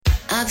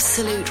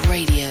Absolute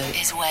Radio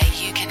is where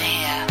you can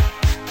hear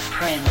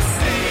Prince,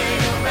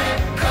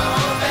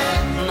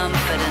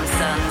 Mumford and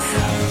Sons,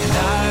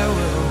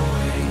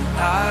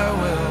 I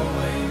will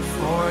wait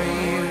for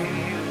you,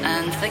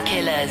 and The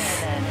Killers.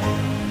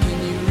 Can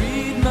you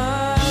read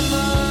my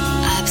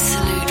mind?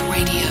 Absolute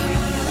Radio,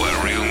 where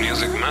real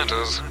music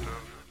matters.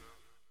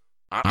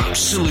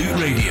 Absolute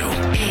Radio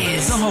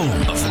is the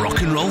home of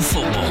rock and roll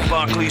football.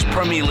 Barclays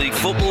Premier League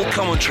football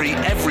commentary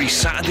every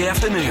Saturday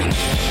afternoon.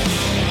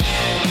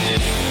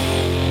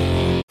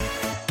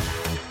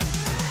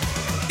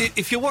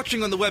 If you're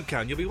watching on the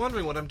webcam, you'll be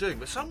wondering what I'm doing,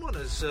 but someone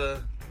has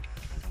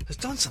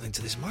done something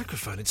to this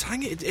microphone. It's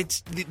hanging.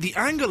 It's the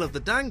angle of the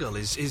dangle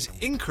is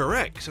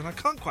incorrect, and I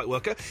can't quite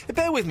work out.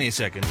 Bear with me a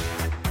second.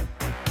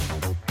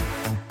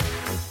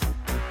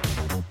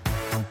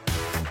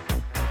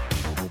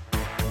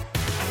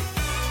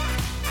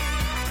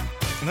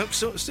 Nope,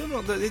 still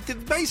not.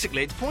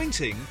 Basically, it's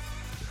pointing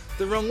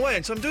the wrong way,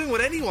 and so I'm doing what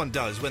anyone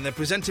does when they're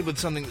presented with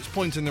something that's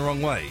pointing the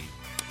wrong way.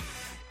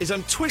 Is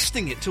I'm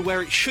twisting it to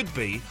where it should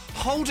be,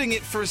 holding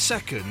it for a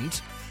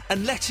second,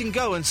 and letting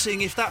go and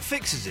seeing if that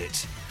fixes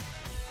it.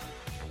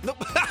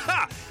 Nope.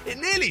 It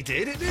nearly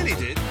did.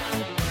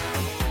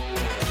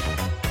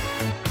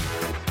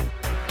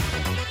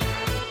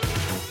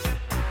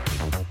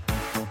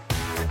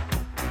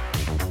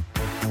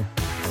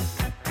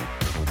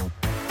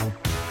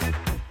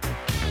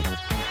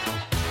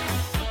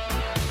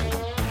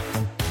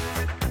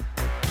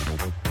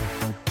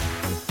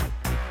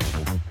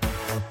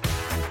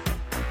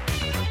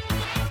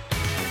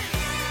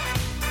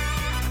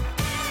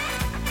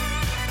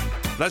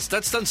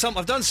 That's done something.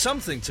 I've done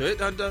something to it.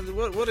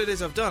 What it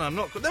is I've done, I'm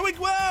not... There we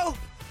go! Well...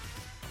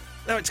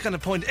 Now it's kind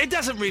of pointed... It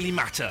doesn't really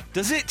matter,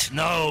 does it?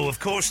 No, of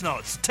course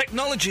not.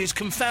 Technology is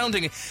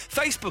confounding it.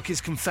 Facebook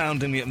is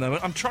confounding me at the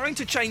moment. I'm trying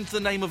to change the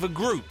name of a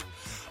group.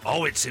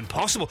 Oh, it's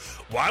impossible.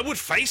 Why would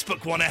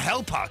Facebook want to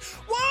help us?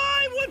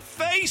 Why would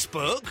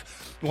Facebook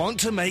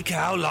want to make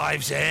our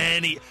lives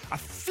any... I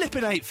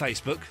flippin' hate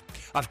Facebook.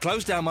 I've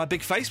closed down my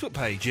big Facebook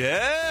page.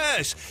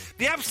 Yes!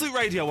 The Absolute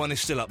Radio one is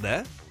still up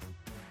there.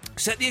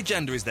 Set the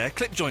Agenda is there,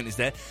 Clip Joint is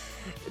there,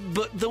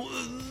 but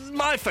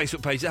my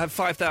Facebook page that had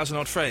 5,000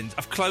 odd friends,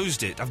 I've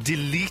closed it, I've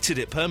deleted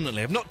it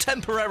permanently. I've not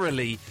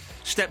temporarily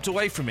stepped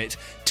away from it.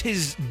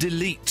 'Tis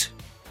delete.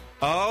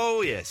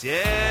 Oh, yes.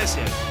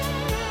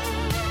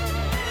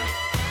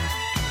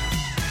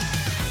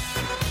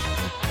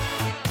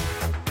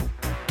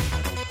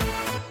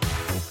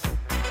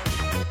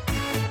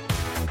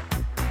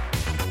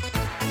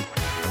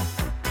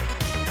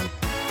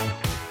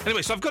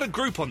 Anyway, so I've got a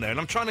group on there and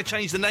I'm trying to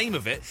change the name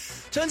of it.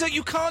 Turns out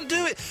you can't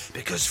do it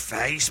because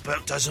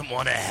Facebook doesn't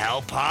want to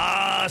help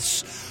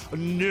us.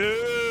 No,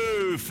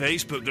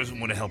 Facebook doesn't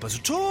want to help us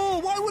at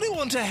all. Why would it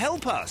want to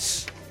help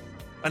us?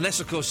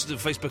 Unless, of course,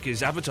 Facebook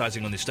is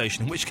advertising on this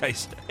station, in which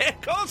case,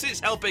 of course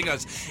it's helping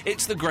us.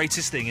 It's the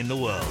greatest thing in the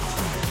world.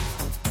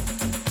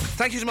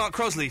 Thank you to Mark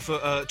Crosley for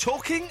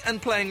talking and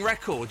playing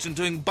records and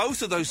doing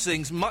both of those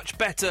things much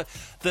better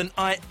than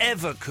I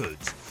ever could.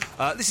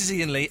 This is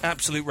Ian Lee,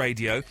 Absolute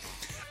Radio.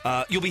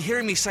 You'll be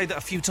hearing me say that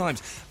a few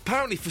times.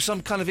 Apparently for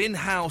some kind of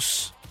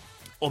in-house,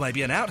 or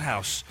maybe an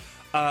outhouse,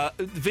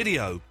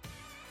 video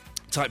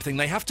type thing,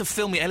 they have to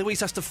film me. Eloise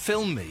has to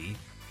film me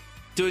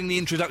doing the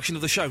introduction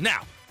of the show.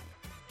 Now,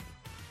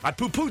 I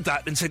poo-pooed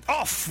that and said,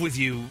 off with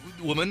you,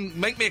 woman,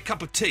 make me a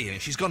cup of tea,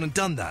 and she's gone and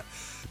done that.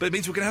 But it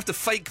means we're going to have to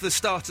fake the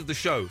start of the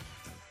show.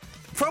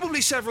 Probably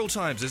several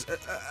times.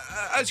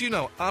 As you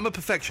know, I'm a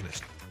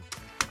perfectionist.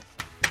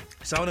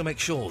 So I want to make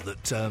sure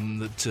that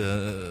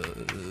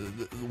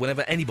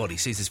whenever anybody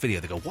sees this video,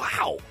 they go,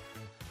 wow,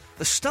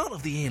 the start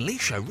of the Ian Lee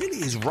Show really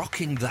is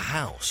rocking the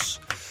house.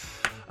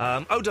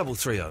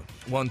 0330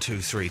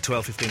 123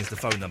 1215 is the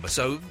phone number.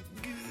 So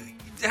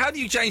how do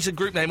you change the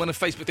group name on a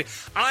Facebook thing?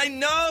 I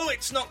know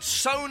it's not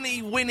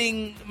Sony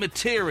winning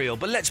material,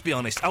 but let's be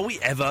honest, are we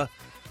ever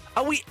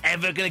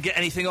going to get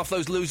anything off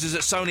those losers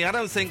at Sony? I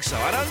don't think so.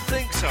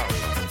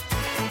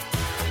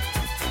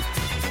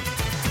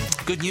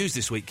 Good news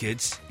this week,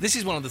 kids. This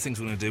is one of the things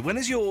we're going to do. When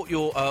is your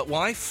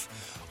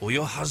wife or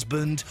your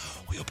husband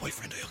or your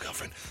boyfriend or your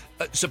girlfriend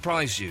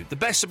surprise you? The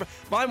best surprise...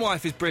 My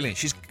wife is brilliant.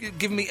 She's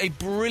given me a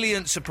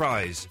brilliant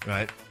surprise,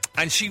 right?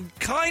 And she's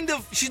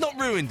not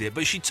ruined it,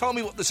 but she told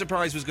me what the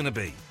surprise was going to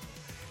be.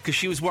 Because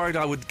she was worried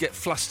I would get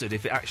flustered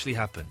if it actually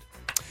happened.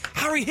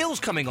 Harry Hill's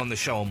coming on the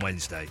show on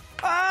Wednesday.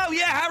 Oh,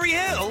 yeah, Harry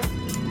Hill.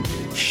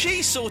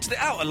 She sorted it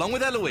out along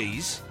with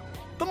Eloise.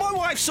 But my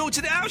wife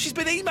sorted it out. She's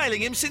been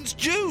emailing him since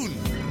June.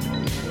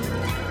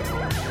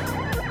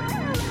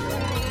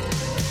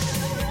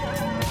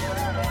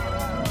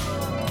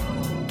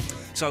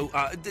 So,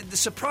 the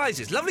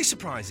surprises, lovely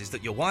surprises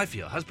that your wife,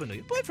 your husband, or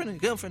your boyfriend, or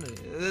your girlfriend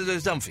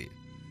has done for you.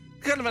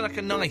 Kind of like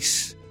a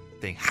nice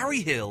thing.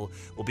 Harry Hill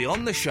will be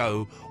on the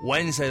show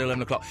Wednesday at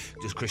 11 o'clock.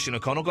 Does Christian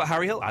O'Connell got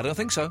Harry Hill? I don't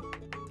think so.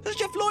 Has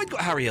Jeff Lloyd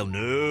got Harry Hill?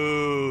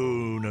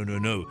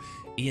 No.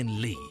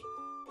 Ian Lee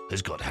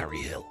has got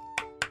Harry Hill.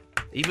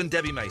 Even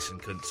Debbie Mason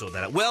couldn't sort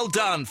that out. Well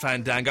done,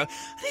 Fandango. And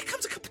here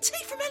comes a cup of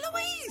tea from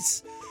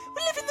Eloise.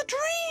 We're living the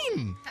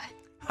dream.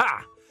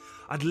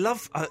 I'd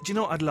love... do you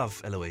know what I'd love,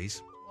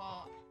 Eloise?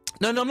 What?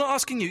 No, I'm not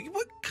asking you.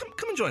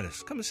 Come and join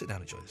us. Come and sit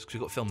down and join us, because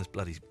we've got to film this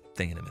bloody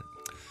thing in a minute.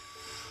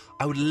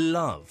 I would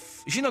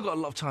love... You know, I've got a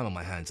lot of time on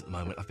my hands at the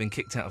moment. I've been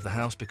kicked out of the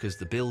house because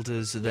the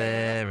builders are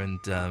there,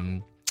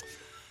 and...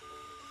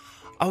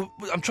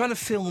 I'm trying to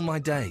fill my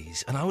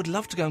days, and I would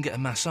love to go and get a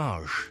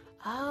massage.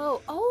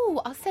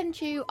 Oh, I'll send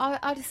you...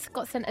 I just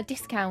got sent a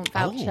discount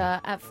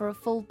voucher for a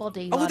full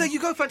body one. Well, there you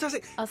go,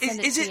 fantastic. I'll send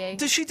it to you.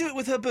 Does she do it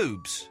with her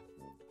boobs?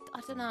 I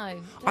don't know.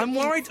 I'm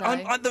worried. So.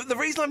 The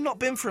reason I've not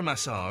been for a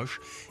massage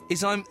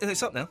is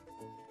it's up now.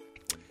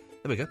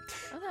 There we go.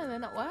 Oh, no, they're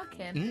not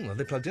working. Are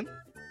they plugged in?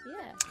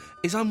 Yeah.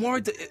 Is I'm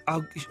worried that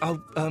I'll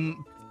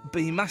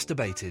be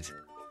masturbated.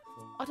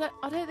 I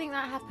don't think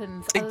that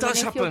happens. It does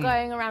if happen. You're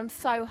going around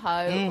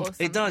Soho or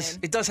something. It does.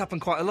 It does happen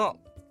quite a lot.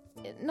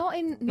 Not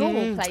in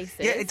normal places.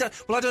 Yeah, it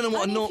does. Well, I don't know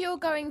what Only if you're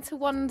going to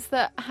ones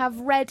that have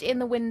red in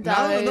the windows.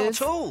 No, not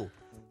at all.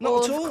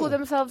 Not at all. Or call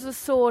themselves a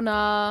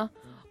sauna,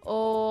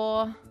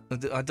 or...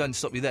 I don't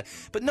stop you there.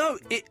 But no,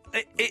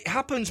 it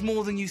happens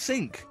more than you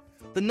think.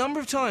 The number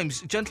of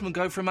times gentlemen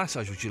go for a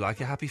massage, would you like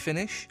a happy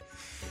finish?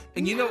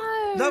 And you know,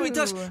 no, it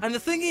does. And the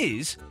thing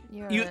is,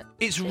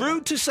 it's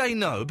rude to say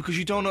no because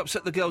you don't want to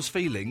upset the girl's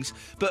feelings.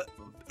 But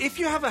if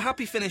you have a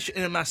happy finish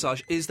in a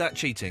massage, is that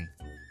cheating?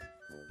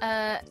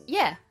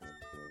 Yeah,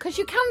 because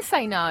you can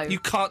say no. You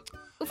can't.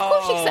 Of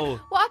course you can.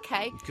 Well,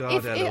 okay.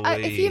 God,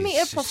 if you meet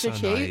a so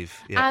prostitute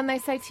naive. Yeah. and they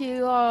say to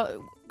you,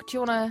 "Oh, do you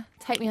want to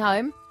take me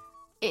home?"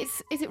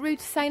 Is it rude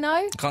to say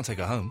no? Can't take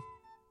her home.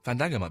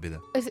 Fandango might be there.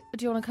 Do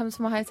you want to come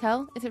to my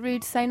hotel? Is it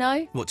rude to say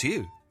no? What, to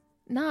you?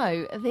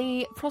 No,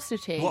 the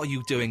prostitute. What are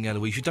you doing,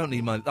 Eloise? You don't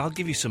need money. I'll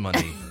give you some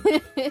money.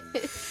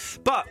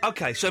 But,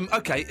 okay,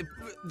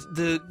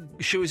 the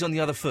shoe is on the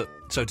other foot,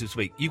 so to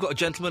speak. You've got a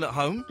gentleman at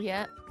home.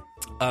 Yeah.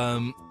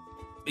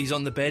 He's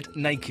on the bed,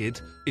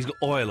 naked. He's got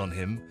oil on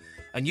him.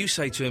 And you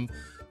say to him,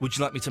 would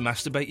you like me to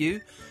masturbate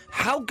you?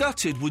 How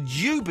gutted would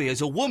you be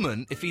as a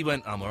woman if he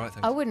went, I'm all right,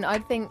 thanks. I wouldn't.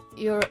 I'd think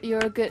you're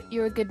a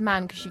good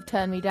man because you've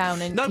turned me down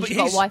and no, but you've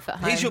got a wife at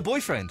home. He's your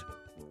boyfriend.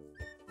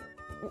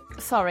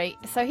 Sorry.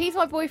 So he's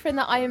my boyfriend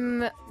that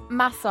I'm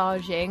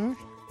massaging,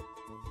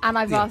 and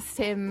I've asked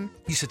him...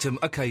 You said to him,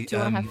 okay... Do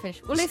you want to have a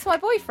finish? Well, it's my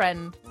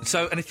boyfriend.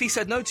 So, and if he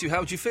said no to you, how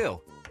would you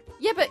feel?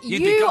 Yeah, but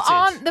You'd be you gutted.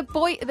 aren't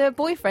the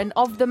boyfriend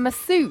of the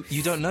masseuse.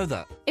 You don't know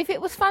that. If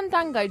it was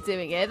Fandango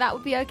doing it, that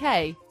would be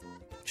okay.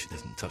 She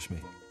doesn't touch me.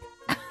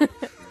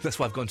 That's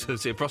why I've gone to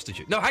see a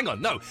prostitute. No, hang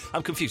on. No,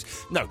 I'm confused.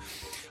 No.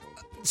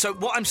 So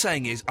what I'm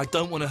saying is I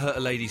don't want to hurt a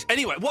lady's...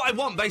 Anyway, what I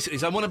want, basically,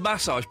 is I want a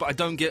massage, but I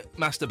don't get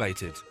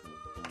masturbated.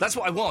 That's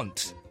what I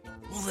want.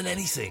 More than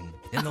anything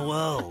in the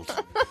world.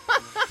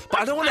 But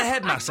I don't want a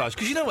head massage,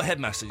 because you know what head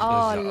massage is.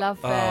 I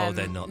love them. Oh,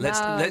 they're not. Let's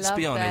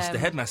be honest. Them. The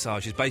head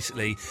massage is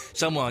basically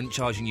someone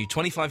charging you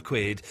 25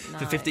 quid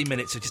for 15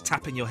 minutes of just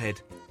tapping your head.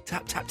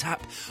 Tap, tap,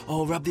 tap.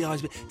 Oh, rub the eyes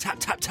a bit. Tap,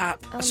 tap,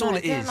 tap. That's all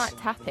it is. Don't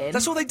like tapping.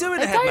 That's all they do in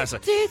a They head don't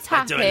massage. do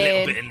tapping. They do a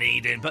little bit of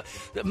kneading. But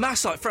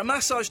for a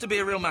massage to be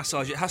a real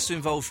massage, it has to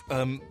involve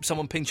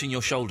someone pinching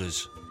your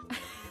shoulders.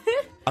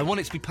 I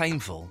want it to be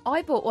painful.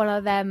 I bought one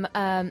of them.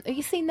 Have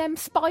you seen them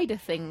spider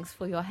things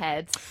for your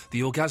head?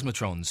 The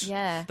orgasmatrons.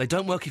 Yeah. They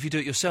don't work if you do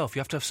it yourself.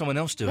 You have to have someone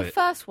else do The it.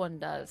 first one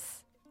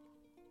does.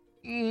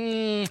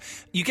 You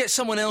get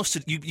someone else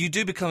to... You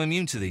do become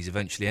immune to these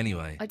eventually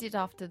anyway. I did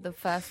after the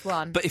first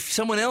one. But if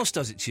someone else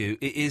does it to you,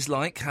 it is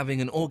like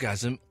having an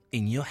orgasm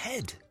in your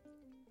head.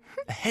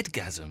 A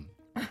headgasm.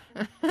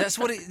 That's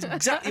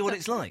exactly what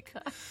it's like.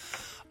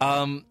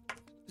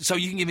 So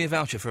you can give me a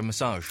voucher for a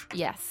massage?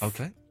 Yes.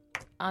 Okay.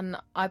 And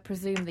I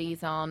presume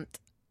these aren't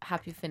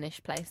happy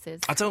finish places.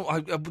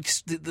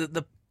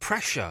 The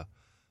pressure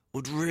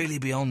would really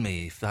be on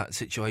me if that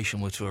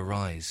situation were to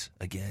arise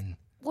again.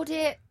 Would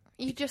it?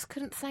 You just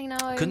couldn't say no.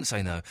 Couldn't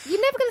say no.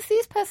 You're never going to see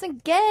this person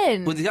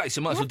again. Well, yeah,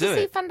 so might as well do You have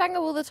to it. see Fandango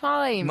all the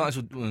time. Might as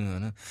well.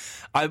 No.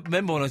 I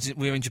remember when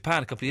we were in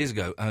Japan a couple of years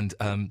ago, and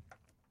we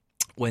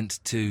went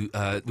to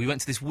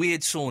this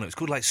weird sauna. It was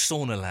called like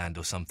Sauna Land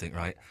or something,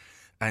 right?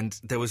 And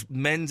there was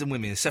men's and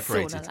women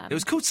separated. Saunaland. It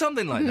was called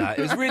something like that.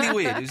 It was really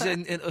weird. It was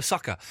in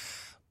Osaka,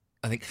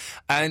 I think.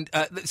 And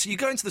so you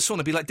go into the sauna,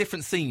 it'd be like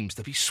different themes.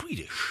 There'd be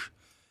Swedish,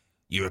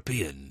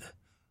 European,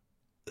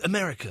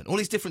 American, all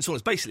these different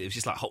saunas. Basically, it was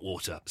just like hot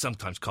water,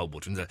 sometimes cold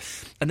water.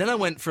 And then I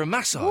went for a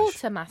massage.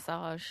 Water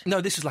massage.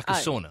 No, this was like a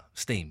sauna,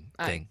 steam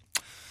thing.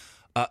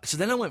 So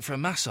then I went for a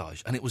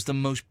massage, and it was the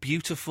most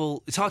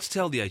beautiful... It's hard to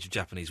tell the age of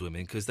Japanese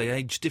women, because they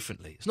age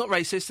differently. It's not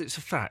racist, it's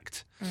a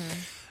fact.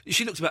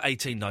 She looked about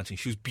 18, 19.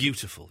 She was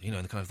beautiful, you know,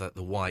 in kind of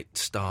the white,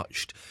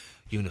 starched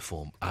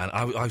uniform. And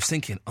I was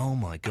thinking, oh,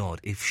 my God,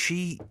 if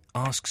she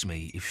asks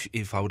me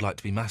if I would like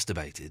to be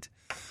masturbated,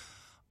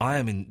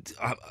 I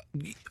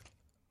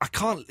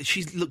can't...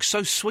 She looks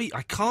so sweet,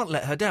 I can't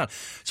let her down.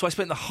 So I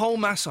spent the whole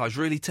massage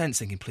really tense,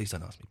 thinking, please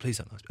don't ask me, please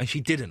don't ask me. And she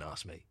didn't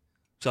ask me.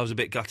 So I was a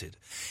bit gutted.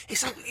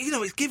 It's like, you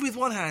know, it's give with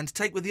one hand,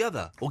 take with the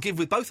other. Or give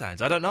with both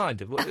hands. I don't know.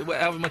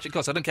 However much it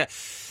costs, I don't care.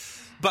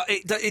 But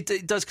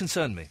it does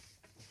concern me.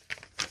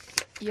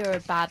 You're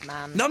a bad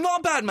man. No, I'm not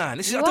a bad man.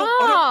 Of course you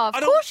are.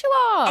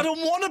 I don't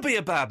want to be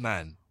a bad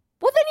man.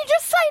 Well, then you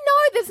just say no.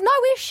 There's no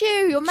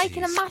issue. You're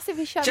making a Jeez. massive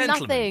issue out of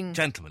nothing.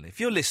 Gentlemen, if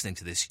you're listening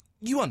to this,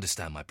 you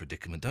understand my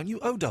predicament, don't you?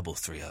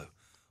 0330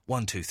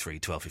 123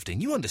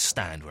 1215. You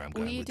understand where I'm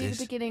Will going you with do this.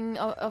 the beginning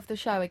of the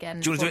show again?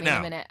 Do you wanna do for it me in now?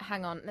 a minute.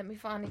 Hang on. Let me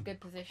find a good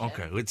position.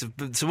 Okay,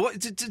 so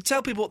what?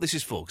 Tell people what this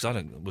is for, because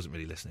wasn't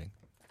really listening.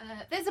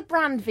 There's a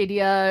brand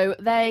video.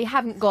 They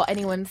haven't got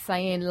anyone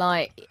saying,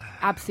 like,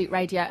 Absolute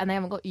Radio, and they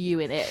haven't got you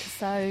in it.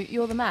 So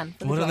you're the man.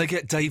 For the Why don't job. they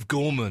get Dave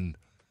Gorman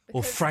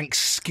or Frank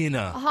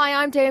Skinner? Hi,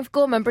 I'm Dave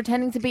Gorman,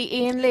 pretending to be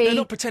Ian Lee. No,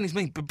 not pretending to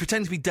me, but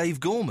pretending to be Dave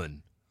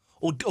Gorman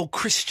or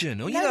Christian.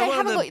 Or, No, they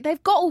haven't got.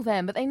 They've got all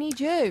them, but they need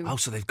you. Oh,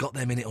 so they've got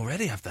them in it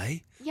already, have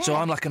they? Yeah. So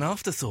I'm like an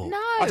afterthought. No,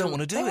 I don't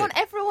want to do they it. want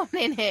everyone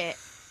in it.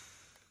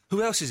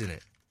 Who else is in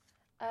it?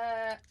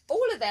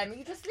 All of them.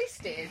 You just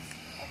listed.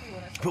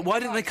 Everyone has But why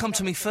didn't they come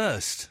to me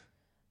first?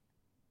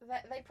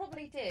 They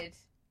probably did.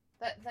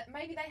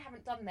 Maybe they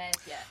haven't done theirs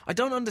yet. I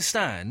don't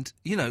understand,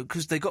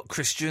 because they got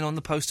Christian on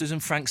the posters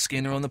and Frank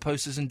Skinner on the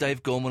posters and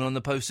Dave Gorman on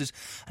the posters,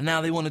 and now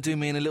they want to do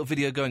me in a little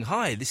video going,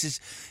 "Hi, this is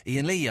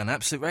Ian Lee on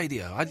Absolute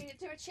Radio."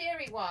 Do a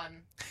cheery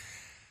one.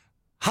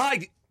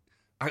 Hi,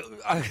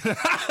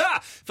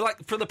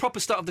 for the proper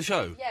start of the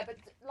show. Yeah, but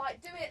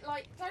do it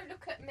don't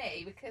look at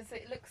me because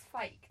it looks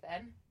fake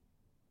then.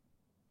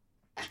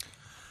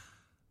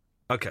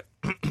 Okay.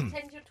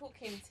 Pretend you're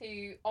talking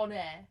to on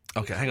air.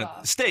 Okay, which hang you on,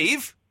 are.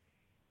 Steve.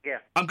 Yeah.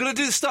 I'm going to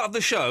do the start of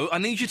the show. I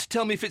need you to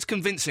tell me if it's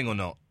convincing or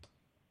not.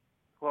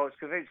 Well, it's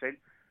convincing.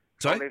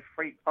 Sorry?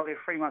 I live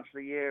 3 months of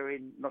the year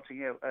in Notting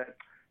Hill,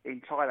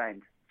 in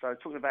Thailand. So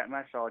talking about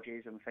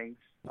massages and things,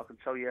 I can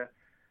tell you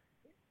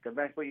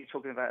what you were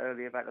talking about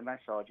earlier about the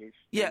massages.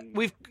 Yeah,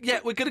 we're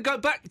going to go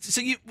back.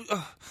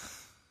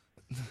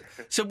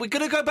 So we're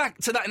going to go back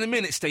to that in a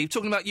minute, Steve.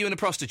 Talking about you and a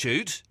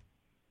prostitute.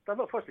 I'm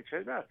not a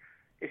prostitute, no.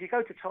 If you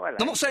go to Thailand...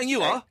 I'm not saying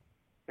you are.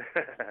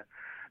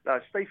 No,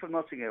 Steve from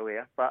Notting Hill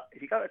here. But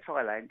if you go to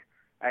Thailand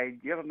and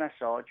you have a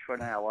massage for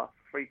an hour,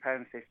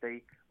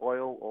 £3.50,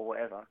 oil or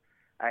whatever,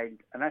 and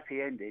an happy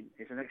ending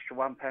is an extra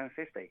 £1.50.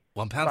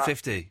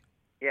 £1.50.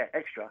 Yeah,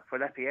 extra for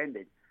an happy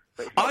ending.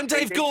 But it's I'm not Dave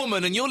cheating.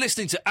 Gorman, and you're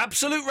listening to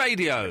Absolute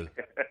Radio.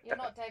 You're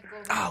not Dave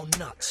Gorman. Oh,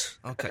 nuts.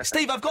 Okay.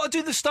 Steve, I've got to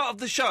do the start of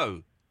the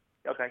show.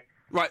 Okay.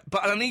 Right,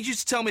 but I need you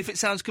to tell me if it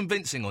sounds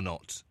convincing or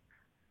not.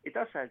 It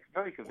does sound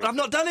very convincing. Well, I've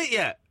not done it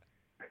yet.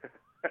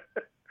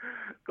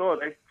 Go on,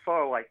 then.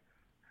 Far away.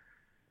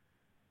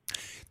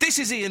 This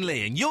is Ian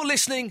Lee, and you're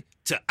listening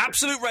to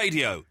Absolute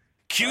Radio.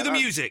 Cue the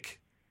music.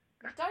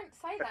 You don't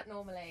say that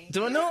normally.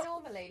 Do I You not?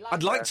 Normally,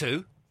 I'd like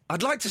to.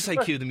 I'd like to say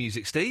cue the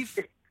music, Steve.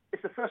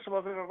 It's the first time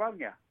I've ever rung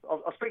you.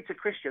 I speak to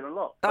Christian a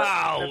lot.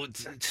 Oh,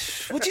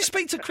 what do you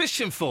speak to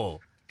Christian for?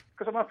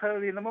 Because I'm up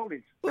early in the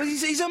mornings. Well,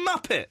 he's a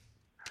muppet.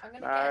 I'm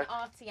going to get an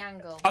arty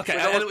angle. Okay,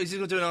 Eloise is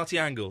going to do an arty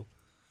angle.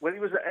 When he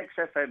was at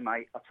XFM,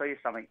 mate, I'll tell you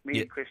something.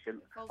 Me and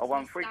Christian, I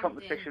won 3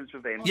 competitions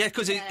with him. Yeah,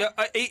 because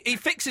he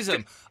fixes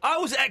them. I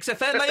was at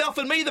XFM. They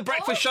offered me the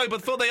breakfast show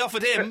before they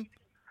offered him.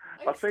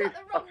 I'll tell you, the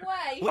wrong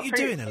way. What are you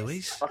doing,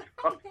 Eloise?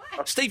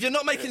 Steve, you're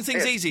not making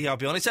things easy here, I'll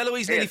be honest.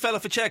 Eloise nearly fell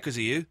off a chair because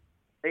of you.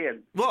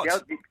 Ian,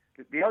 What?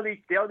 The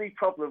only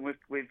problem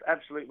with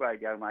Absolute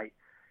Radio, mate,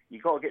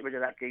 you got to get rid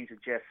of that geezer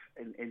Jeff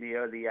in the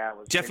early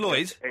hours. Jeff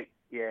Lloyd?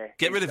 Yeah.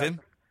 Get rid of him?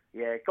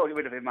 Yeah, got to get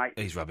rid of him, mate.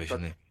 He's rubbish,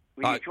 isn't he?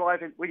 When you're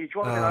driving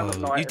home at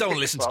night, you don't want to at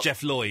listen to 6 o'clock,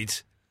 Jeff Lloyd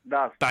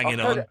No, banging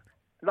I'll turn on. it-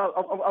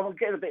 No, I'm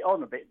getting a bit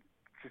on a bit.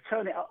 To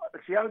turn it up,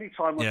 it's the only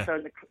time I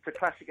turn to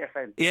Classic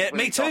FM. Yeah, When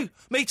me it's too. on.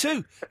 Me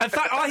too. In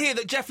fact, I hear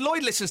that Jeff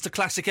Lloyd listens to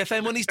Classic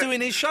FM when he's doing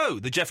his show,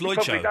 the Jeff Lloyd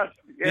Probably Show. does.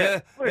 Yeah.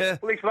 Yeah.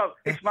 Well,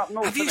 he's from up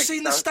north. Have you isn't he?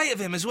 seen the So- state of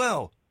him as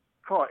well?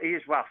 God, he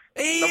is rough.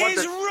 He No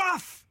is wonder-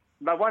 rough.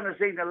 No wonder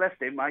Zena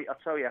left him, mate. I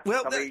tell you.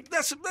 Well, I mean,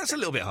 that's a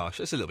little bit harsh.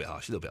 That's a little bit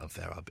harsh. A little bit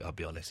unfair. I'll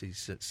be honest.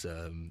 It's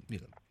a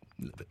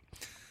little bit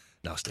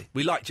nasty.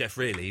 We like Jeff,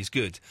 really. He's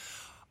good.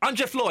 I'm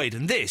Jeff Lloyd,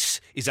 and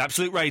this is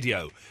Absolute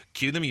Radio.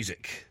 Cue the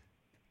music.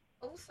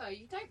 Also,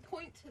 you don't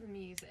point to the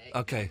music.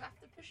 Okay. You have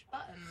to push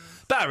buttons.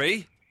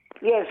 Barry.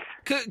 yes.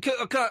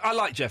 I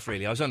like Jeff,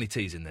 really. I was only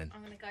teasing then.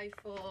 I'm going to go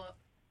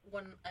for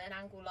an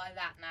angle like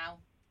that now.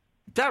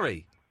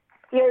 Barry.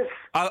 Yes.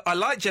 I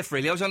like Jeff,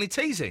 really. I was only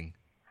teasing.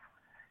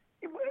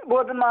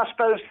 What am I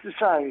supposed to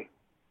say?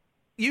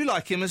 You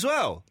like him as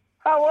well.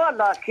 Oh, I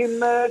like him.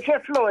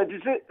 Jeff Lloyd,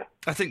 is it?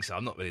 I think so.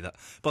 I'm not really that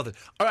bothered.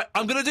 All right,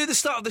 I'm going to do the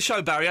start of the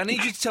show, Barry. I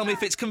need you to tell me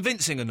if it's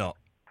convincing or not.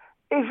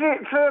 Is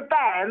it for a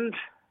band?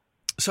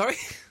 Sorry?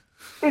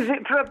 Is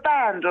it for a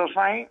band or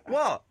something?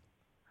 What?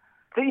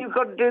 That you've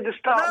got to do the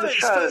start of No, the it's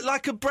show? for,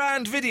 like a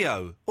brand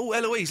video. Oh,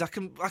 Eloise, I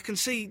can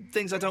see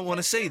things I don't want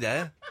to see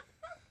there.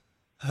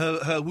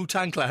 Her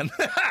Wu-Tang Clan.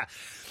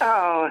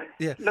 Oh,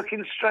 Yeah.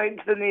 looking straight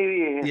into the new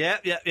year.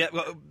 Yeah.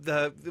 Well,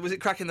 was it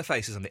crack in the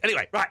face or something?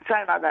 Anyway, right.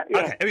 Something like that, yeah.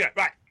 Okay, here we go.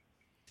 Right.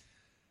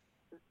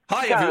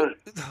 Hi, Go. everyone.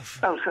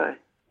 Oh, sorry.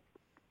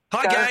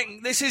 Hi, Go.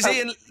 gang. This is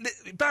Ian.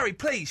 Barry,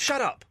 please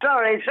shut up.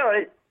 Sorry.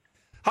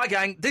 Hi,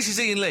 gang. This is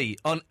Ian Lee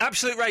on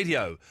Absolute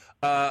Radio,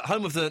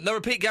 home of the no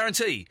repeat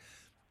guarantee.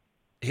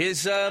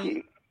 Here's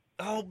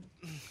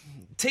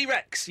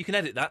T-Rex. You can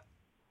edit that.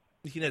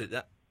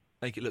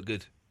 Make it look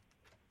good.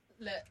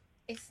 Look,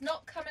 It's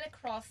not coming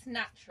across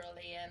natural,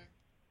 Ian.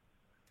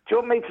 Do you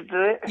want me to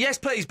do it? Yes,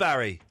 please,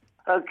 Barry.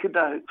 Okie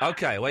doke.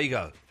 Okay, away you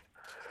go.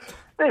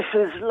 This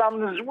is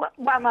London's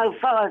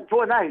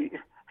 105.8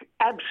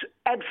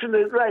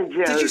 Absolute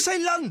Radio. Did you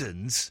say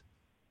London's?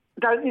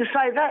 Don't you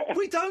say that?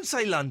 We don't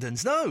say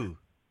London's, no.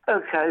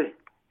 Okay,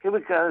 here we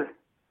go.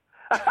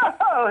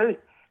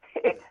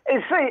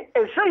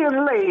 It's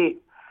Ian Lee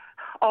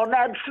on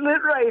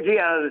Absolute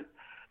Radio.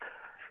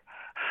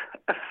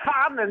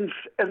 Fun and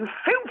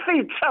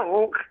filthy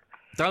talk.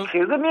 Don't.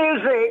 Cue the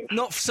music.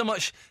 Not so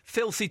much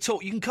filthy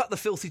talk. You can cut the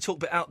filthy talk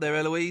bit out there,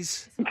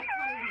 Eloise.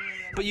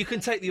 But you can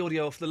take the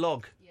audio off the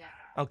log. Yeah.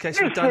 Okay, so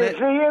This we've done is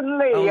it. Ian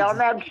Lee Oh.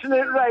 on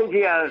Absolute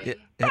Radio. Yeah.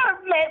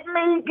 Don't let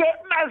me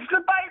get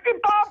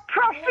masturbated by a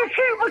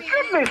prostitute, for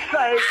goodness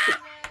sake.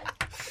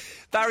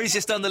 Barry's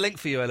just done the link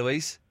for you,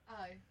 Eloise.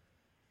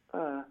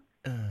 Oh.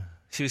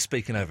 She was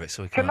speaking over it,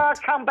 so we Can can't.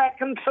 I come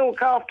back and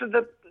talk after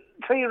the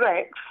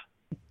T-Rex?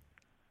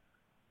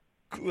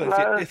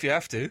 Well, if you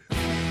have to.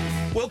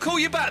 We'll call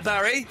you back,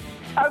 Barry.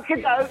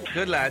 Okie doke.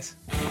 Good lad.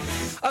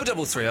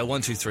 0330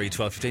 123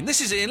 1215. This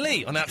is Ian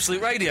Lee on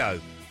Absolute Radio.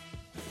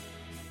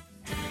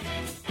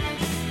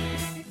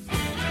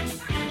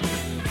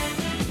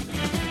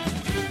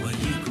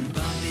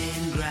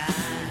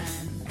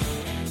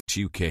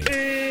 UK.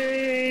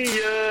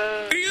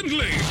 Ian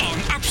Lee on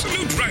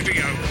Absolute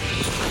Radio.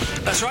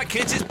 That's right,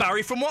 kids, it's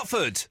Barry from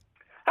Watford.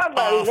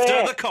 Hello After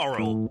there. the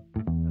coral.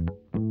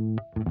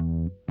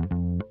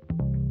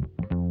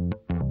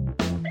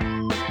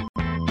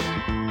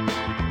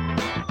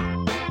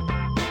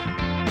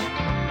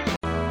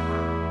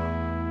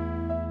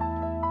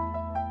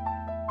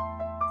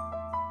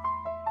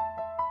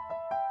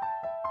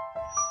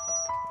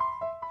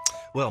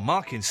 Well,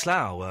 Mark in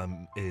Slough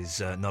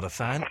is not a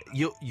fan.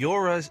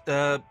 You're a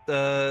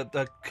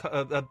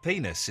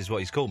penis, is what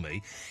he's called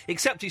me.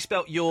 Except he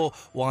spelt your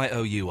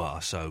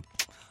Y-O-U-R, so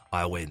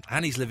I win.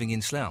 And he's living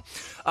in Slough.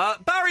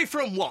 Barry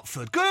from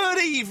Watford.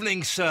 Good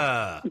evening,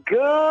 sir.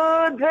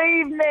 Good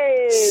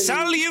evening.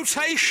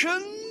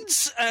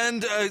 Salutations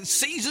and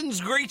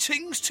season's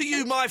greetings to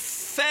you, my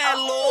fair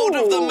lord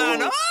of the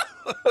manor.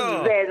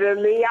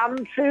 Verily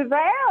unto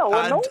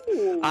thou.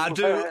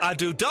 I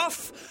do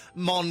doff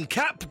mon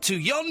cap to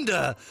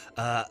yonder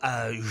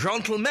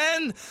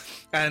gentleman,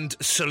 and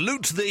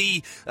salute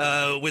thee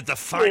with the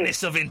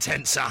finest of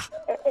intensa.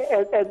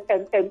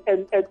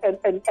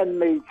 And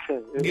me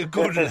too. You're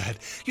good lad.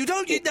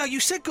 You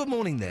said good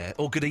morning there,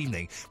 or good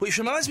evening, which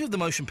reminds me of the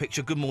motion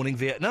picture Good Morning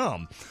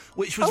Vietnam,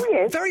 which was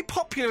very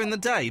popular in the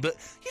day, but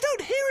you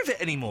don't hear of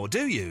it anymore,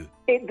 do you?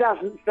 It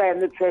doesn't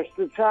stand the test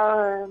of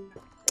time.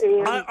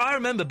 I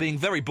remember being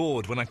very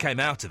bored when I came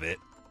out of it,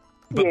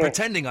 but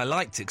pretending I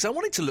liked it because I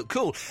wanted to look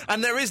cool.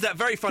 And there is that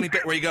very funny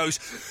bit where he goes,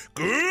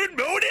 "Good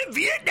morning,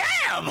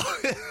 Vietnam."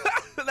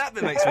 That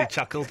bit makes me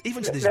chuckle,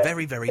 even to this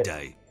very, very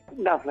day.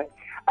 Lovely.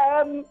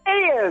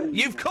 Ian.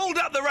 You've called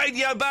up the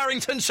Radio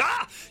Barrington, sir.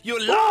 You're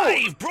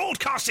live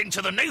broadcasting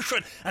to the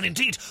nation and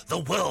indeed the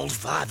world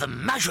via the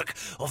magic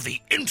of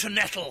the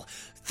internetal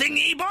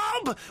thingy,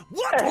 Bob.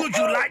 What would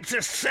you like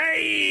to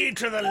say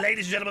to the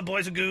ladies and gentlemen,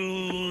 boys and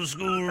schools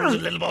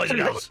and little boys and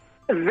girls?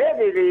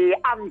 Verily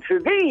unto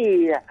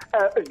thee,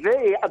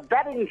 the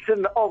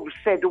Barrington of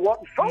said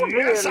Watford,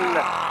 Yes, sir.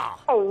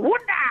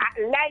 would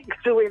I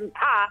like to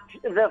impart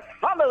the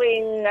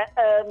following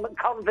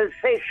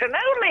conversation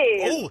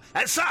only. Oh,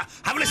 sir,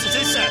 have a listen to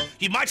this, sir.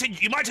 You might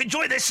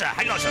enjoy this, sir.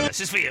 Hang on, sir. This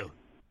is for you.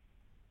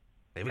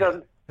 Here we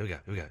go.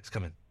 Here we go. It's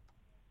coming.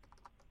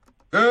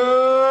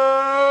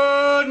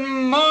 Good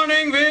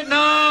morning,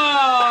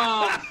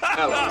 Vietnam!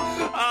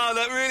 Hello. Oh,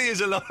 that really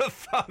is a lot of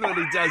fun when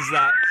he does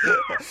that.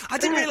 I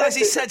didn't realise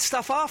he said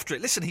stuff after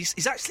it. Listen,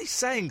 he's actually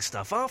saying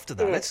stuff after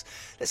that.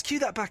 Let's cue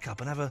that back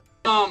up and have a...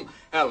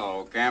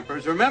 Hello,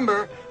 campers.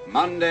 Remember,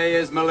 Monday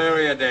is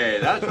Malaria Day.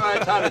 That's why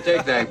it's time to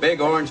take that big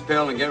orange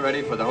pill and get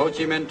ready for the Ho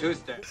Chi Minh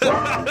Two-Step.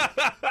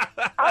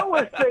 I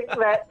always think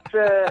that...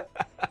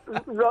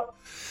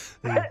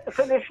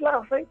 Finish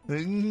laughing?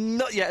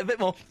 Not yet, a bit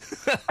more.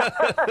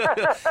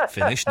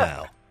 Finish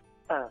now.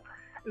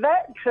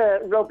 That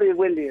Robbie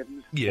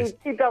Williams, Yes.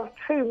 he does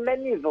too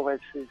many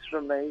voices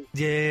for me.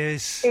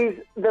 Yes. He's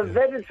the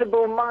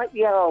veritable Mike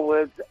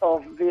Yarwood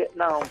of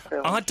Vietnam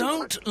films. I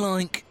don't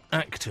like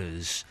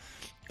actors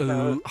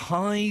who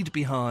hide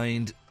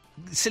behind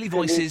silly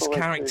voices,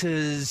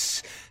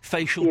 characters,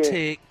 facial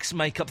tics,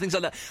 makeup, things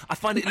like that. I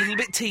find it a little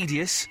bit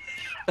tedious,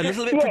 a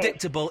little bit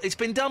predictable. It's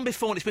been done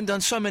before and it's been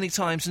done so many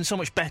times and so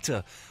much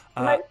better.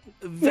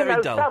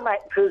 Very dull. Some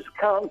actors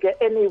can't get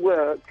any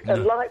work,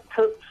 and like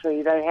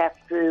Tootsie, they have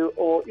to,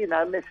 or,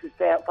 Mrs.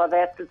 Doubtfire, they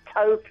have to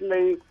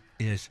totally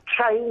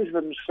change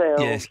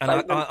themselves. Yes, and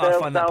make I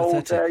find that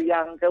older, pathetic.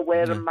 Younger,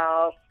 wear a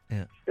mask,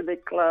 silly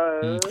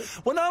clothes.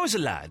 When I was a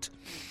lad,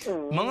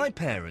 my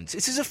parents,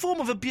 this is a form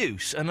of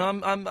abuse, and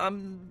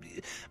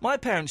my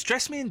parents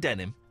dressed me in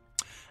denim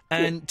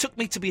and took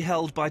me to be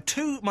held by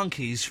two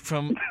monkeys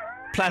from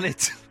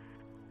planet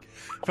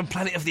from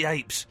Planet of the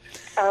Apes.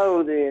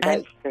 Oh dear,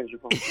 that's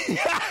terrible.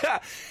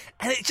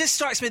 And it just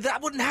strikes me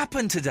that wouldn't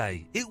happen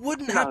today. It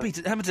wouldn't happen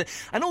today.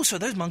 And also,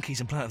 those monkeys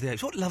in Planet of the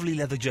Apes, what lovely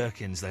leather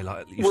jerkins they used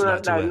to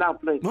like to wear.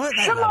 Lovely. Weren't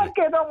they Shall lovely?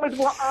 I get on with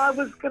what I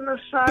was going to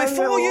say?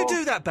 Before you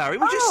do that, Barry,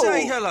 would you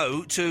say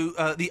hello to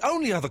the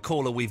only other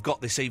caller we've got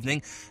this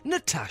evening,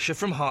 Natasha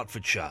from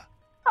Hertfordshire?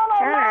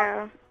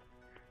 Hello.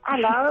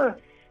 Hello.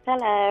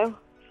 Hello.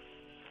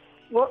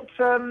 What,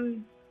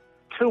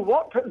 to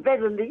what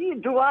verily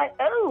do I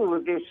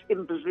owe this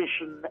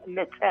imposition,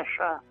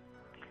 Natasha?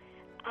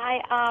 I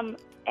am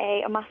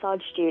a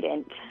massage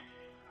student.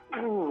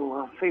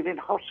 Oh, I'm feeling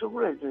hot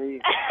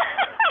already.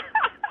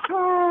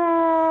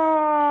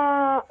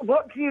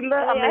 What do you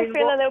learn? I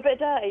feel a little bit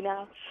dirty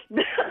now.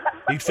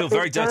 You'd feel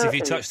very dirty if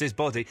you touched his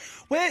body.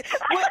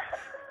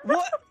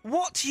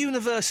 What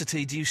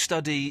university do you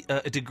study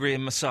a degree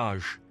in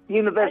massage?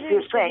 University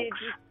of Sex.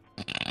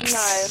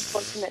 No,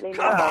 unfortunately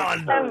Come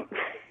not. on.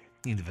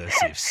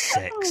 University of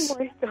Sex. Oh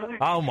my god.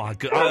 Oh my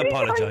god! I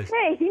apologise.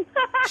 19.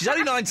 She's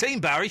only 19,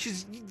 Barry. She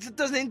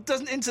doesn't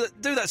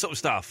do that sort of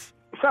stuff.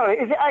 Sorry,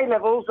 is it A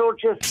levels or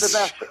just the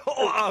best? A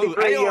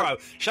or O.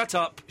 Shut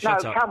up.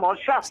 Shut up. Come on,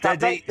 shut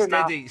Steady,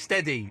 up.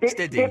 steady.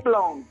 Dip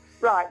long.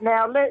 Right,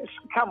 now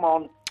come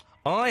on.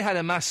 I had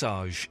a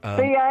massage.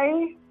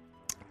 BA?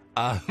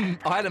 I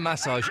had a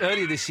massage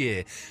earlier this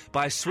year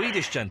by a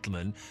Swedish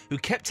gentleman who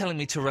kept telling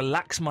me to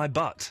relax my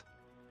butt.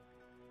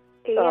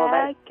 Yeah,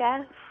 I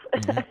guess.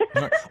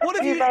 What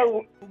have you?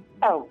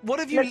 What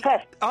have you?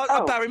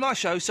 Barry, my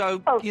show.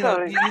 So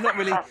you're not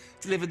really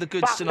delivering the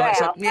goods tonight.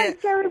 So, yeah,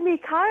 Jeremy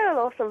Kyle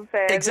or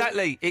something.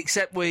 Exactly.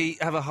 Except we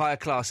have a higher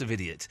class of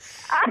idiot.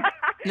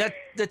 Now,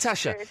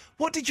 Natasha,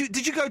 what did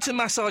you go to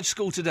massage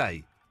school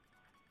today?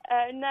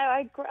 No,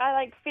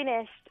 I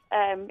finished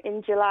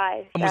in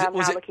July. So I'm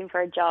now looking for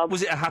a job.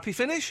 Was it a happy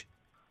finish?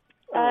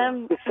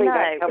 No.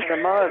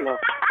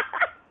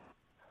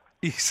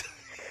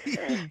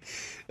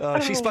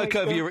 She spoke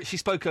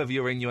over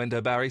your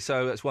innuendo, Barry.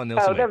 So that's 1-0.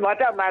 Oh, never mind.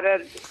 Don't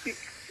matter.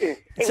 It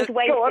was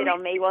wasted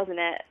on me, wasn't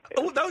it?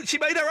 Oh no, she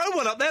made her own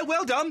one up there.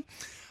 Well done.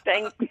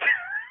 Thanks.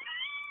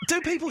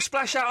 Do people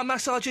splash out on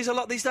massages a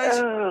lot these days?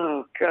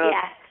 Oh God.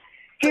 Yes.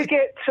 Do you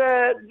get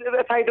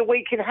paid a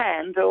week in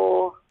hand,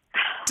 or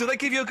do they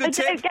give you a good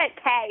tip? I don't get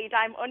paid.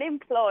 I'm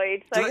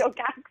unemployed, so your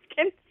gags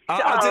can.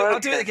 I'll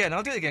do it again.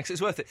 I'll do it again because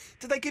it's worth it.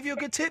 Did they give you a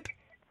good tip?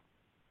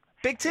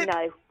 Big tip?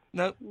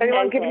 No.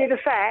 Anyone giving you the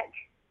sack?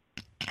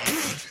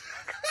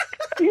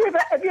 Have you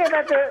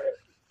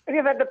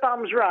ever had the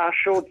bum's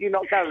rush, or do you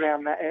not go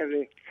around that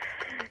area?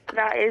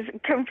 That is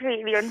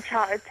completely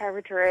uncharted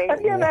territory.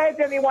 Have you ever had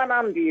anyone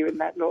under you in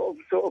that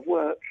sort of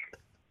work?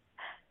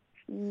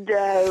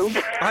 No.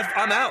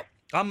 I'm out.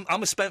 I'm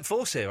a spent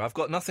force here. I've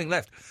got nothing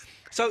left.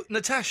 So,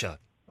 Natasha.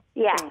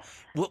 Yeah.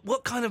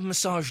 What kind of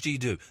massage do you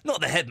do? Not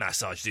the head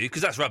massage, do you?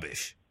 Because that's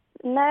rubbish.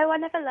 No, I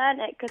never learn't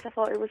it because I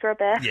thought it was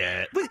rubbish.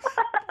 Yeah.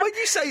 When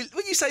you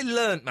say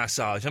learnt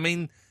massage, I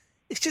mean,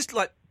 it's just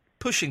like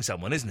pushing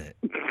someone, isn't it?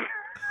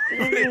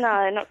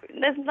 No,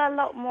 there's a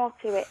lot more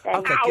to it then.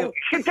 Okay,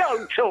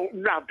 don't talk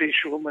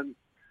rubbish, woman.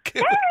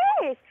 There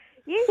is.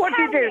 You tell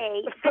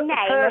me the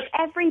name of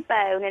every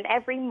bone and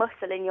every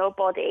muscle in your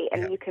body,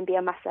 and you can be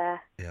a masseur.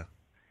 Yeah.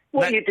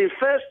 What you do?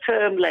 First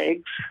term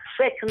legs,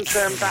 second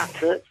term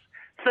buttocks,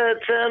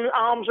 third term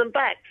arms and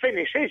back.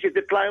 Finish. Here's your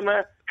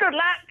diploma. Good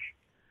luck.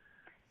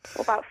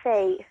 What about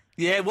feet?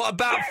 Yeah, what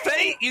about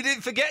feet? You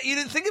didn't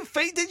think of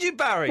feet, did you,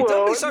 Barry? Well,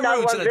 Don't be so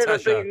rude to Natasha. No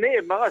one's ever been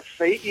near my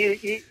feet.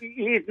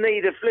 You'd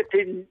need a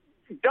flipping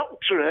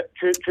doctorate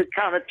to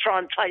kind of try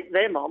and take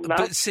them on. No?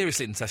 But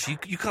seriously, Natasha,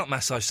 you can't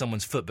massage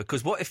someone's foot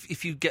because what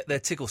if you get their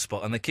tickle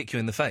spot and they kick you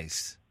in the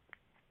face?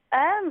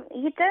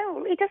 You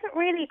don't. It doesn't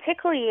really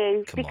tickle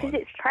you because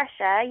it's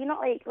pressure. You're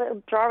not like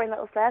drawing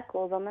little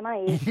circles on the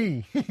knife.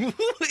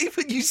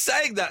 Even you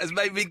saying that has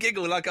made me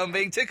giggle like I'm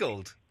being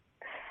tickled.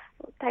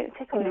 Don't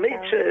tickle Me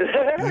too.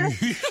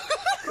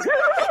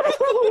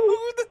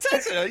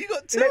 Natasha, you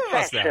got two of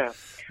us now.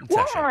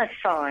 What I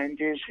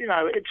find is,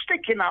 it's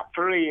sticking up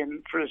for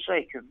Ian for a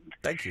second.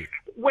 Thank you.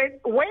 When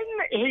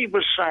he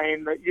was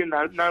saying that,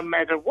 no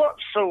matter what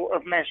sort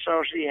of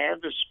massage he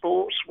had, a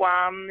sports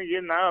one,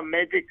 a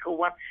medical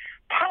one,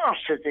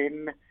 part of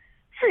him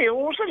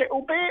feels a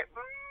little bit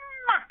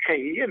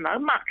mucky,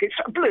 mucky,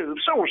 blue,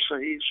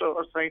 saucy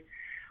sort of thing.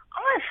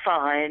 I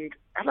find...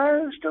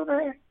 Hello, still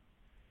there?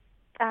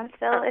 I'm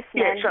still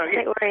listening. Yeah, sorry.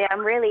 Don't worry,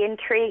 I'm really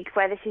intrigued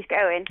where this is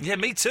going. Yeah,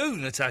 me too,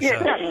 Natasha.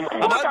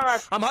 Yeah,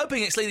 I'm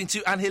hoping it's leading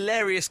to an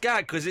hilarious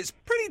gag because it's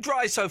pretty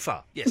dry so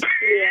far. Yes.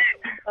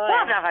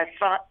 What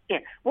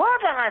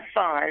I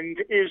find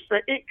is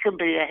that it can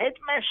be a head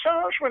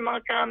massage when I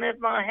go and have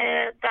my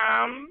hair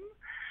done,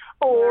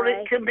 or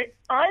it can be...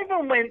 I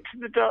even went to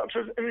the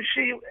doctor and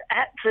she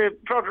had to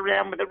prod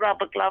around with a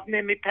rubber glove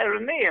near my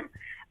perineum.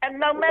 And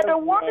no matter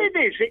what it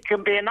is, it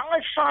can be an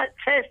eyesight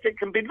test, it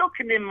can be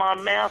looking in my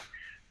mouth.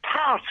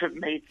 Part of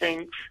me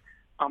thinks,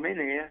 I'm in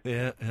here.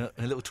 Yeah,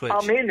 a little twitch.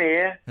 I'm in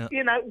here. Yeah.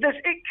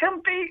 It can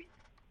be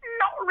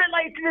not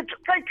related.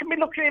 They can be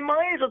looking in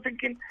my ears or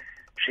thinking,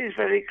 She's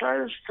very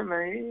close to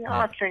me.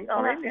 I think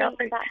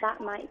that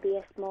might be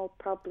a small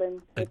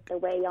problem with the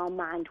way your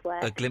mind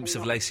works. A glimpse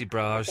of lacy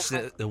bras,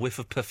 a whiff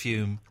of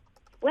perfume.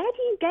 Where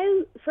do you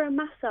go for a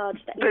massage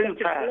that you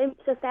get a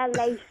glimpse of their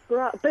lace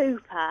bra?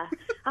 Booper.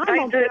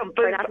 They do it on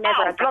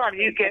Booper. Blimey,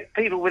 you get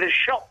people with a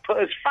shot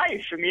putter's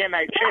face in the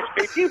NHS,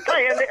 but if you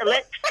pay a little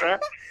extra...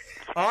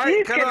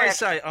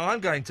 I'm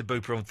going to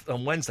Booper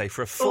on Wednesday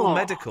for a full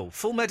medical.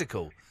 Full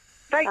medical.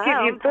 They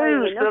give you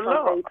booze a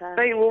lot.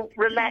 They will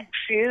relax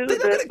you. They're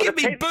not going to give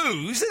me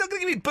booze. They're not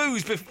going to give me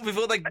booze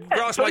before they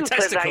grasp my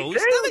testicles.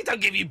 No, they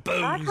don't give you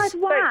booze. I've had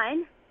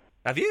wine.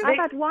 Have you? I've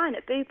had wine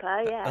at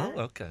Booper, yeah.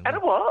 Oh, okay.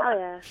 And what? Oh,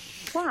 yeah.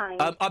 Wine.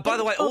 By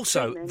the way,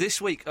 also,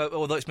 this week,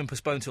 although it's been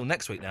postponed till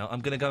next week now,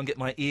 I'm going to go and get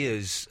my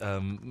ears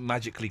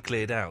magically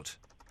cleared out.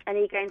 And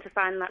are you going to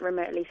find that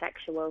remotely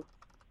sexual?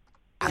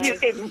 In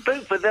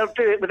Booper, they'll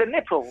do it with a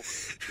nipple.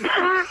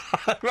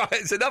 Right,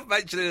 it's enough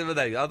mentioning them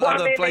there.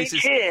 Other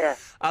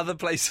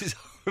places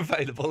are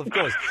available, of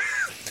course.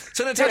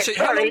 So, Natasha,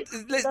 Love in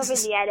the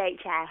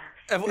NHS.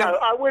 No,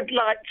 I would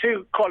like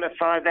to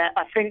qualify that.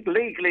 I think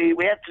legally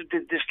we have to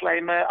do the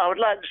disclaimer. I would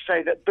like to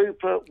say that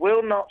Booper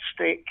will not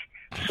stick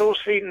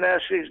saucy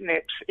nurses'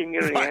 nips in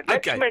your ear.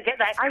 Let's get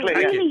that clear. I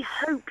really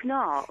hope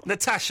not.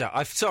 Natasha,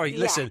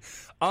 listen.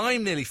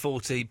 I'm nearly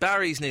 40.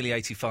 Barry's nearly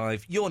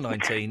 85. You're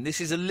 19. This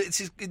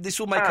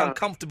will make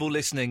uncomfortable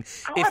listening.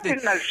 I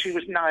didn't know she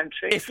was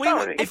 19.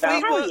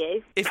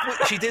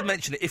 She did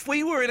mention it. If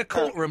we were in a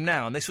courtroom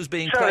now and this was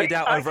being played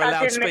out over a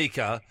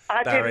loudspeaker,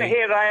 I didn't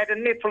hear I had a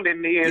nipple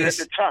in the ear at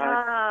the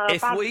time.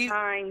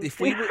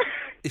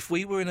 If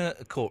we were in a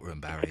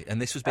courtroom, Barry,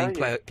 and this was being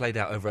played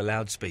out over a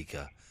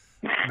loudspeaker,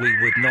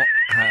 we would not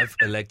have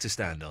a leg to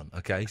stand on,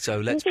 okay? So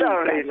let's...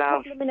 Sorry,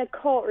 love. I'm in a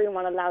courtroom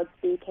on a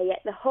loudspeaker,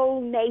 yet the whole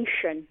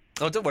nation...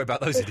 Oh, don't worry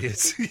about those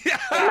idiots.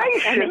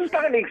 Nation?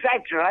 Don't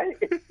exaggerate.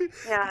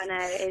 Yeah, I know.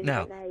 It is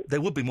now, there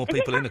would be more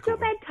people in the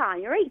courtroom. Is it past your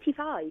bedtime? You're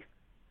 85.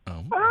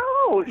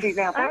 Oh, see,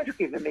 now that's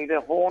given me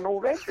the horn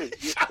already.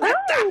 It's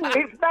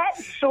that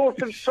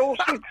sort of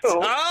saucy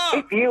talk.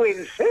 If you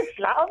insist,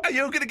 love.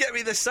 You're going to get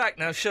me the sack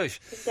now, shush.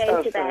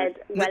 Go to bed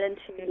well and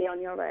truly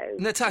on your own.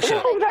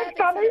 Natasha. Oh, that's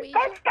done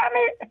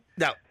it.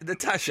 Now,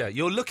 Natasha,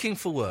 you're looking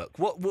for work.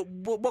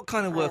 What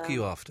kind of work are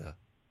you after?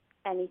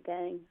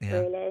 Anything,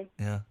 really.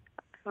 Yeah.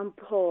 I'm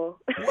poor.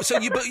 So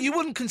you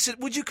wouldn't consider?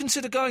 Would you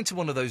consider going to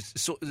one of those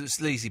sort of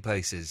sleazy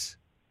places?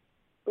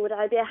 Would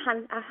I be a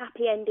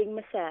happy ending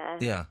masseur?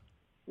 Yeah.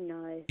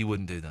 No. You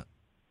wouldn't do that?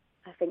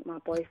 I think my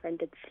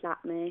boyfriend would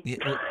slap me. Yeah,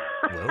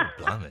 well,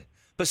 blimey.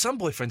 But some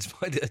boyfriends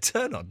find it a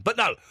turn on. But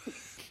no,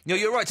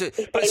 you're right. If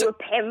they were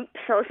pimps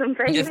or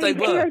something. If they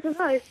were. I don't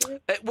know.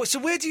 So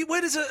where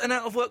does an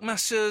out-of-work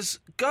masseuse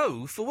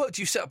go for work?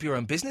 Do you set up your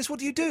own business? What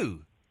do you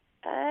do?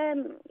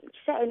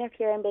 Setting up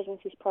your own business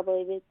is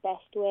probably the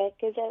best way,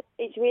 because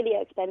it's really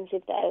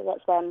expensive though.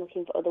 That's why I'm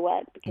looking for other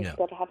work, because you've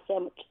got to have so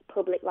much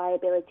public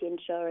liability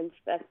insurance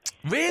for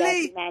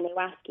really men who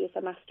ask you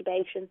for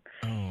masturbation.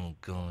 Oh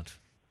God!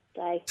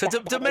 So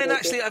do men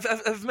actually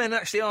have men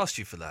actually asked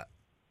you for that?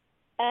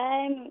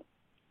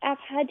 I've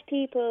had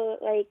people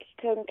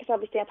because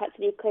obviously I've had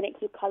to do clinics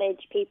with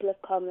college. People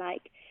have come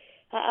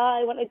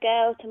I want a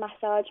girl to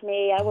massage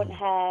me. I want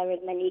her,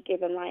 and then you give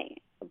them a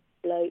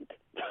bloke.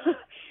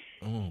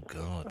 Oh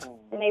God!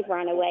 And they've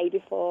ran away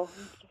before.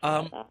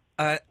 One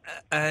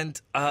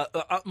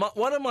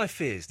of my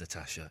fears,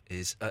 Natasha,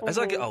 is as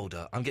I get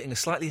older, I'm getting a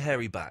slightly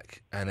hairy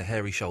back and a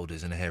hairy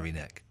shoulders and a hairy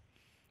neck.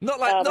 My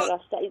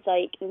gosh, that is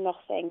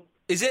nothing.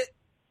 Is it?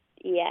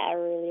 Yeah,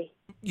 really.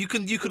 You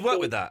could work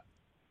with that.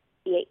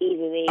 Yeah,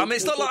 easily. I mean,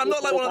 it's not like I'm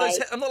not like one of those.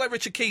 I'm not like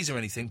Richard Keys or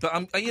anything.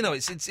 But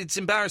it's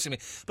embarrassing me.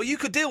 But you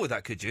could deal with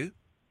that, could you?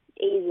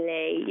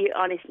 Easily.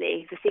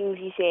 Honestly, the things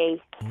you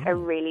see are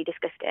really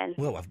disgusting.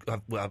 Well,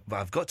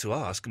 I've got to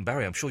ask, and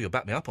Barry, I'm sure you'll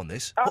back me up on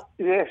this.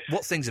 Yes.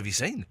 What things have you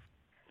seen?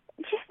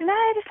 Just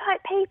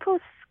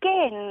people's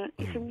skin.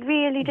 It's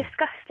really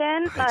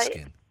disgusting. I hate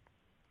skin.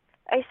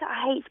 I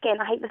hate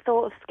skin. I hate the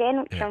thought of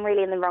skin, which I'm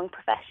really in the wrong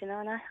profession,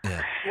 aren't I?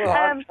 Yeah. Well,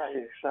 I'd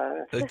say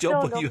so. A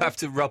job where you have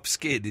to rub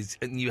skin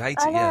and you hate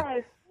it. I know.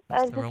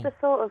 Yeah. Just the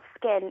thought of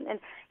skin, and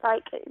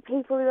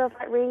people who have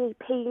really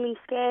peely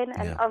skin,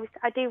 and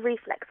obviously I do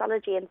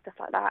reflexology and stuff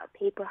like that.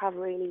 People have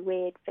really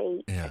weird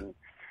feet. Yeah. And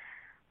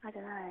I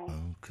don't know.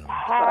 Oh God.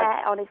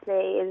 Hair,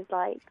 honestly, is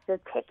the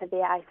tip of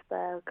the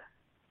iceberg.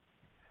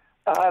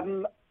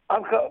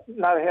 I've got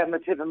no hair on the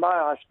tip of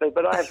my iceberg,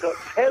 but I've got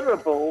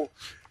terrible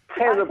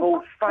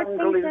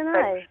fungal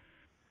infection.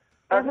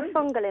 You have a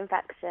fungal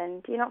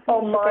infection. Do you not think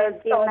on my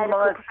feet?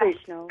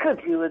 Professional?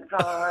 Could you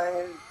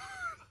advise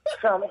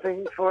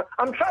something for?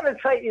 I'm trying to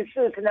take you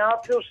seriously now.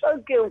 I feel so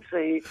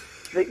guilty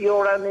that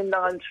you're only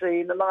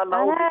 19 and I'm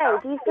old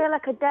enough. Do you feel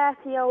like a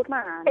dirty old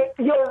man?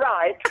 You're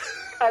right,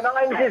 and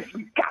I'm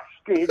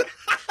disgusted.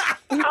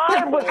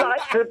 I would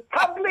like to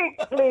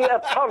publicly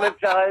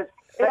apologise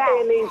for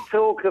any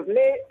talk of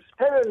nips,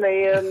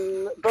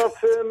 perineum,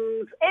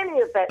 bottoms,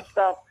 any of that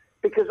stuff,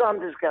 because I'm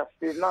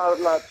disgusted and I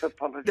would like to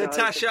apologise.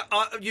 Natasha,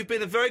 you've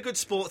been a very good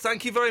sport.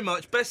 Thank you very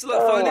much. Best of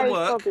luck finding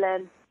work. No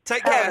problem.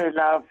 Take care.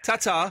 Love.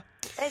 Ta-ta.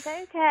 It's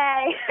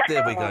okay.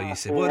 There we go, you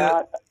see.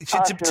 Well,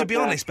 to be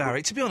honest,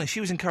 Barry, she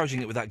was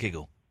encouraging it with that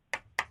giggle.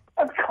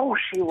 Of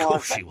course she was. Of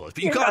course she was.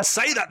 But you can't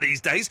say that these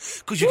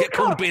days because you get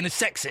called being a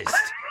sexist.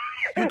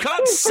 You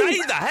can't say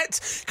that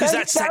because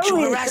that's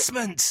sexual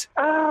harassment.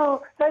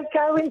 Oh, they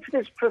go into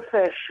this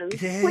profession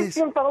which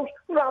involves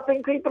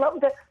rubbing people up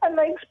and down, and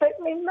they expect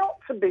me not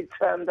to be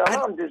turned on.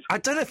 I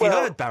don't know if you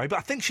heard, Barry, but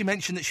I think she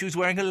mentioned that she was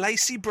wearing a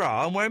lacy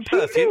bra and wearing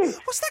perfume.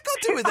 What's that got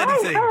to do with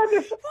anything?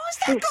 What's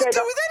that got to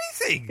do with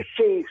anything?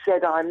 She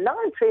said, I'm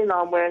 19,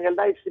 I'm wearing a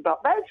lacy bra.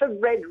 That's a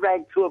red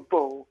rag to a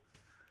bull.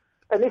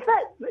 And if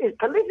that is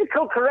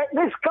political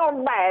correctness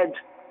gone mad.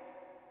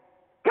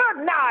 Good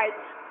night.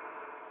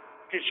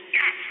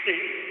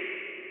 Disgusting.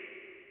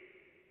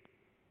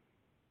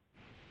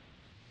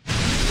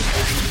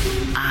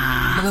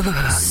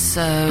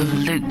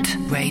 Absolute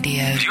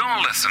Radio.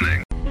 You're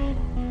listening.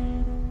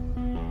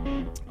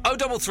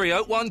 0330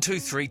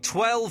 123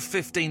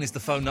 1215 is the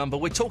phone number.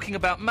 We're talking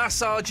about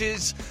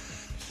massages.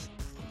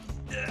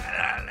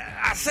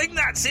 I think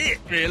that's it,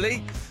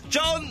 really.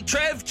 John,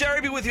 Trev,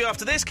 Jerry be with you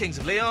after this. Kings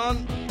of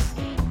Leon.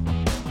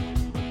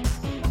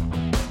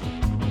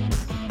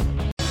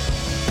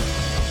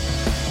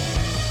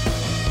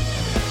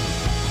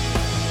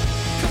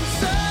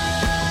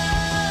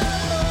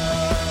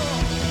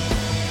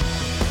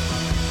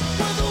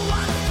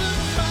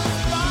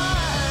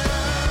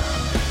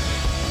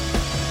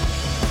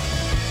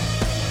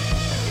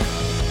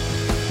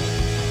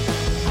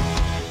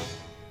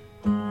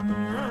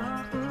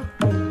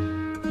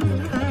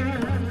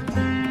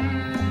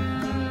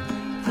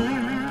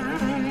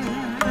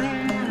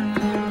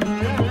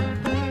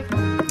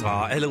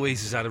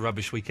 Eloise has had a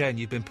rubbish weekend.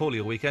 You've been poorly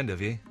all weekend,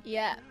 have you?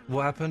 Yeah.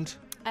 What happened?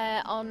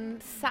 On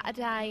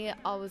Saturday,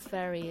 I was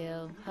very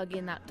ill,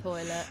 hugging that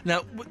toilet.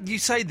 Now, you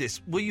say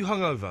this. Were you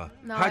hungover?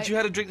 No. Had you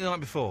had a drink the night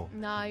before?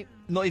 No.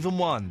 Not even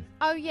one?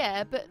 Oh,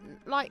 yeah, but,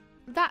 like,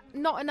 that,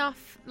 not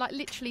enough, like,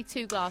 literally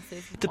 2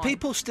 glasses. Do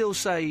people still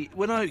say,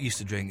 when I used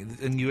to drink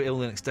and you were ill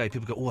the next day,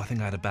 people go, oh, I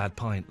think I had a bad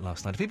pint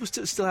last night. Do people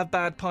still have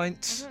bad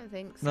pints? I don't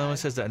think so. No one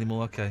says that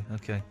anymore.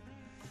 Okay.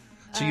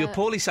 So you're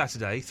poorly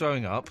Saturday,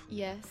 throwing up.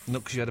 Yes. Not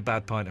because you had a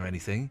bad pint or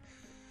anything.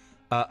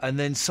 And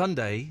then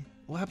Sunday,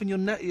 what happened? Your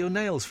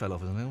nails fell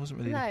off or something? I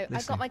wasn't really listening.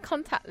 I got my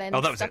contact lens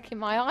stuck in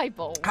my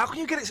eyeball. How can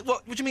you get it?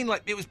 What do you mean,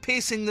 like, it was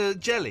piercing the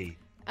jelly?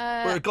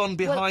 Where it had gone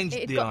behind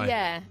the eye?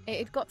 Yeah, it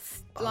had got,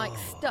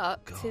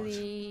 stuck to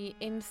the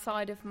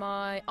inside of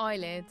my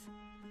eyelid.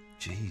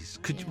 Jeez.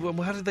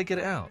 How did they get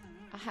it out?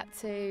 I had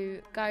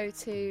to go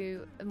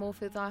to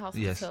Moorfields Eye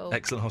Hospital. Yes,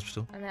 excellent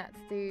hospital. And I had to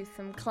do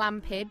some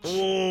clampage.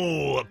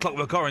 Oh,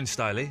 Clockwork Orange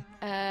style.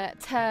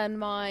 Turn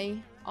my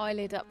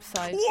eyelid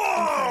upside.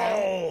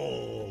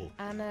 Whoa!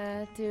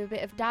 And do a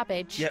bit of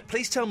dabbage. Yeah,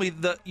 please tell me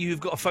that you've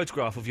got a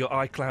photograph of your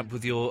eye clamp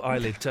with your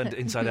eyelid turned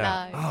inside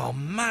out. No. Oh,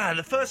 man,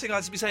 the first thing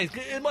I'd be saying is,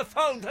 get in my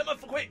phone, take my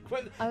phone, quick.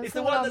 It's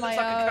the one that looks like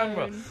a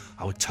camera.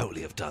 I would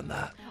totally have done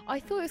that. I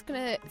thought it was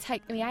going to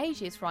take me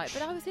ages, right?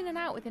 But I was in and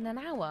out within an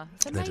hour.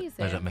 It's amazing.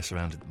 They don't mess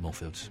around at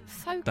Moorfields.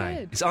 So Bang.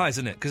 good. It's eyes,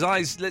 isn't it? Because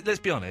eyes, let's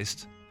be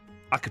honest,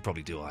 I could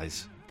probably do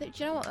eyes. Do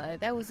you know what, though?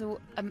 There was a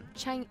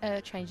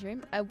changing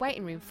room, a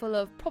waiting room full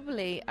of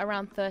probably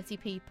around 30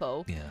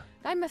 people. Yeah.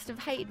 They must have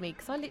hated me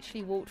because I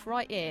literally walked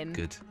right in.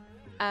 Good.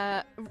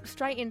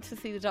 Straight in to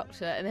see the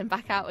doctor and then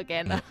back out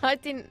again. Yeah. I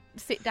didn't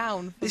sit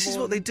down for This is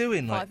what they do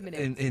in 5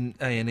 minutes. in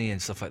A&E and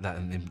stuff like that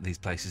in these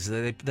places.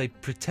 They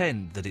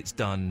pretend that it's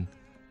done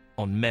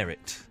on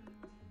merit.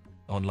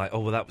 On like,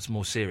 oh, well, that was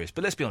more serious.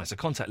 But let's be honest, a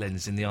contact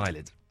lens in the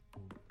eyelid.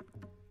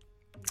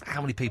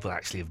 How many people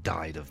actually have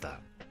died of that?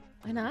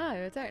 I know,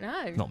 I don't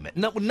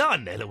know.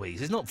 None,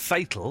 Eloise. It's not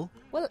fatal.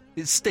 Well,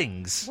 it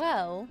stings.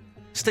 Well,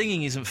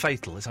 stinging isn't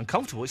fatal. It's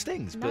uncomfortable. It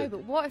stings. No,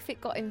 but what if it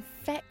got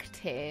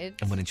infected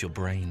and went into your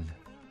brain?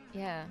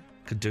 Yeah.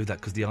 Could do that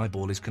because the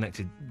eyeball is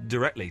connected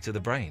directly to the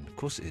brain. Of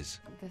course it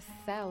is. The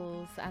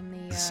cells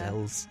and the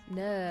cells.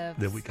 Nerves.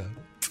 There we go.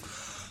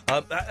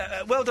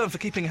 Well done for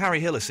keeping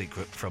Harry Hill a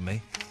secret from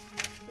me.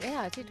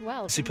 Yeah, I did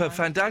well. Superb.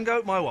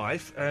 Fandango, my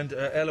wife, and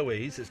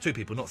Eloise, it's 2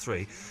 people, not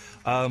 3,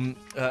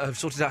 have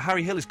sorted out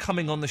Harry Hill is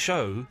coming on the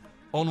show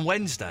on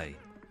Wednesday.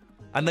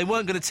 And they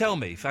weren't going to tell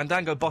me.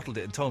 Fandango bottled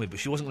it and told me, but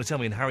she wasn't going to tell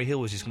me, and Harry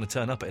Hill was just going to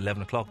turn up at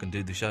 11 o'clock and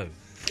do the show.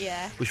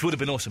 Yeah. Which would have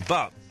been awesome.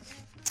 But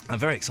I'm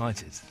very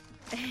excited.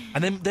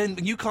 And then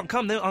you can't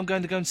come. Then I'm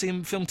going to go and see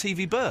him film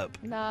TV Burp.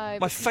 No.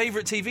 My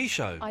favourite TV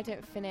show. I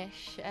don't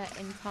finish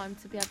in time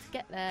to be able to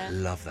get there.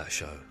 Love that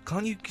show.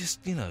 Can't you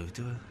just, do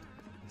a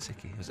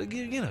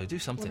sickie? Do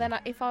something. Well, then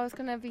if I was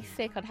going to be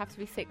sick, I'd have to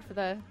be sick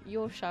for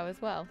your show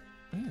as well.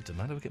 It doesn't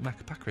matter. We'll get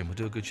Macca in. We'll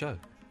do a good show.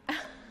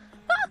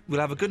 We'll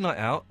have a good night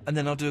out, and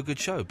then I'll do a good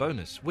show.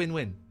 Bonus.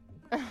 Win-win.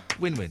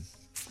 Win-win.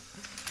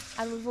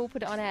 And we've all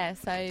put it on air,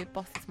 so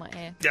bosses might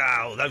hear.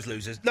 Oh, those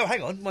losers. No,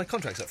 hang on. My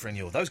contract's up for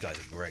renewal. Those guys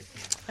are great.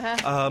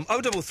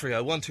 0330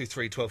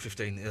 123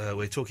 1215.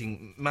 We're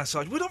talking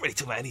massage. We're not really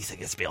talking about anything,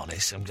 let's be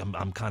honest.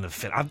 I'm kind of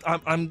fit.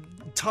 I'm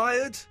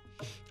tired.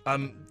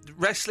 I'm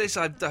restless.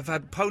 I've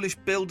had Polish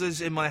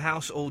builders in my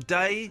house all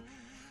day.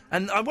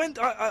 And I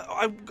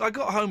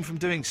got home from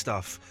doing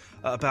stuff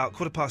at about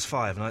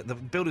 5:15, and the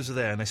builders were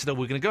there, and they said, "Oh,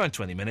 we're going to go in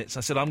 20 minutes."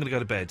 I said, "I'm going to go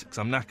to bed because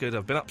I'm knackered.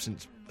 I've been up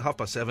since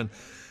 7:30.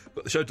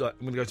 Got the show tonight.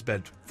 I'm going to go to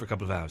bed for a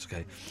couple of hours."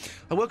 Okay.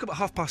 I woke up at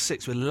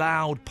 6:30 with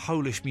loud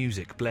Polish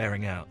music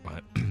blaring out.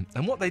 Right,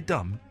 and what they'd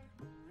done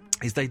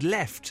is they'd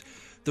left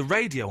the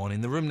radio on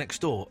in the room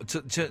next door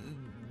to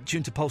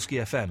tune to Polski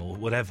FM or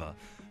whatever.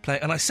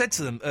 And I said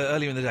to them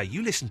earlier in the day,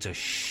 "You listen to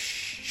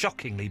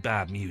shockingly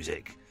bad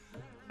music,"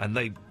 and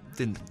they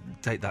didn't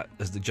take that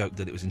as the joke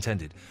that it was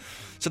intended.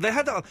 So they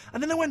had that on,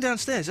 and then they went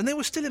downstairs, and they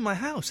were still in my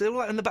house. They were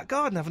like in the back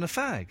garden having a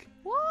fag.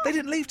 What? They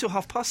didn't leave till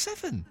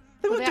 7:30.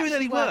 They weren't doing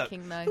any work. They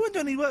weren't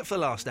doing any work for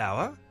the last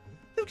hour.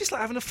 They were just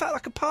like having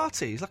like a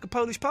party. It's like a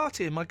Polish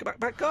party in my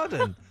back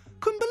garden.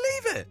 Couldn't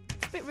believe it.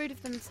 It's a bit rude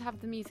of them to have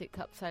the music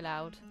up so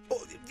loud.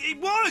 Oh, it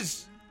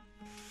was.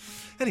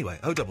 Anyway,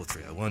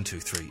 0330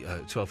 123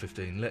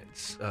 1215.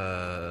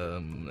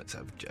 Let's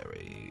have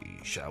Jerry,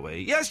 shall we?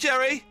 Yes,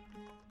 Jerry.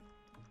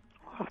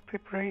 I'll be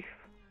brief.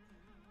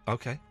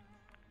 Okay.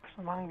 Because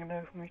I'm hanging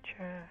over my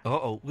chair.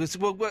 Uh-oh.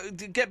 Well, what,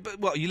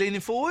 are you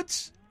leaning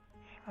forwards?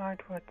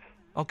 Sideways.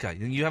 Okay.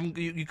 And you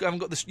haven't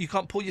got this. You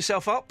can't pull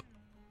yourself up?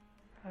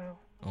 No.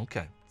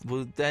 Okay.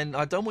 Well, then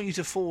I don't want you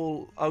to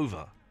fall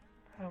over.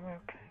 I'm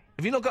okay.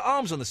 Have you not got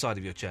arms on the side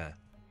of your chair?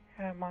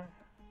 Yeah, mine.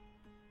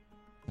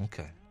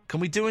 Okay. Can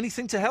we do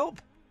anything to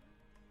help?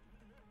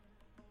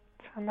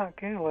 Send that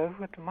girl over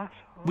with the massage.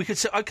 We could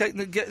say, okay,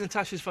 get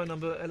Natasha's phone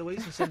number,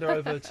 Eloise, and send her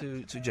over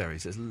to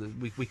Jerry's.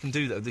 We can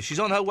do that. She's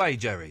on her way,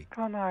 Jerry.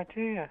 Got an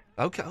idea.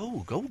 Okay.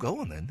 Oh,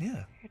 go on then.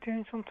 Yeah. You're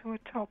doing something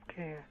with Top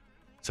Gear.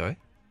 Sorry.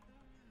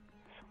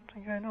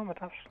 Something going on with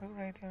Absolute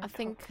Radio. I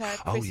think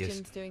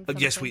Christian's doing something.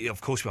 Yes,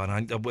 of course we are.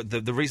 And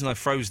the reason I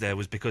froze there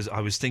was because I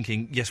was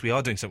thinking, yes, we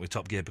are doing something with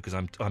Top Gear because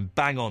I'm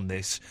bang on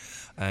this,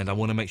 and I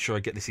want to make sure I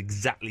get this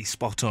exactly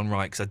spot on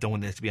right because I don't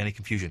want there to be any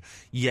confusion.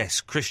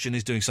 Yes, Christian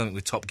is doing something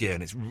with Top Gear,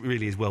 and it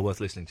really is well worth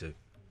listening to.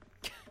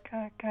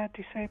 Get a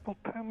disabled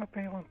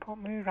Pope-mobile and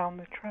put me around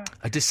the track.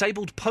 A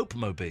disabled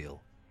Pope-mobile?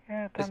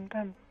 Yeah,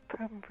 them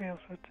Pope-mobiles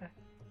with the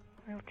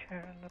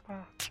wheelchair in the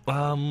back.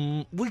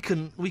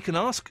 We can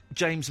ask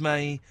James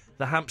May,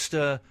 the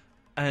hamster,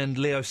 and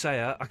Leo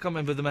Sayer. I can't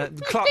remember the man.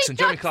 Clarkson,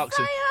 Jeremy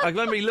Clarkson. I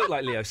remember he looked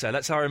like Leo Sayer.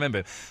 That's how I remember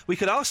him. We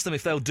could ask them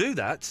if they'll do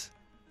that.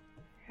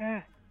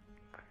 Yeah.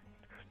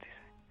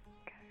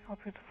 I'll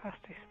be the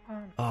fastest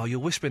man. Oh, you're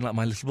whispering like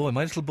my little boy.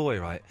 My little boy,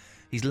 right?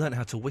 He's learnt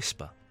how to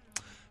whisper.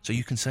 So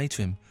you can say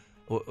to him,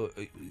 or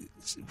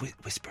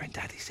whisper in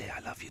Daddy's ear, "I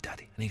love you,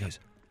 Daddy." And he goes,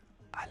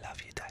 "I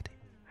love you, Daddy."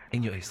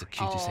 In your ear, it's the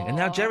cutest thing. And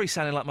now Jerry's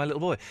sounding like my little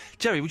boy.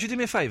 Jerry, would you do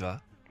me a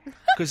favour?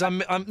 Because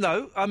I'm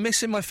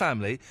missing my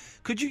family.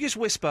 Could you just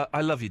whisper,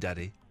 "I love you,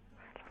 Daddy"?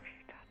 I love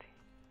you, Daddy.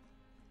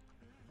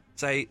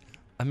 Say,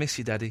 "I miss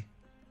you, Daddy."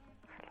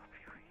 I love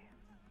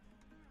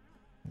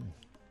you, Ian.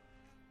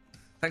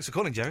 Thanks for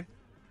calling, Jerry.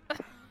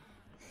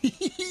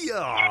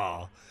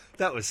 Oh,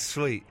 that was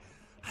sweet.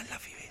 I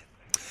love you, Ian.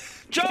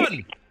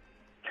 John!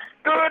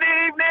 Good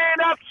evening,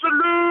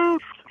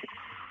 Absolute!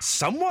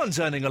 Someone's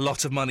earning a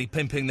lot of money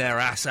pimping their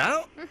ass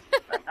out.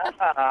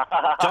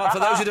 John, for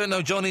those who don't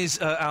know, John is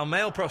our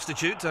male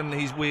prostitute, and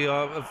we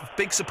are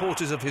big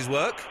supporters of his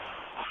work.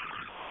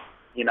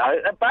 You know,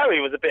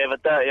 Barry was a bit of a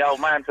dirty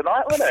old man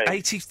tonight, wasn't he?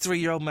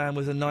 83-year-old man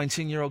with a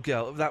 19-year-old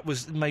girl. That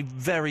was made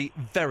very,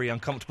 very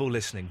uncomfortable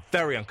listening.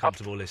 Very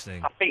uncomfortable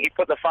listening. I think he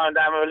put the phone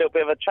down with a little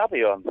bit of a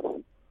chubby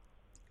on.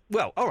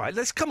 Well, all right,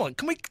 come on.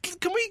 Can we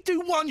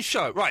do one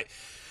show? Right.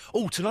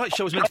 Oh, tonight's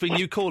show is meant to be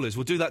new callers.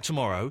 We'll do that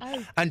tomorrow.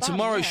 Oh, and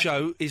tomorrow's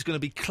show is going to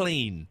be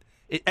clean.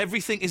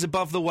 Everything is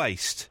above the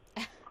waist.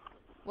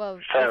 Well,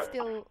 it's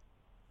still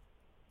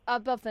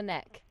above the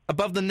neck.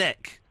 Above the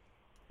neck.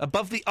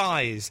 Above the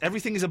eyes.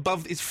 Everything is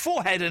above... It's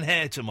forehead and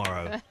hair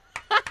tomorrow.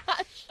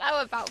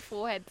 Show about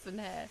foreheads and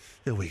hair.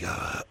 Here we go.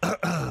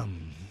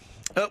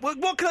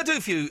 What can I do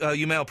for you,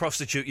 you male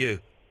prostitute, you?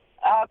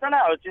 I don't know.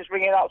 I was just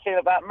ringing up saying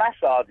about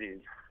massages.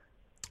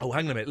 Oh,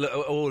 hang on a minute.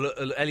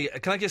 Look,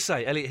 Elliot, can I just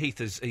say, Elliot Heath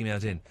has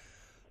emailed in.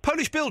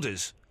 Polish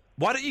builders.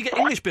 Why don't you get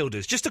English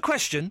builders? Just a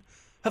question.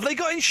 Have they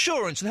got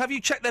insurance and have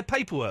you checked their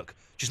paperwork?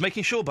 Just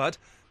making sure, bud.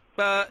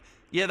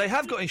 Yeah, they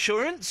have got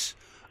insurance.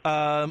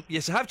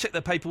 Yes, I have checked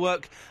their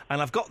paperwork,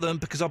 and I've got them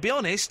because I'll be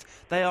honest,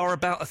 they are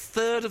about a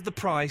third of the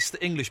price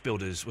that English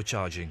builders were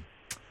charging.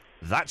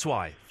 That's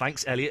why.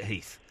 Thanks, Elliot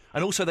Heath.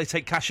 And also, they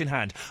take cash in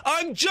hand.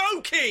 I'm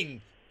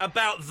joking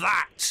about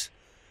that,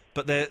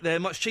 but they're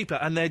much cheaper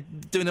and they're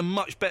doing a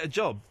much better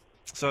job.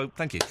 So,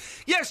 thank you.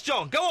 Yes,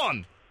 John, go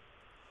on.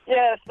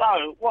 Yeah,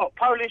 so what?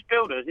 Polish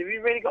builders? Have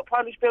you really got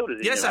Polish builders?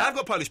 Yes, I have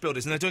got Polish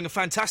builders, and they're doing a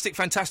fantastic,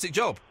 fantastic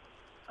job.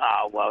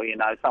 Oh, well, you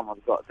know,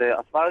 someone's got to do it,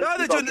 I suppose. No,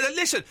 they're doing...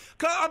 Listen,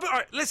 all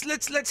right,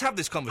 let's have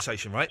this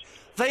conversation, right?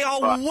 They are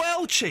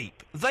well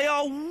cheap. They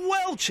are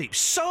well cheap.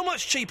 So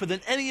much cheaper than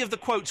any of the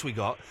quotes we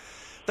got.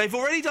 They've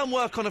already done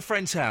work on a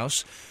friend's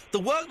house. The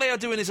work they are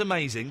doing is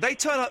amazing. They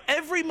turn up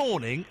every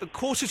morning at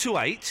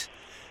 7:45.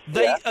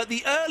 At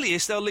the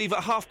earliest, they'll leave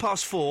at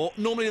 4:30.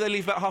 Normally, they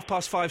leave about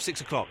 5:30,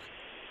 6 o'clock.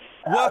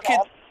 Working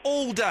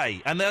all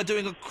day, and they are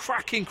doing a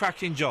cracking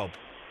job.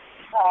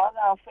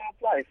 No,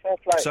 fair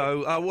play.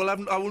 So I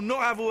will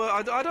not have a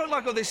word. I don't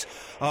like all this.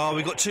 Oh,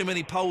 we've got too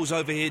many Poles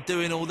over here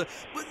doing all the.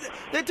 But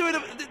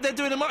they're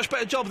doing a much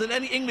better job than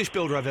any English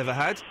builder I've ever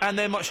had, and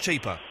they're much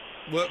cheaper.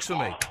 Works for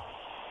me.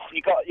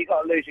 You got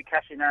to lose your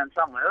cash in hand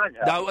somewhere, haven't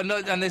you? No,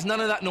 and there's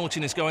none of that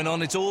naughtiness going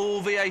on. It's all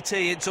VAT.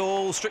 It's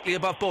all strictly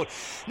above board.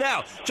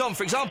 Now, John,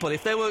 for example,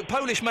 if there were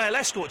Polish male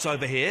escorts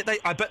over here,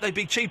 I bet they'd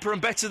be cheaper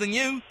and better than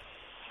you.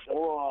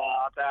 Oh,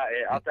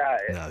 I doubt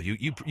it. No,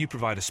 you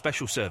provide a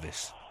special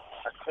service.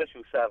 A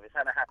special service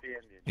and a happy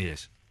ending.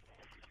 Yes.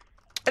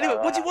 Anyway,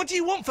 what do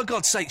you want, for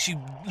God's sakes,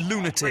 you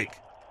lunatic?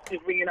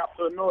 Just ringing up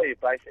to annoy you,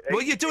 basically.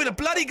 Well, you're doing a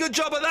bloody good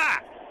job of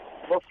that.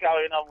 What's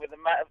going on with the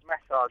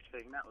massage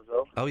thing? That was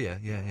all. Oh yeah.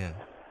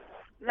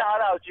 No,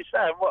 I was just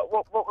saying. What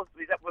was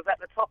that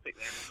the topic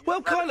then?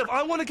 Well, kind of.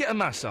 I want to get a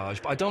massage,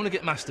 but I don't want to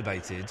get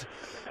masturbated.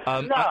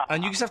 No.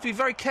 And you just have to be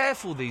very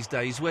careful these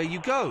days where you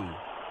go.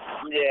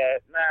 Yeah.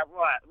 Now,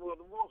 right. Well,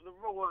 the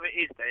rule of it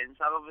is then.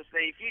 So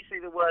obviously, if you see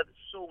the word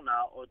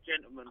sauna or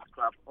gentleman's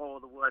club or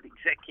the word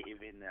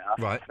executive in there,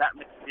 right, that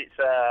means it's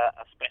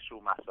a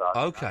special massage.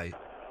 Okay.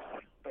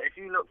 But if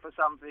you look for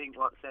something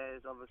what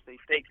says, obviously,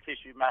 deep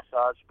tissue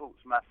massage,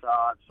 sports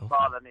massage,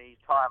 Balinese,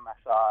 Thai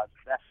massage,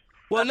 that's...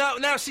 Well,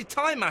 now, see,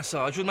 Thai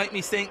massage would make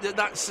me think that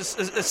that's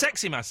a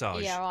sexy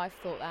massage. Yeah, I've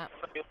thought that.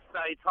 You'll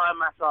say Thai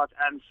massage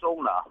and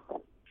sauna.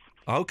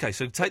 Okay,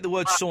 so take the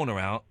word sauna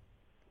out.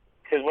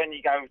 Because when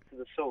you go to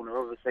the sauna,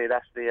 obviously,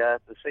 that's the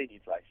seedy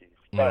places.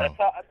 No.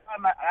 But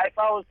if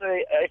I was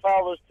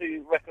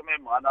to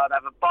recommend one, I'd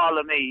have a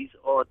Balinese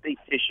or a deep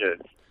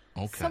tissue.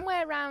 Okay.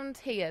 Somewhere around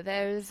here,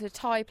 there is a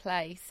Thai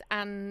place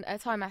and a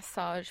Thai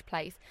massage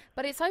place,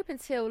 but it's open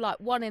till like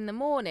 1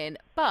 a.m.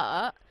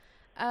 But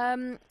they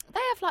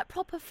have like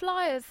proper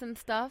flyers and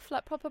stuff,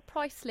 like proper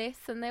price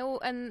lists, and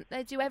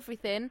they do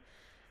everything.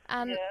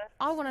 And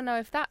I want to know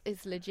if that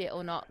is legit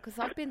or not, because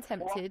I've been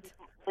tempted.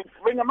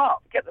 Ring them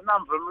up, get the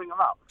number and ring them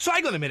up. So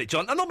hang on a minute,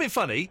 John. I'm not being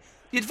funny.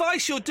 The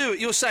advice you're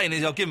saying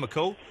is I'll give them a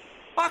call.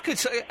 I could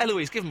say,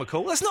 Eloise, give them a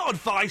call. That's not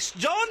advice,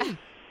 John.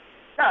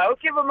 No,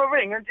 give them a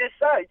ring and just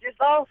ask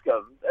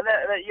them. And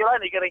you're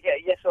only going to get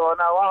a yes or a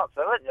no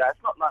answer, aren't you?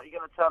 It's not like you're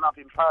going to turn up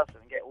in person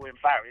and get all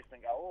embarrassed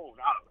and go, oh,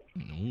 no.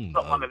 It's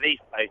not one of these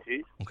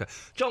places. Okay.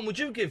 John, would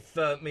you give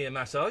me a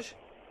massage?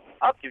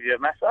 I'll give you a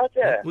massage,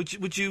 yeah.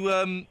 Would you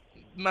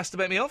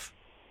masturbate me off?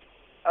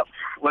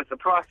 Well, the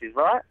price is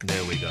right.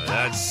 There we go.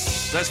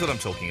 That's what I'm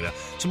talking about.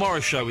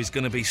 Tomorrow's show is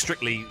going to be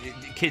strictly...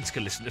 Kids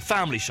can listen. A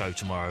family show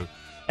tomorrow.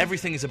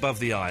 Everything is above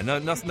the eye. No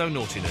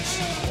naughtiness.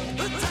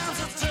 The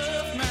times are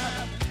tough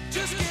now,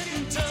 just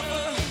getting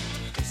tougher.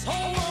 This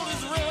whole world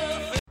is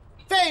rough.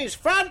 Face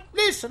front,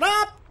 listen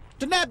up!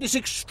 To nab this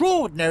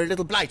extraordinary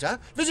little blighter,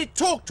 visit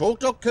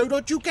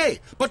talktalk.co.uk.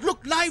 But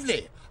look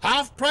lively.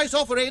 Half-price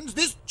offer ends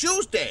this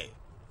Tuesday.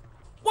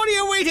 What are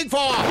you waiting for?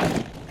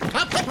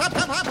 Hop, hop, hop,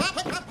 hop, hop, hop,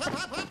 hop,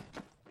 hop, hop.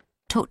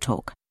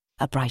 Talk,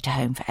 a brighter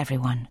home for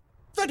everyone.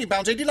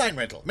 £30.80 line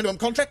rental. Minimum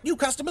contract, new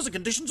customers and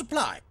conditions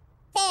apply.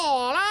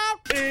 Fall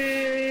out!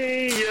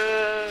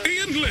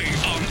 Ian Lee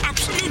on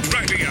Absolute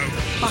Radio.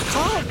 I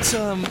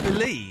can't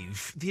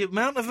believe the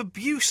amount of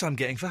abuse I'm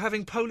getting for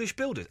having Polish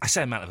builders. I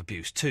say amount of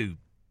abuse, 2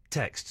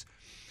 texts.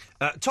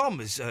 Tom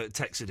has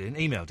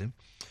emailed him.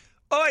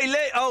 Oi,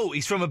 Lee! Oh,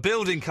 he's from a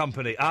building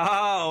company.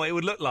 Oh, it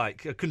would look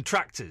like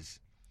contractors.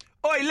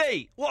 Oi,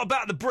 Lee, what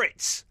about the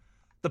Brits?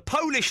 The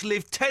Polish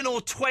live 10 or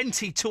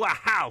 20 to a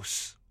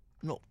house.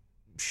 Not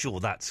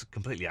sure that's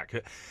completely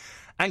accurate.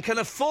 And can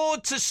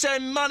afford to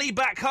send money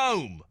back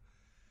home.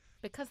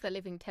 Because they're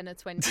living 10 or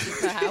 20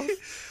 per house.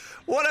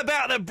 What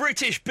about the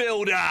British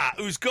builder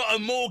who's got a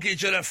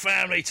mortgage and a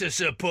family to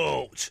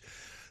support?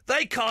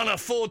 They can't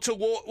afford to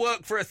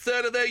work for a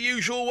third of their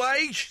usual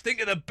wage.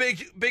 Think of the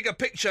bigger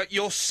picture.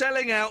 You're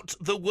selling out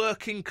the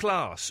working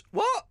class.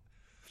 What?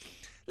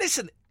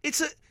 Listen,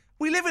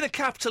 we live in a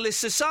capitalist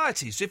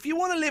society, so if you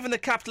want to live in a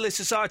capitalist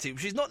society,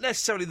 which is not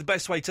necessarily the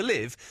best way to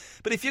live,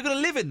 but if you're going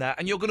to live in that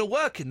and you're going to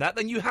work in that,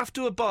 then you have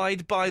to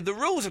abide by the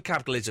rules of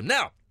capitalism.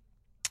 Now,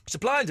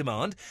 supply and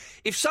demand,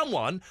 if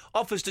someone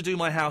offers to do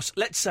my house,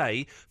 let's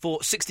say,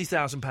 for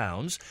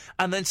 £60,000,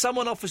 and then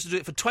someone offers to do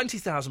it for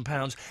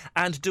 £20,000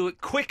 and do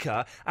it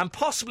quicker and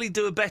possibly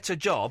do a better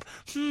job,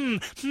 I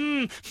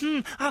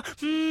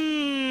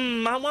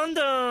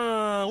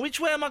wonder, which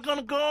way am I going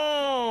to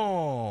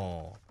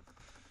go?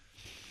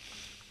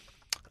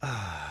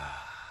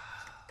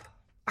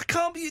 I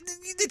can't be...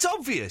 It's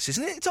obvious,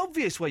 isn't it? It's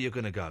obvious where you're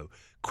going to go.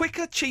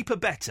 Quicker, cheaper,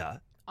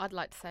 better. I'd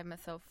like to save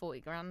myself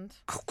 40 grand.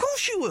 Of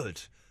course you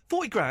would.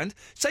 40 grand,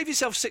 save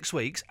yourself 6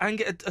 weeks and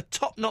get a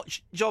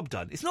top-notch job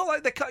done. It's not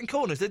like they're cutting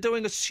corners. They're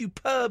doing a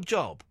superb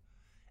job.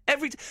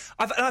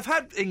 I've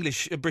had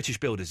British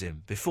builders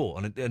in before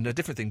on a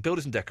different thing,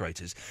 builders and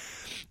decorators.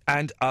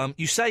 And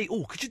you say,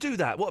 oh, could you do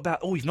that? What about,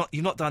 oh, you've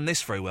not done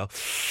this very well.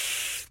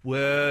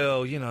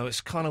 Well, you know,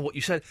 it's kind of what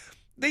you said.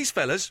 These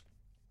fellas,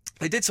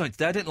 they did something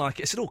today. I didn't like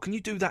it. I said, oh, can you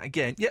do that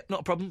again? Yep,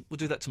 not a problem. We'll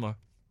do that tomorrow.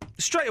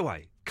 Straight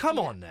away. Come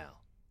on now.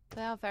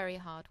 They are very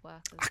hard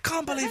workers. I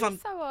can't believe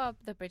So are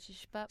the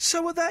British, but...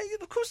 So are they?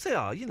 Of course they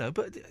are,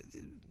 but...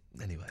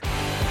 Anyway.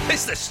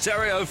 It's the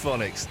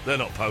Stereophonics. They're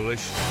not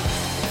Polish.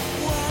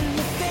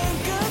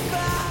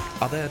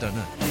 Are they? I don't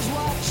know.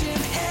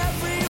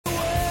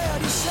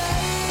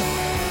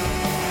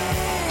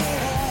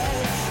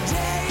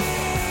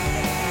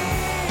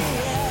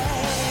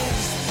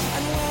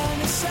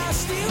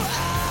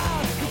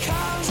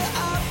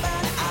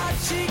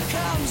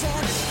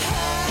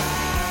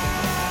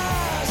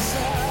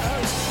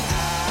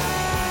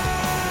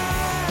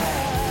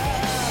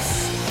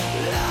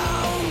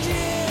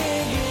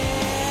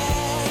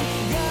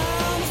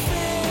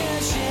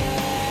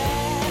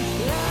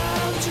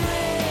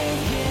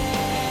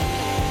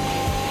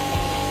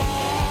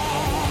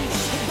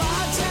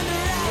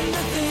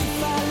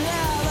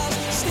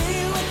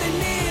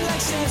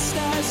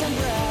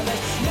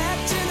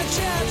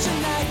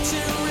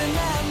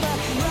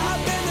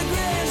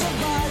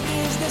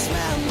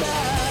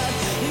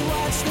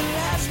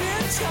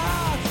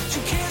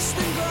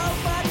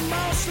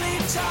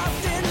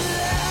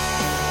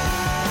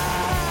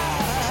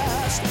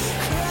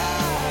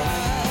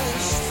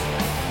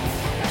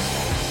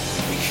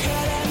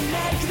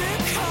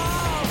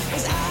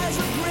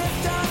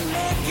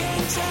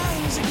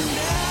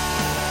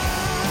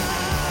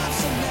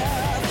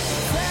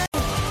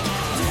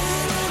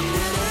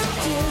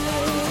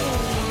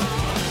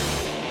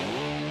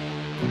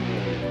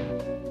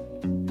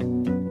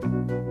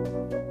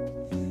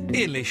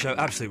 Ian Lee Show,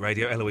 Absolute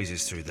Radio. Eloise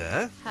is through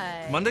there.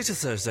 Hey. Monday to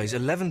Thursdays,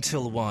 11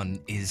 till 1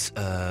 is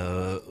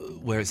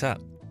where it's at.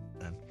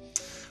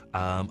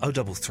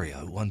 0330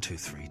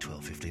 123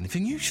 1215. If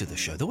you're new to the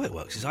show, the way it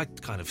works is I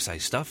kind of say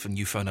stuff and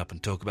you phone up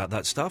and talk about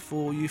that stuff,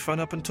 or you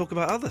phone up and talk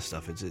about other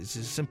stuff. It's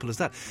as simple as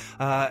that.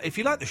 If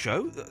you like the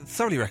show,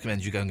 thoroughly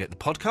recommend you go and get the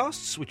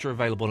podcasts, which are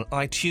available on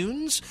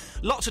iTunes.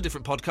 Lots of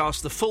different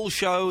podcasts. The full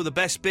show, the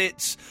best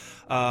bits,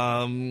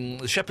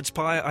 the Shepherd's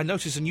Pie. I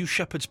noticed a new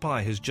Shepherd's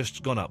Pie has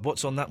just gone up.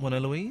 What's on that one,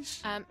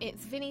 Eloise?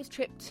 It's Vinny's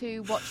trip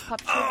to watch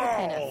Puppet Show with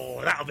Penis.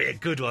 Oh, that'll be a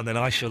good one then.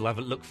 I shall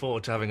look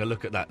forward to having a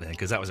look at that then,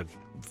 because that was a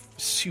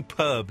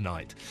superb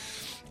night.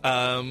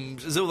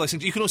 There's all those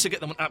things. You can also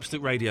get them on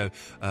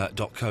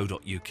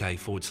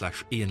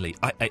absoluteradio.co.uk/Ian Lee.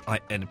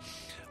 IAIN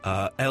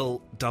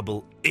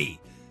LEE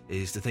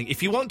is the thing.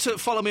 If you want to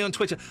follow me on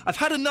Twitter, I've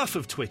had enough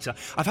of Twitter.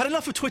 I've had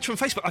enough of Twitter and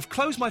Facebook. I've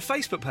closed my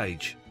Facebook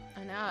page.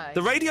 I know.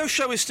 The radio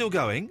show is still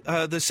going.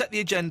 The Set the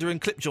Agenda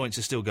and Clip Joints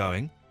are still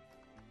going.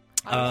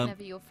 I was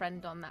never your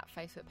friend on that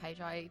Facebook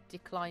page. I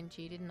declined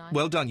you, didn't I?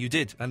 Well done, you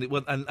did, and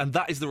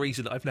that is the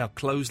reason that I've now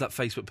closed that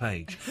Facebook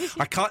page.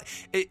 I can't.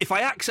 If I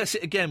access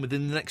it again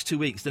within the next 2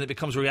 weeks, then it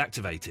becomes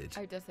reactivated.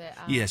 Oh, does it?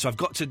 Yeah, so I've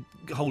got to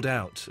hold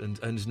out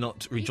and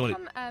not rejoin you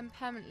can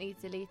permanently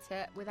delete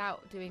it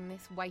without doing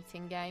this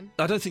waiting game.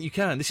 I don't think you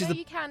can. This is the.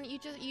 You can. You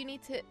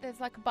need to. There's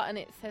like a button.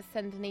 It says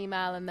send an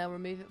email, and they'll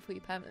remove it for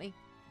you permanently.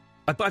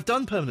 I've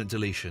done permanent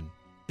deletion.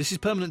 This is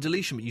permanent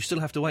deletion, but you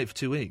still have to wait for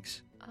 2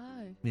 weeks.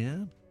 Oh. Yeah.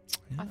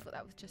 I thought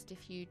that was just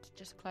if you'd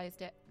just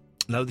closed it.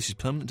 No, this is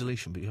permanent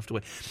deletion, but you have to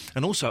wait.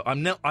 And also,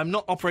 I'm not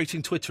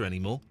operating Twitter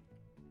anymore.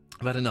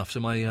 I've had enough. So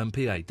my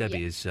PA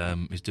Debbie is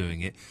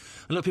doing it.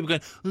 And a lot of people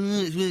going.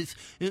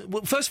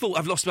 Well, first of all,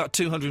 I've lost about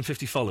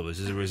 250 followers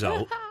as a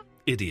result.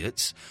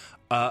 Idiots,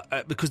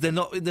 because they're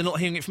not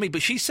hearing it from me.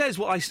 But she says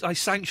what I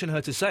sanction her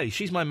to say.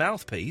 She's my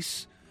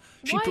mouthpiece.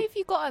 Why have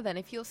you got her then?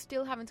 If you're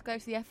still having to go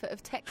to the effort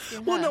of texting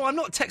her? Well, no, I'm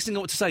not texting her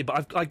what to say,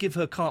 but I give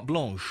her carte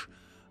blanche.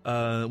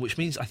 Which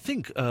means, I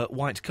think,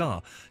 white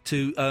car,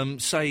 to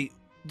say...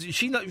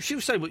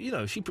 She'll say,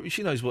 well,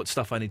 she knows what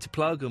stuff I need to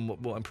plug and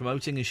what I'm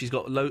promoting, and she's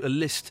got a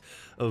list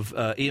of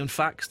Ian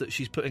facts that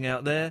she's putting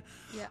out there.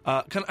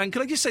 Yeah. Can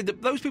I just say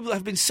that those people that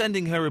have been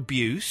sending her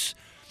abuse,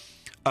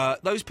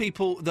 those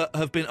people that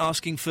have been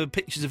asking for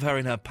pictures of her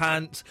in her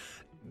pants...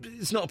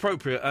 It's not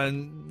appropriate,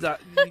 and that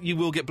you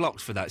will get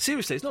blocked for that.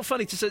 Seriously, it's not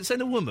funny to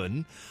send a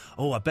woman,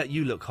 "Oh, I bet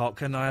you look hot.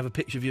 Can I have a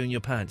picture of you in your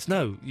pants?"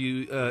 No,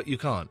 you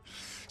can't.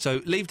 So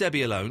leave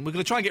Debbie alone. We're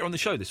going to try and get her on the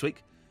show this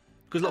week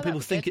because a lot of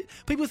people think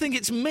people think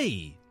it's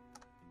me.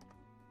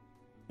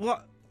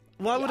 What?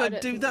 Why would I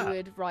do that? You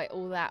would write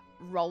all that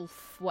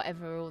Rolf,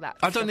 whatever, all that.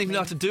 I don't even know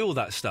how to do all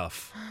that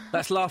stuff.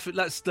 That's laughing.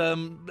 That's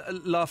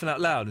laughing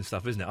out loud and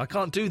stuff, isn't it? I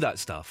can't do that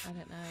stuff. I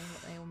don't know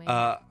what they all mean.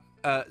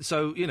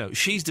 So,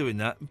 she's doing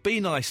that. Be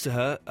nice to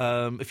her.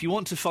 If you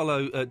want to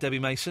follow Debbie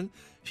Mason,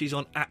 she's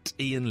on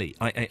 @Ian Lee,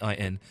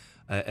 IAIN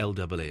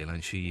LEE,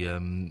 and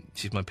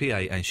she's my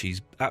PA, and she's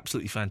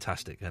absolutely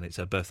fantastic. And it's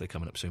her birthday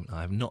coming up soon.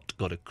 I have not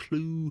got a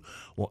clue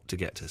what to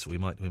get her, so we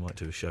might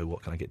do a show.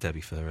 What can I get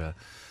Debbie for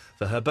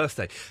her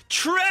birthday?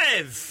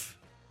 Trev.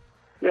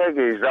 Yeah,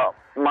 he's up.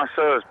 My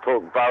sir's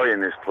put Barry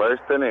in this place,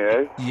 didn't he?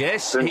 Eh?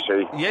 Yes, didn't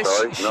she? Yes,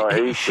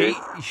 Sorry,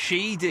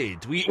 she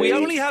did. We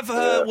only have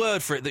her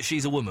word for it that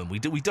she's a woman. We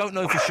don't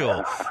know for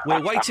sure.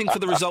 We're waiting for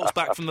the results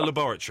back from the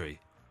laboratory.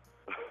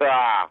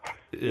 Yeah,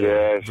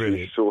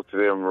 she sorted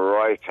him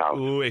right out.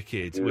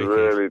 Wicked. She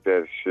really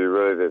did. She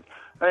really did.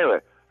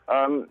 Anyway,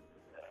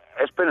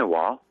 it's been a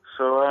while,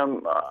 so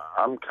I'm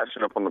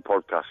catching up on the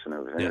podcast and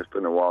everything. Yeah. It's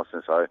been a while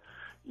since I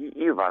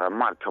You've had a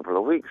mad couple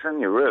of weeks,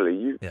 haven't you, really?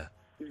 You've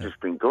just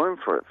been going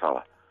for it,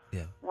 fella.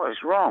 Yeah. What is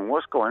wrong?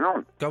 What's going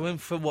on? Going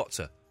for what,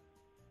 sir?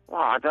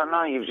 Well, I don't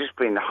know. You've just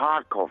been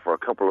hardcore for a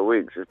couple of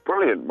weeks. It's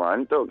brilliant,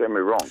 man. Don't get me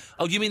wrong.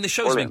 Oh, you mean the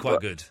show's been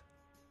quite good?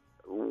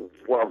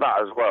 Well,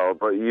 that as well,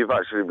 but you've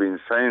actually been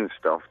saying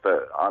stuff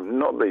that,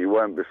 not that you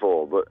weren't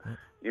before, but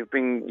you've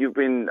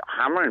been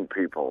hammering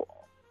people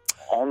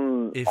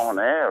on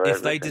air.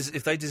 If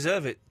they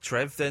deserve it,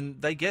 Trev, then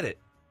they get it.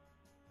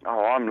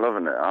 Oh, I'm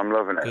loving it. I'm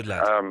loving it. Good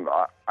lad.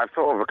 I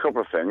thought of a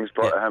couple of things,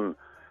 but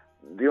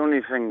the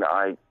only thing that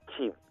I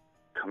keep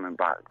coming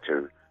back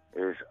to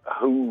is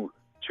who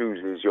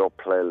chooses your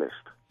playlist.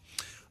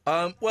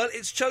 Well,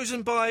 it's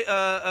chosen by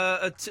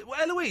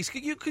Eloise.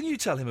 Can you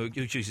tell him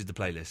who chooses the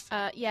playlist?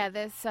 Yeah,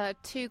 there's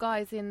two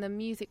guys in the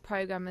music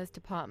programmers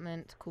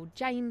department called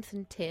James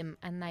and Tim,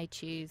 and they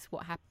choose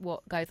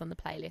what goes on the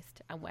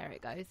playlist and where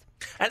it goes.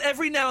 And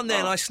every now and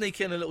then I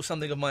sneak in a little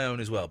something of my own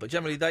as well. But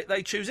generally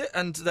they choose it,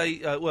 and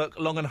they work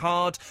long and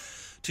hard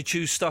to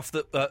choose stuff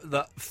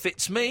that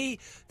fits me,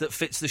 that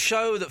fits the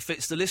show, that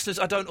fits the listeners.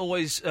 I don't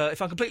always,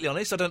 if I'm completely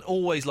honest, I don't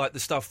always like the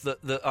stuff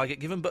that I get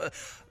given, but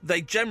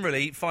they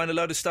generally find a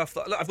load of stuff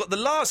that... Look, I've got the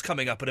Lars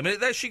coming up in a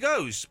minute. There she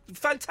goes.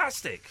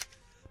 Fantastic.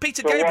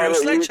 Peter Gabriel,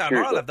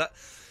 Sledgehammer, I'll have that.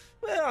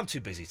 Well, I'm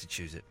too busy to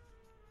choose it.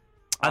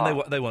 And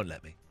they won't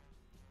let me.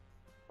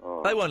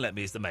 Oh. They won't let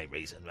me is the main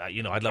reason.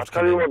 You know, I'd love to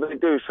tell come you in. what they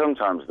do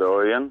sometimes,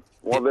 though, Ian.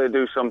 What they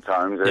do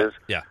sometimes is...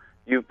 Yeah.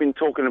 You've been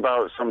talking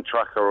about some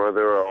track or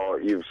other, or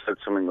you've said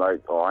something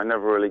like, oh, I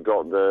never really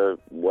got the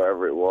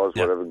whatever it was,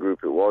 whatever group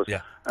it was.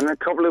 Yeah. And a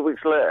couple of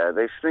weeks later,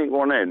 they sneak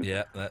one in.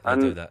 Yeah, they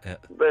and do that, yeah.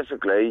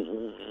 Basically,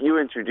 you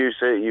introduce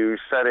it, you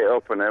set it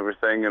up and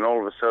everything, and all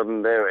of a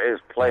sudden, there it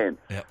is playing.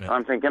 Yeah.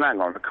 I'm thinking, hang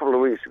on, a couple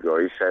of weeks ago,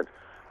 he said,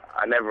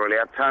 I never really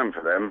had time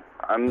for them.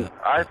 And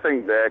I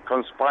think they're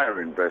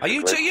conspiring, basically.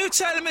 Are you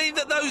telling me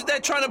that they're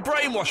trying to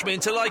brainwash me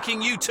into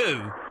liking you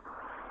too?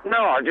 No,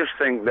 I just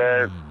think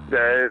they're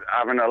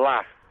having a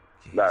laugh.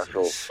 That's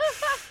all.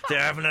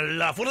 They're having a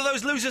laugh. What are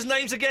those losers'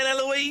 names again,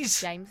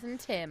 Eloise? James and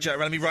Tim.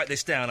 Let me write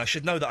this down. I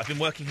should know that. I've been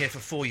working here for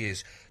 4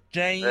 years.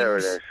 James. There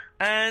it is.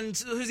 And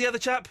who's the other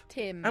chap?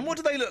 Tim. And what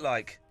do they look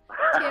like?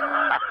 Tim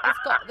has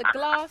got the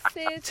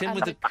glasses Tim and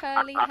with the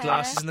curly hair.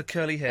 Glasses and the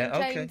curly hair. And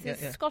Okay. James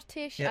is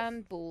Scottish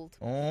and bald.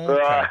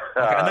 Okay.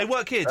 And they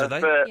work here, do they?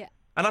 Yeah.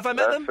 And have I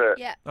met them?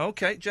 Yeah.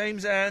 Okay,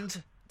 James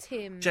and...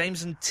 Tim.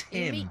 James and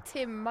Tim. You meet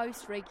Tim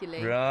most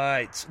regularly.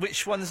 Right.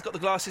 Which one's got the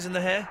glasses and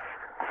the hair?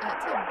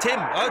 Tim.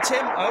 Oh,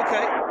 Tim.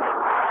 Okay.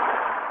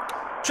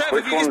 Trev,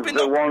 Which have you just one's been...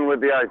 the one with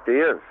the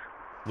ideas?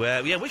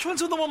 Well, yeah, which one's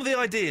the one with the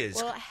ideas?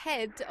 Well,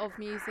 head of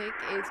music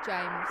is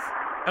James.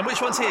 And which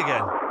one's he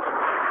again?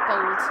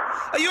 Bald.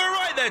 Are you all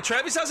right there,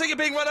 Trev? It sounds like you're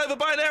being run over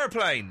by an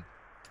aeroplane.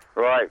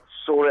 Right,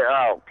 sort it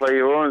out. Play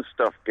your own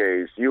stuff,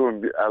 gays. You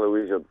and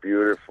Eloise are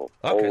beautiful.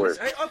 Okay, always.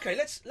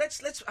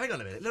 let's hang on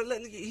a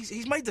minute.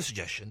 He's made the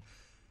suggestion.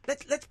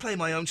 Let's play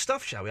my own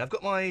stuff, shall we? I've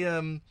got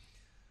my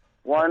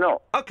Why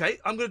not? Okay,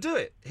 I'm going to do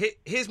it.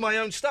 Here's my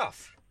own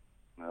stuff.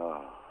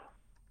 Oh.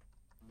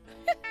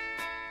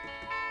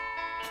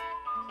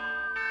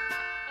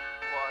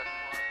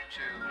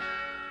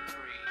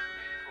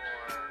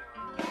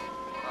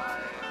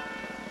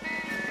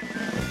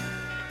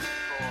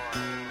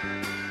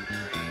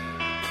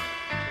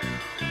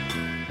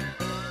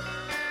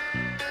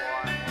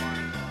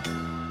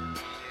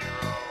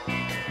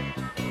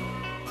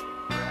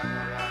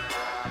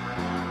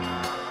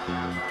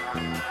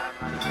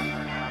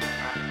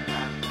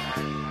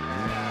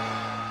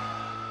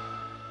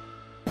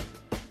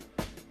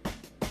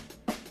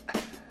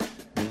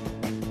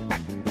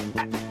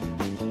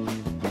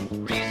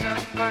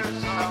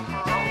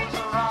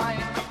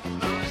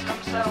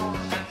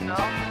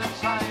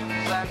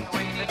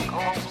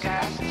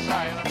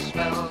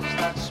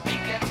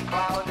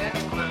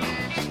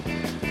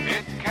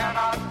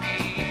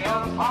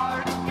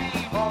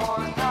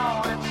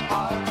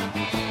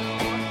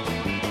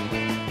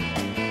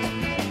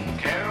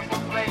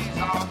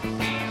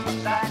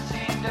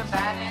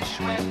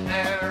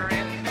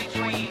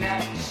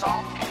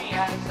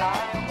 As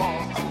I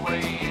walk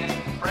away in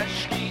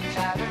freshly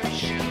tattered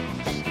shoes,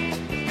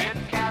 it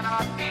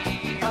cannot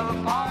be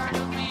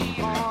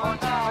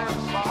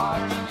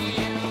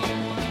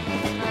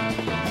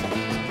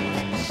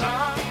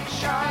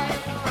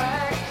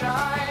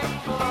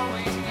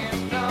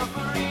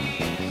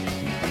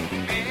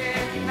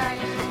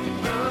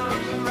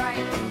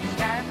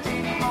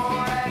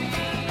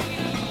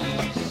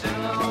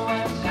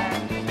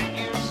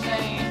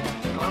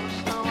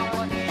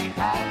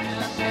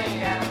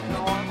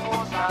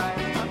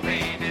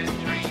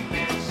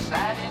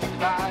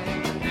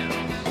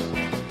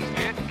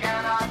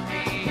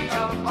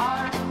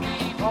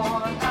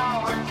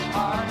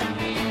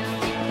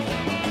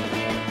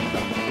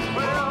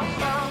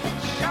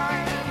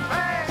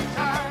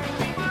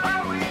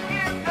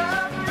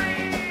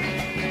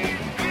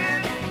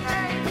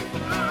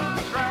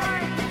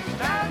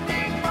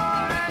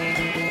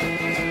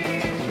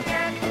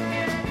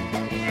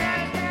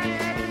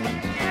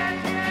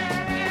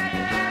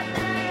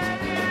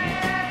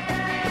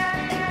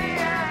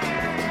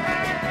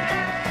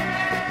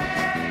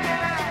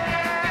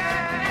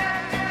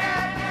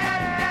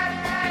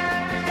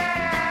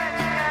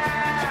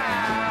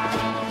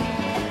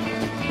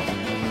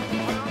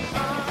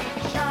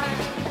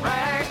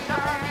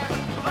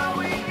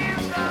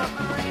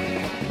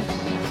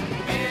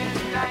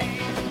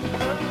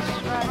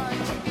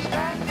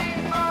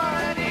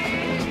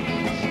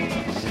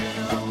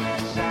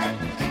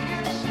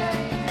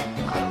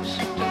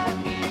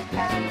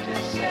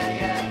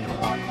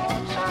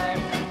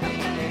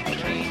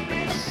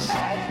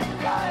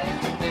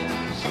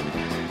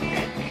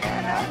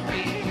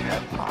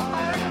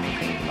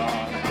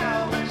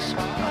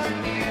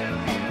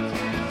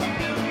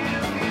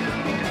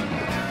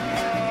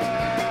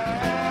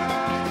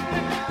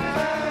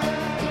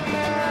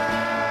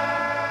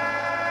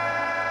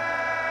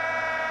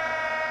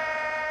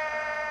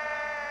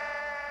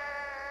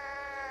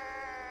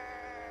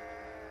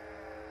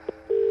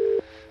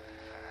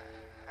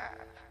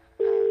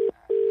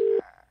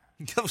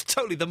That was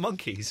totally the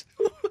Monkees.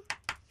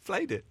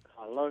 Played it.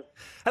 Hello.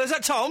 Hello, is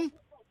that Tom?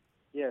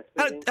 Yes.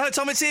 Hello,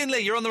 Tom. It's Ian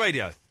Lee. You're on the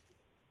radio.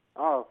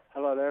 Oh,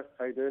 hello there.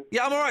 How you doing?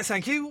 Yeah, I'm all right,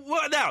 thank you.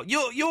 What now?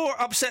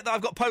 You're upset that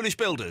I've got Polish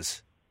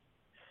builders.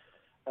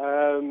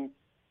 I've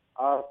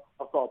got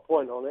a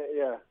point on it.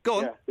 Yeah. Go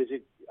on.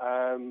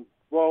 Yeah.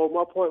 Well,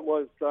 my point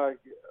was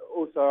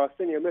also I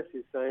sent you a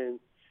message saying,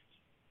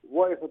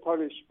 what if a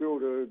Polish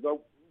builder?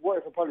 What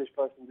if a Polish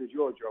person did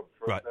your job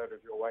for Right. a third of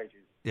your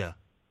wages? Yeah.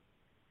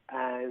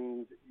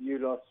 And you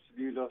lost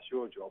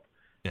your job.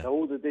 Yeah. So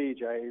all the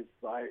DJs,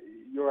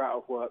 you're out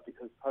of work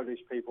because Polish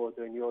people are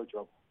doing your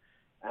job,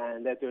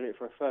 and they're doing it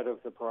for a third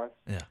of the price.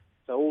 Yeah.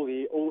 So all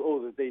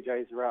the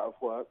DJs are out of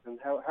work, and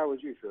how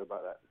would you feel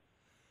about that?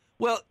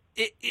 Well,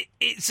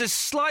 it's a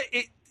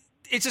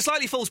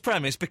slightly false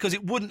premise because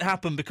it wouldn't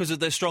happen because of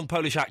their strong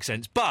Polish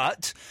accents.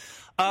 But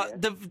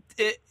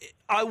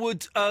I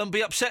would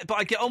be upset, but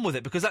I get on with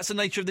it because that's the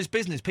nature of this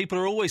business. People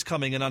are always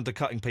coming and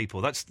undercutting people.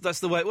 That's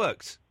the way it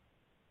works.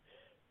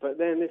 But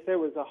then if there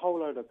was a whole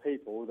load of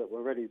people that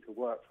were ready to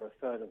work for a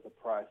third of the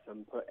price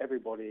and put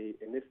everybody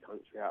in this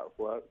country out of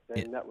work,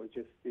 then that would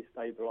just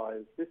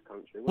destabilise this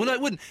country. Well, no,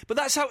 it wouldn't. But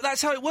that's how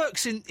it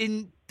works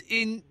in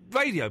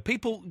radio.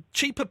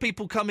 Cheaper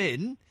people come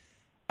in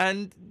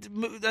and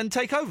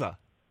take over.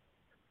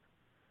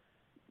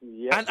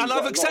 Yeah, and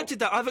I've accepted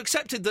that. I've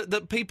accepted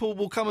that people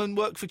will come and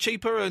work for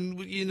cheaper, and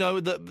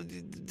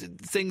that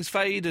things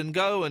fade and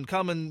go and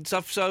come and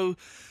stuff. So,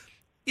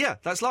 yeah,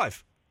 that's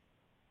life.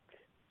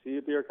 So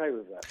you'd be okay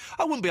with that?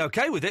 I wouldn't be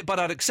okay with it, but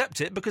I'd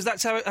accept it because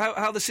that's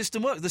how the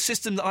system works. The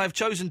system that I've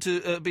chosen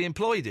to be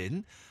employed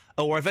in,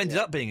 or I've ended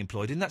up being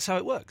employed in, that's how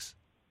it works.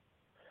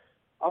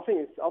 I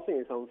think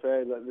it's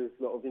unfair that there's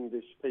a lot of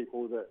English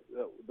people that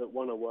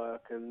want to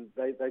work and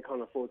they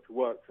can't afford to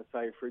work for,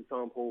 say, for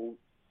example,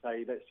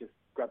 let's just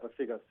grab a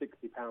figure,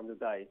 £60 a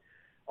day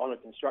on a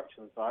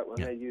construction site when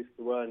they're used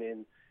to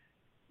earning.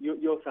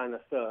 You're saying a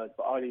third,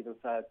 but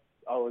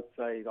I would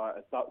say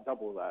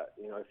double that,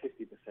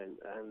 50%,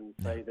 and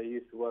say they're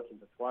used to working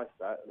for twice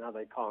that, and now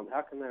they can't.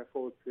 How can they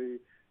afford to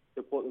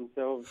support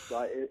themselves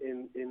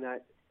in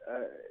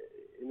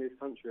this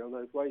country on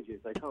those wages?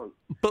 They can't.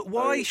 But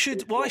why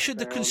should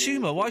the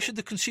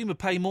consumer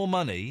pay more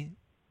money?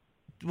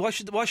 Why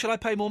should I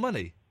pay more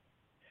money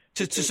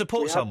to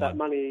support someone?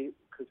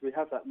 Because we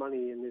have that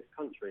money in this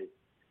country.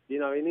 Say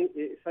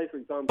for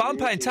example. But I'm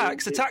paying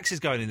tax. The tax is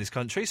going in this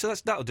country, so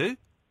that'll do.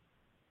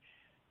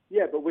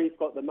 Yeah, but we've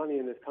got the money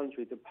in this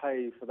country to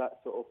pay for that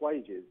sort of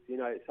wages.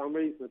 It's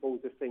unreasonable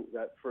to think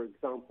that, for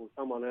example,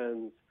 someone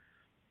earns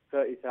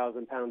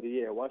 £30,000 a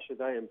year. Why should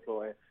they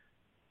employ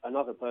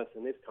another person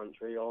in this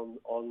country on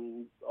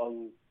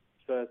 £30,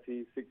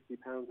 £60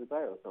 a day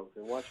or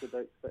something? Why should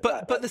they expect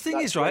that? But the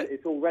thing is, right?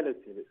 It's all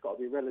relative. It's got to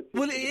be relative.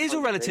 Well, it is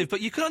all relative, but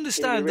you can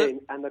understand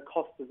that. And the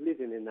cost of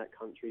living in that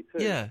country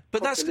too. Yeah,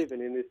 but cost of living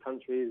in this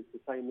country is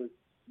the same as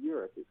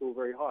Europe. It's all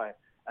very high,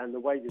 and the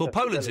wages. Well,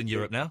 Poland's in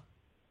Europe now.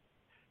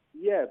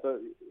 Yeah, but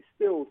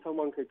still,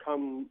 someone could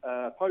come.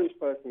 A Polish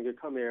person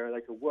could come here and they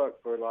could work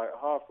for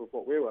half of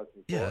what we're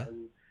working for. Yeah.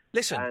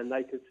 And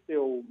they could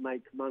still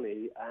make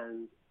money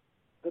and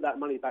put that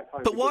money back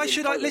home. But why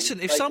should I listen?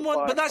 If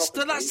someone, but that's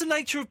the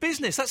nature of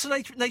business. That's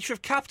the nature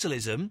of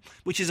capitalism,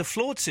 which is a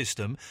flawed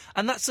system,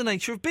 and that's the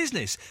nature of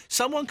business.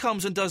 Someone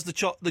comes and does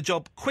the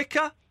job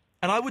quicker,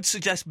 and I would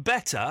suggest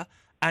better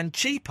and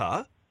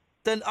cheaper.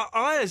 Then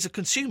I, as a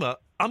consumer,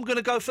 I'm going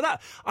to go for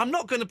that. I'm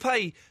not going to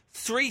pay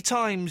 3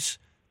 times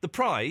the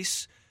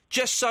price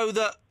just so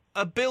that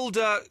a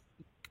builder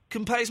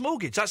can pay his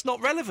mortgage. That's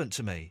not relevant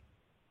to me.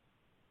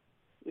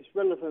 It's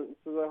relevant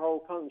to the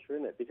whole country,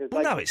 isn't it? Because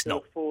it's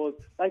not.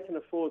 They can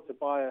afford to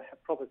buy a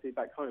property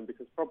back home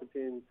because property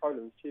in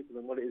Poland is cheaper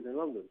than what it is in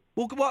London.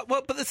 Well,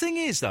 but the thing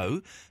is,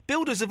 though,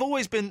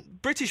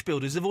 British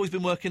builders have always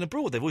been working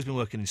abroad. They've always been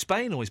working in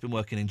Spain, always been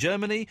working in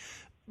Germany.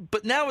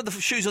 But now with the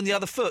shoes on the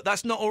other foot,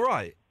 that's not all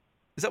right.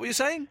 Is that what you're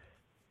saying?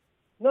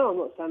 No, I'm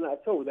not saying that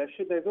at all.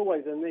 There's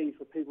always a need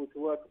for people to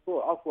work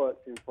abroad. I've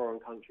worked in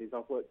foreign countries.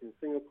 I've worked in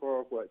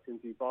Singapore. I've worked in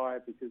Dubai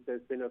because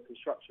there's been a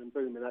construction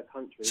boom in that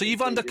country. So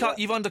you've undercut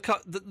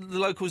the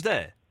locals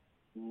there?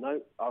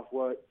 No, I've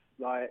worked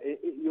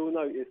you'll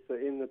notice that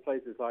in the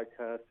places like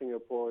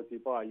Singapore or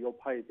Dubai, you're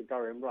paid the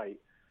going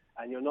rate,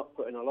 and you're not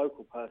putting a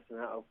local person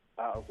out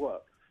of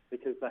work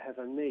because they have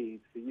a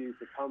need for you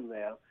to come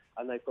there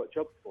and they've got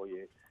jobs for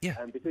you. Yeah.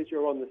 And because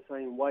you're on the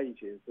same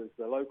wages as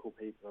the local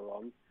people are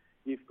on.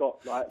 You've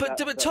got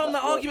But Tom,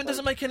 that argument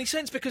doesn't make any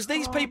sense because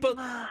these people,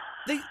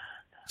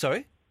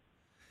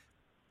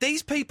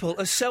 these people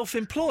are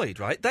self-employed,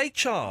 right? They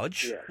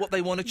charge what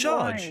they want to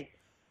charge. Why?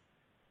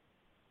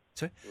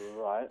 Sorry?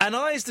 Right. And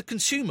I, as the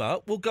consumer,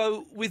 will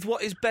go with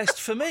what is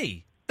best for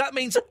me. That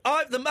means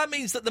that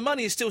the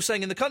money is still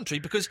staying in the country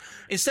because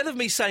instead of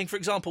me saying, for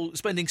example,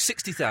 spending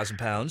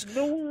 £60,000,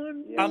 no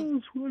one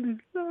knows what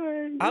it's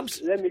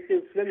like. Let me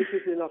give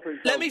you another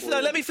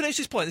example. Let me finish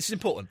this point. This is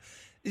important.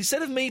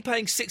 Instead of me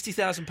paying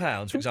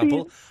 £60,000, for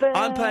example,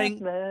 I'm paying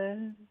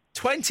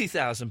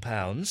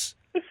 £20,000,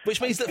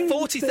 which means that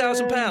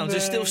 £40,000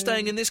 is still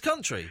staying in this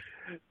country.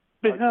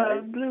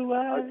 Behind blue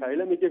eyes. Okay,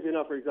 let me give you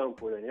another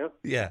example then, yeah?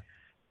 Yeah.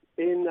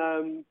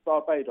 In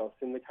Barbados,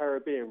 in the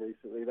Caribbean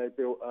recently, they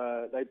built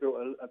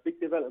a big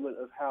development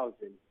of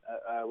housing,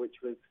 which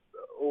was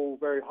all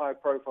very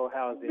high-profile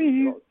housing,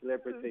 a lot of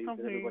celebrities and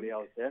everybody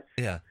else, yeah?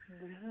 Yeah.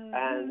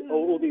 And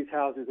all these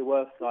houses are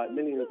worth like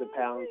millions of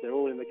pounds. They're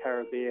all in the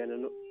Caribbean,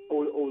 and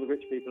all the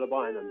rich people are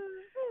buying them.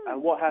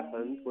 And what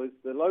happened was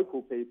the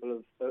local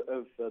people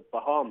of the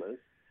Bahamas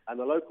and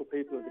the local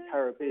people of the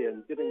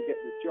Caribbean didn't get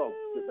the jobs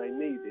that they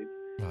needed,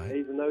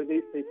 even though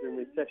these people are in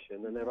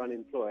recession and they're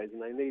unemployed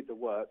and they need the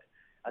work,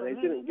 and they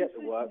didn't get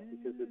the work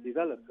because the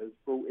developers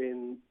brought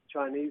in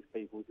Chinese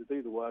people to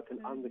do the work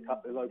and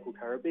undercut the local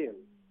Caribbean.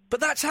 But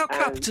that's how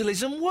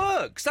capitalism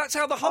works. That's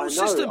how the whole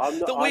system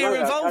that we are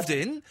involved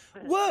in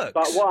works.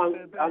 But what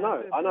I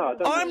know.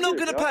 I'm not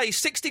going to pay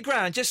 60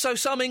 grand just so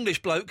some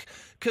English bloke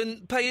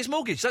can pay his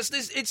mortgage.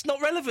 It's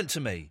not relevant to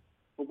me.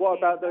 But what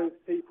about those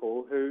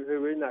people who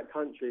were in that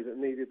country that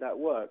needed that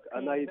work?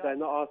 And they're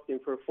not asking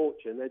for a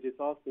fortune, they're just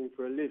asking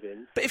for a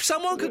living. But if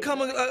someone could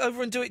come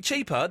over and do it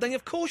cheaper, then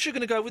of course you're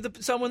going to go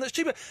with someone that's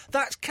cheaper.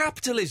 That's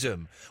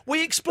capitalism.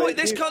 We exploit,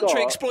 this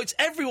country exploits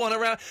everyone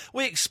around.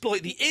 We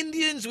exploit the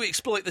Indians, we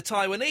exploit the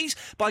Taiwanese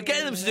by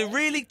getting them to do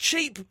really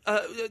cheap,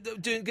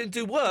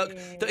 do work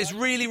that is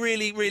really,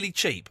 really, really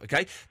cheap,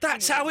 okay?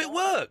 That's how it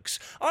works.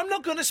 I'm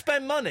not going to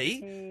spend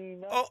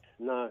money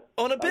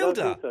on a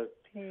builder. I don't think so.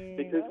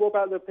 Because what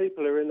about the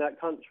people who are in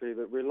that country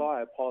that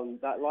rely upon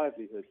that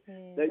livelihood?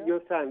 That you're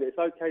saying that it's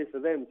okay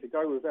for them to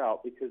go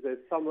without because there's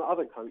some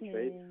other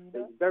country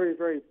that's very,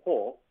 very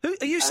poor.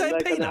 Are you saying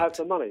Peanut? They're going to have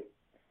the money.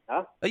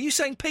 Huh? Are you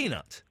saying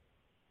Peanut?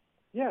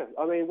 Yeah,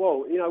 I mean,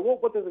 well, you know,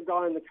 what does a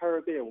guy in the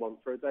Caribbean want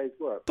for a day's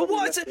work? But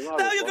what is it?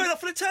 Now you're going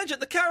off on a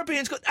tangent. The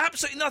Caribbean's got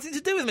absolutely nothing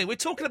to do with me. We're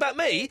talking about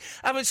me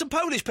having some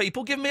Polish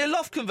people giving me a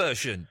loft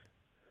conversion.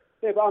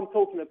 Yeah, but I'm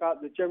talking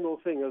about the general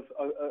thing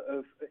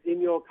of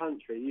in your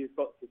country, you've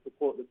got to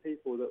support the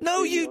people that.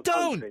 No, you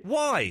don't. Country.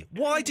 Why?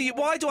 Why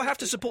do I have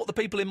to support the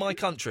people in my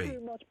country?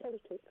 Too much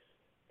politics.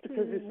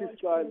 Because this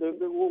is like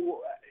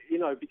you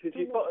know, because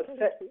you've got a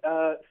set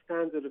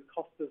standard of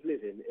cost of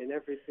living in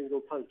every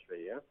single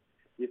country. Yeah,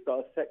 you've got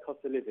a set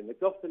cost of living. The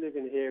cost of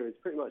living here is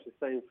pretty much the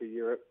same for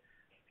Europe,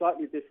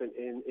 slightly different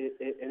in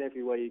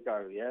everywhere you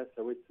go. Yeah,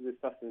 so we're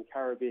discussing the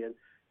Caribbean.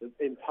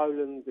 In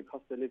Poland, the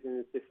cost of living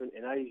is different.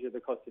 In Asia,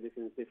 the cost of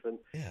living is different.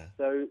 Yeah.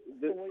 So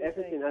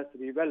everything has to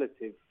be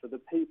relative for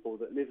the people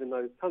that live in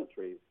those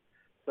countries.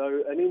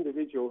 So an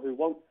individual who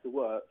wants to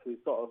work, who's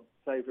got to,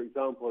 say, for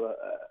example,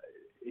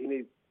 he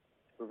needs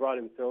to provide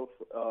himself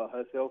or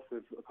herself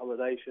with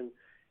accommodation,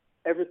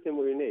 everything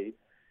we need,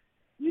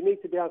 you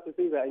need to be able to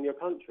do that in your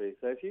country.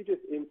 So if you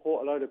just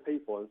import a load of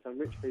people and some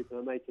rich people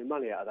are making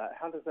money out of that,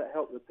 how does that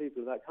help the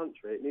people of that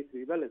country? It needs to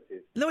be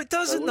relative. No, it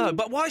doesn't, though.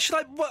 But why should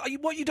I...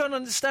 What you don't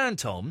understand,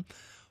 Tom,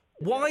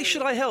 why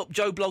should I help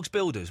Joe Blogg's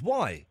builders?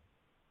 Why?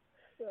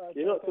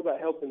 You're not talking about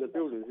helping the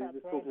builders. You're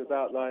just talking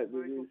about, like,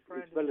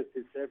 it's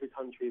relative to every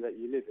country that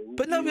you live in.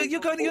 But no,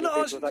 you're not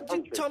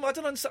asking... Tom, I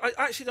don't understand.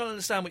 I actually don't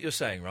understand what you're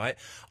saying, right?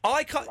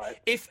 I can't... Right.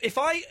 If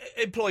I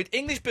employed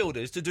English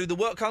builders to do the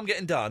work I'm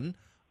getting done...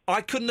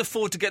 I couldn't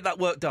afford to get that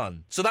work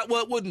done, so that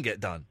work wouldn't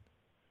get done.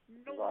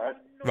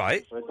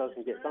 Right. So it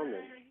doesn't get done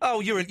then. Oh,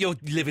 you're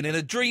living in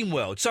a dream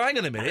world. So hang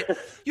on a minute.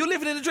 You're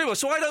living in a dream world.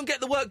 So I don't get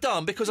the work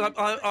done because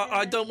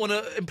I don't want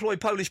to employ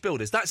Polish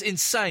builders. That's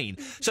insane.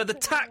 So the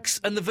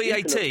tax and the VAT...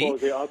 You can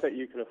afford it. I bet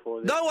you can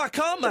afford it. No, I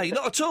can't, mate.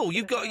 Not at all.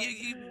 You've got...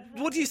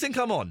 what do you think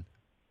I'm on?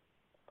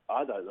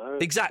 I don't know.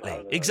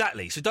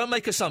 Exactly. So don't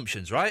make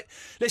assumptions, right?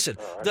 Listen,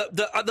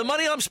 the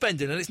money I'm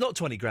spending, and it's not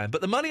 20 grand, but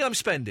the money I'm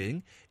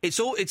spending, it's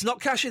not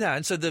cash in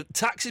hand. So the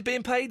tax is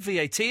being paid,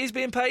 VAT is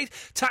being paid,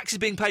 tax is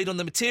being paid on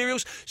the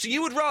materials. So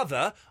you would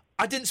rather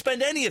I didn't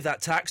spend any of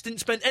that tax, didn't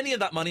spend any of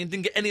that money, and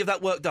didn't get any of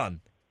that work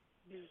done.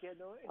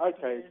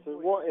 Okay, so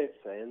what it's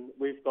saying,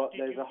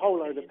 there's a whole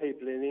load of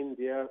people in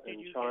India and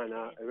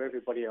China and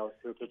everybody else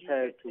who are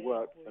prepared to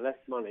work for less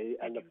money,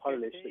 and the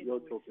Polish that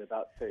you're talking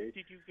about too,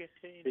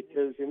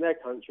 because in their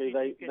country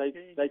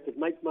they could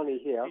make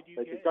money here,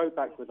 they could go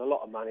back with a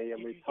lot of money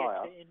and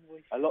retire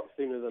a lot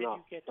sooner than us.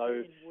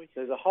 So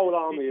there's a whole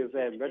army of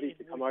them ready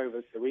to come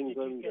over to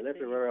England and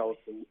everywhere else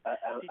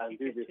and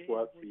do this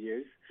work for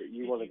you that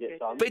you want to get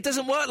done. But it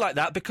doesn't work like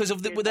that because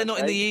of they're not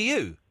in the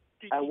EU.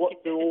 And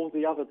what do all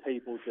the other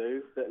people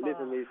do that live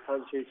in these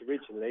countries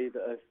originally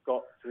that have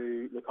got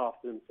to look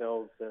after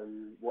themselves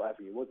and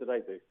whatever? What do they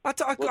do? What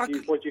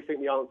do you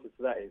think the answer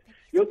to that is?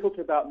 You're talking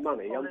about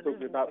money. I'm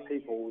talking about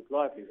people's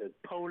livelihoods.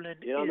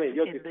 You know what I mean?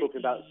 You're just talking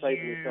about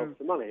saving yourself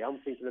some money. I'm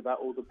thinking about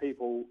all the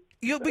people.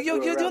 You're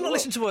not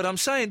listening to what I'm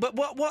saying. But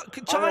what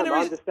China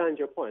I understand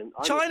your point.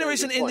 China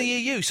isn't in the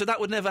EU, so that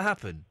would never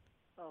happen.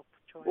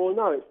 Well,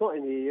 no, it's not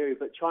in the EU,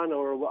 but China,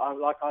 or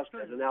like I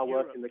said, are now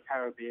work in the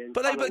Caribbean.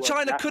 But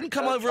China couldn't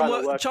come over and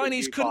work.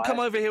 Chinese couldn't come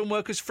over here and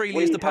work as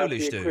freely as the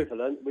Polish do.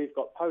 Equivalent. We've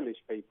got Polish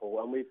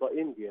people and we've got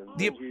Indians.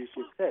 As you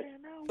just said.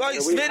 Right,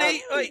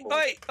 Vinny.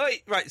 Wait.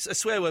 Right, a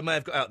swear word may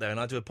have got out there, and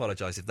I do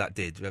apologise if that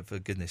did. For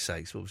goodness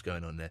sakes, what was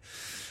going on there?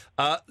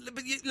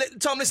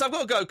 Tom, listen, I've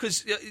got to go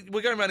because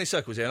we're going around in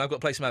circles here, and I've got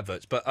to play some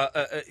adverts. But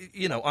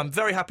I'm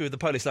very happy with the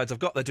Polish lads I've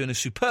got. They're doing a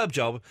superb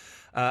job.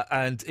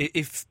 And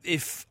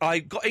if I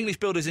got English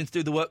builders in to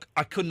do the work,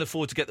 I couldn't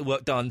afford to get the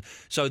work done.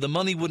 So the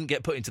money wouldn't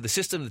get put into the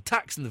system, the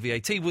tax and the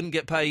VAT wouldn't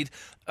get paid,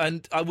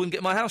 and I wouldn't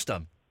get my house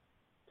done.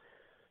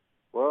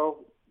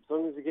 Well, as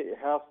long as you get your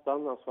house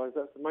done, I suppose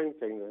that's the main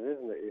thing then,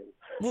 isn't it, Ian?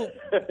 Well,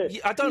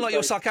 I don't like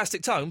your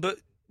sarcastic tone, but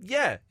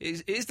yeah,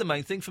 it is the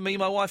main thing for me,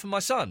 my wife and my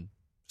son.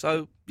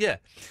 So, yeah.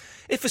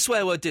 If a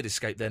swear word did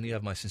escape, then you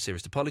have my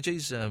sincerest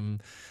apologies. The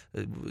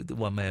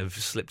one may have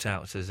slipped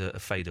out as a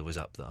fader was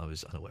up that I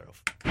was unaware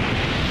of.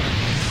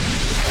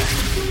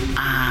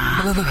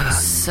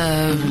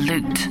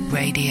 Absolute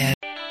Radio.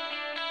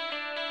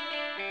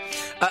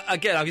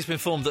 Again, I've just been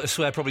informed that a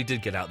swear probably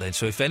did get out then,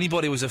 so if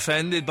anybody was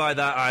offended by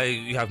that,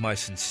 you have my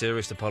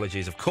sincerest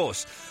apologies. Of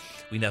course,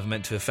 we never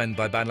meant to offend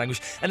by bad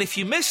language. And if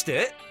you missed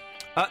it,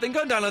 then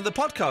go and download the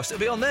podcast. It'll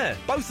be on there,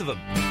 both of them.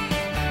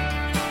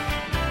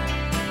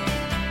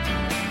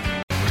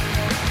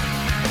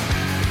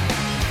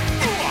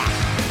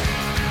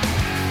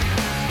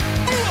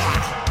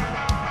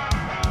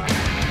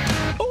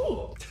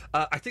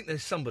 I think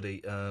there's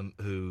somebody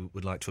who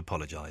would like to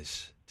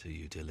apologise to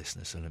you, dear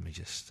listener, so let me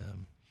just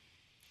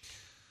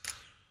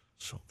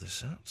sort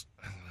this out.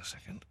 Hang on a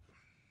second.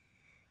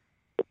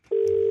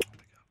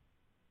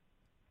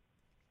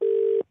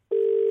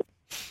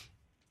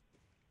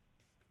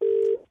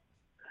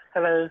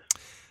 Hello.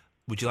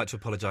 Would you like to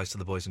apologise to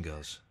the boys and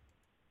girls?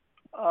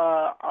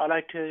 I'd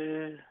like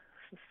to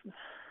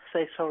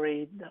say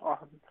sorry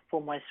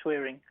for my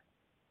swearing.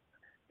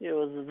 It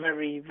was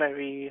very,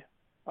 very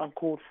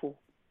uncalled for.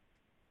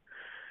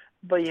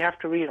 But you have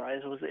to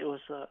realise it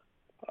was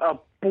a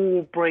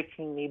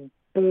ball-breakingly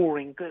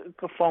boring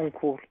phone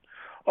call.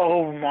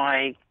 Oh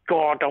my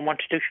God! I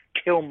wanted to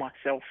kill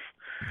myself.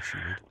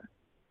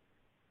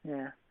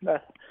 Yeah,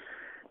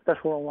 that's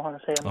what I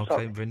want to say. I'm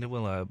sorry. Okay, Brenda.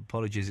 Well,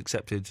 apologies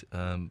accepted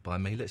by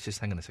me. Let's just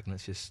hang on a second.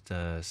 Let's just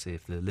see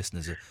if the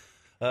listeners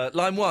are.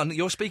 Line one,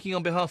 you're speaking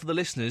on behalf of the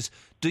listeners.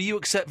 Do you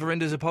accept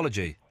Verinda's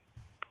apology?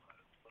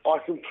 I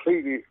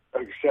completely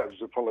accept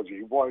his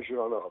apology. Why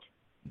should I not?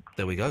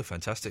 There we go.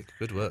 Fantastic.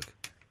 Good work.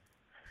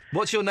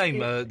 What's your name,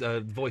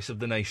 Voice of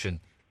the Nation?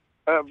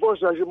 Voice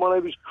of the Nation, my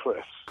name is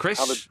Chris. Chris?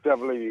 How the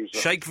devil are you,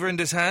 sir? Shake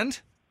Verinda's hand.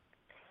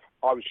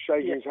 I was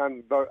shaking his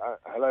hand.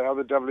 Hello, how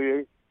the devil are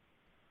you?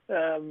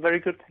 Very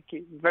good, thank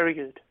you. Very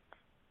good.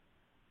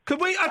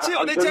 Could we, boys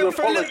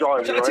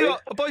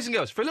and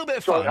girls, for a little bit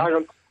of Sorry, fun. hang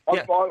on.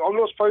 I'm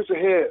not supposed to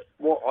hear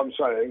what I'm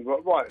saying,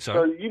 but right.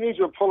 Sorry. So you need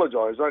to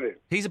apologise, don't you?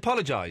 He's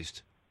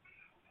apologised.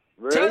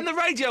 Really? Turn the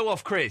radio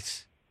off,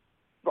 Chris.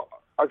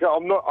 Okay,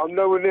 I'm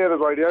nowhere near the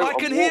radio. I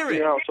can hear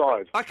it.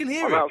 Outside. I can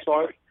hear I'm it.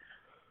 outside.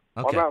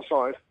 Okay. I'm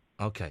outside.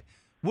 Okay.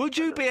 Would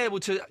you be able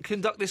to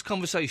conduct this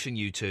conversation,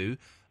 you two,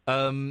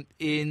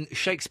 in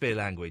Shakespeare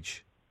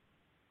language?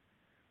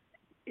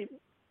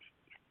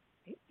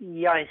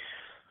 Yes.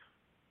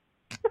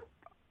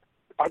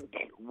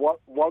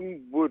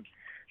 One would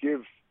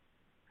give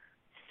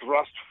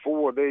thrust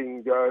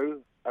forwarding go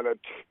and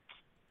attempt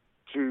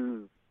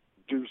to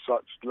do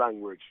such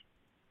language.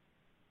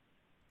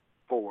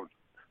 Forward.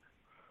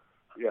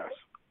 Yes.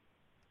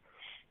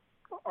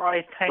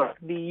 I thank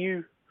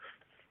you.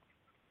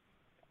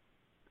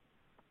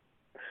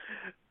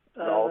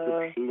 No,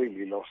 I'm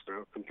completely lost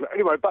now.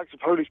 Anyway, back to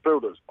Polish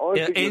builders.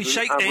 In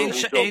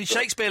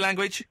Shakespeare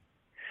language.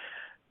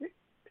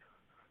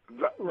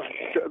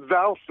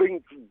 Thou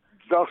think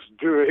thus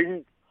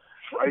doing.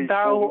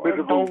 Thou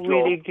don't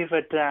really give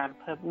a damn.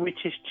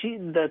 Which is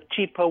the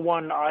cheaper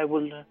one? I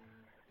will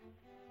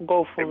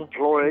go for.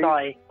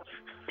 Employing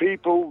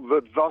people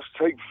that thus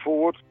take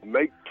forward,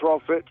 make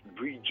profit,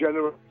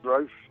 regenerate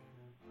growth.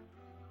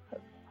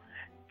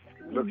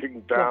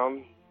 Looking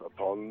down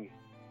upon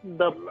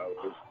the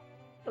lowers.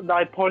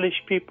 The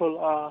Polish people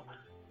are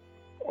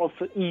of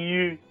the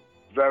EU.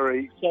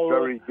 Very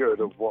good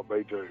at what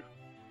they do.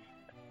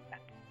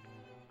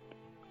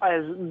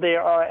 As they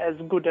are as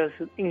good as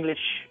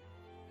English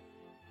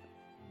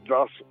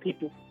thus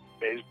people.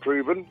 It is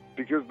proven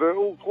because they're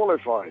all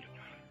qualified.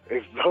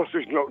 If thus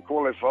is not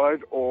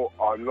qualified, or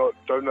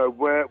don't know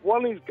where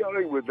one is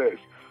going with this.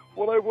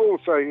 What I will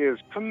say is,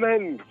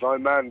 commend thy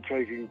man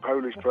taking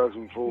Polish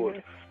person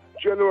forward,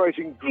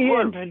 generating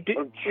growth and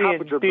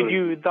capital. Did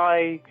you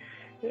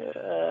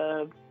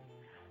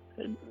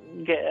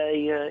get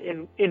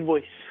a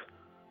invoice?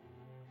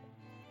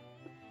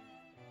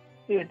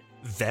 Ian.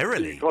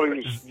 Verily,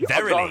 Okay,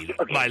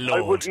 my lord.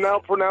 I would now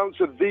pronounce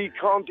that thee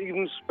can't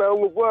even spell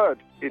the word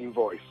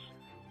invoice.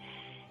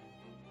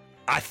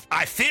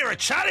 I fear a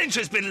challenge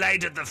has been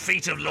laid at the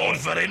feet of Lord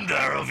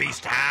Verinda of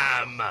East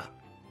Ham.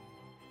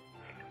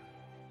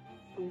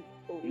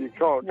 You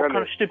can't, What can kind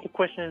you? of stupid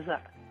question is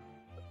that?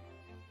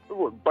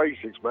 What,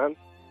 basics, man.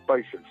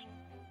 Basics.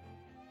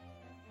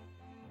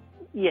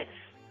 Yes.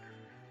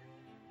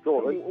 Go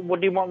on, then. What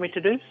do you want me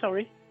to do?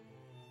 Sorry.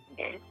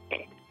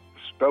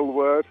 Spell the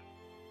word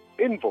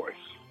invoice.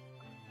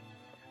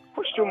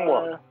 Question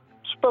 1.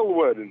 Spell the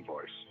word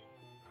invoice.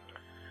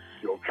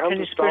 Your Can counter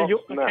you spell starts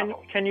your now.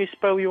 can you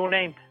spell your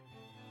name?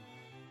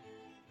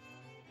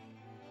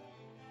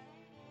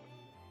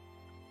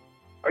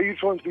 Are you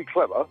trying to be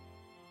clever?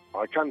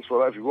 I can spell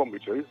that if you want me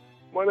to.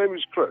 My name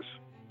is Chris.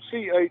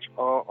 Chris.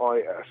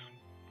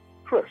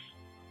 Chris.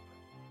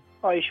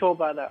 Are you sure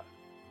about that?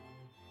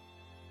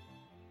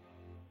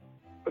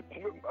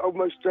 Oh,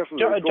 most definitely.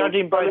 Go on,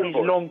 Judging by spell these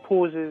invoice. long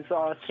pauses,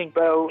 I think.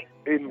 Spell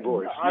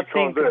invoice. I You can't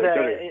think do it, that-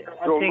 can you?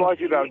 I Go on, think-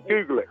 write it down.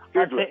 Google it.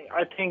 Google it.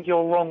 I think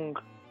you're wrong.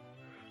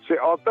 See,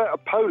 I bet a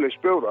Polish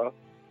builder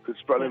could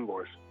spell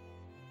invoice.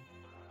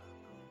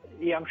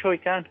 Yeah, I'm sure you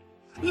can.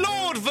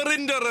 Lord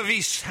Verinder of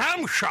East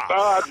Hampshire.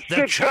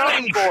 Sit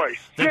down, boy.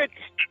 Sit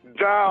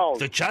down.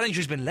 The challenge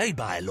has been laid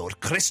by Lord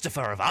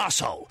Christopher of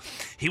Arsehole.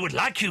 He would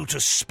like you to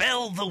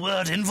spell the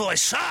word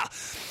invoice,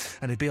 sir.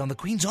 And it'd be on the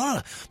Queen's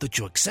honour that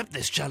you accept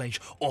this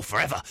challenge or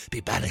forever be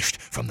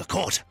banished from the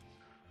court.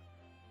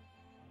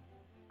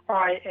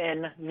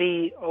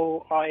 INVOICE.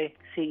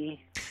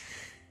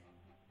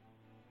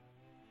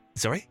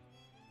 Sorry?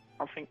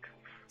 I think.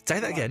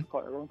 Say that again.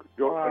 Got it wrong.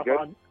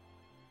 again?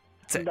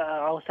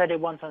 I'll say it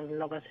once. I'm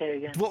not going to say it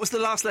again. What was the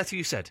last letter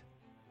you said?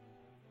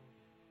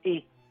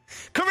 E.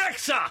 Correct,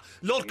 sir!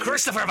 Lord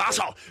Christopher of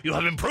Arsehole, you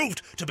have been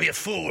proved to be a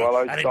fool. Well,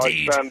 I and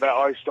indeed, stand down.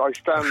 I stand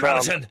down.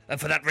 charlatan, and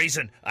for that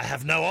reason, I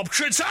have no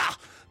option, sir,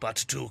 but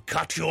to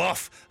cut you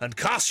off and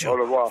cast Au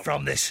you revoir.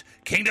 from this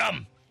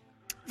kingdom.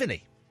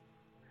 Vinny.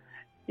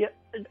 Yeah.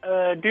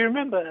 Do you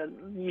remember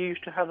you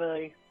used to have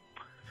a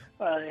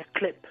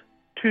clip?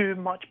 Too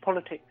much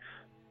politics.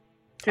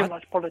 Too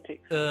much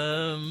politics.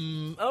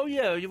 Oh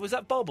yeah, was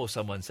that Bob or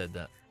someone said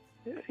that?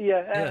 Yeah,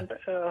 and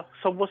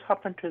so what's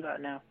happened to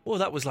that now? Well,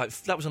 that was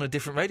on a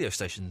different radio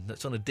station.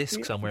 That's on a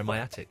disc somewhere in my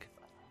attic.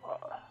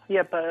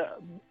 Yeah,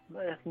 but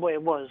what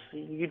it was,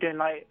 you didn't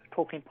like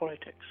talking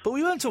politics. But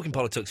we weren't talking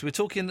politics. We were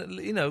talking,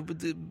 with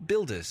the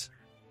builders.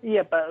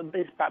 Yeah, but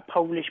it's about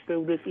Polish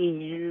builders,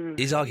 EU.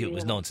 His argument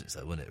was nonsense,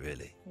 though, wasn't it?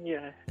 Really?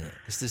 Yeah.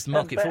 It's this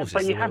market but, forces.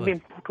 But you that have we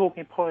been weren't.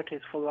 talking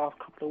politics for the last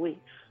couple of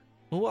weeks.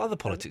 Well, what other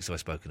politics have I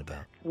spoken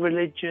about?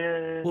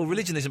 Religion. Well,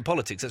 religion isn't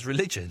politics. That's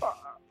religion.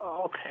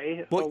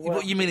 Okay.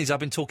 What you mean is I've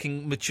been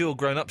talking mature,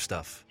 grown-up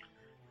stuff.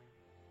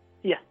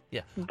 Yeah.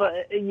 Yeah.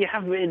 But you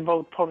haven't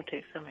involved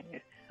politics, haven't you?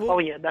 Oh,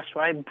 yeah, that's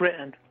right.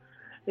 Britain.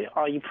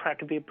 Are you proud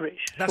to be British?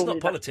 That's Surely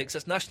not politics.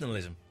 That's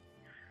nationalism.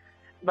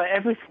 But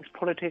everything's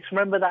politics.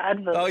 Remember that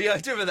advert? Oh, yeah, I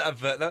do remember that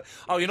advert. Though.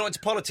 Oh, you're not into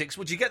politics.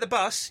 Would you get the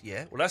bus?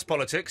 Yeah, well, that's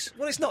politics.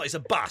 Well, it's not. It's a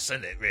bus,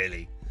 isn't it,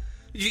 really?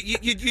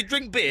 You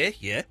drink beer?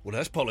 Yeah, well,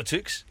 that's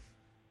politics.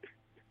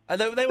 And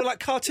they were like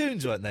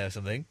cartoons, weren't they, or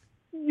something?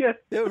 Yeah.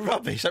 They were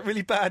rubbish, like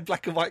really bad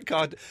black and white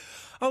card.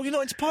 Oh, you're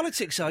not into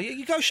politics, are you?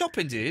 You go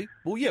shopping, do you?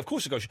 Well, yeah, of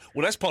course I go shopping.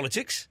 Well, that's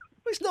politics.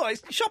 Well, it's not.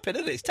 It's shopping,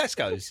 isn't it? It's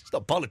Tesco's. It's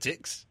not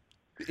politics.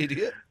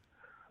 Idiot.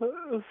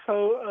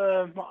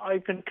 So I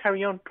can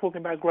carry on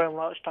talking about Graham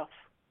Wright stuff.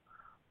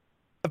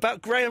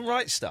 About Graham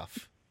Wright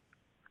stuff?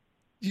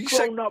 You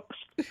Grown ups.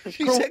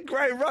 You said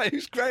Graham Wright.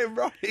 Who's Graham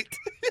Wright?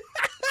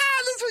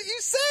 That's what you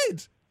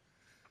said.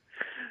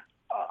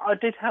 I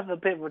did have a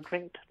bit of a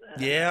drink.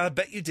 Yeah, I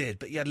bet you did.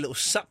 But you had a little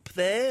sup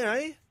there,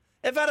 eh?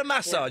 Ever had a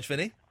massage,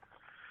 Vinny?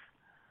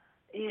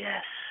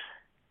 Yes.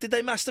 Did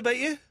they masturbate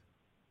you?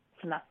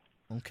 No.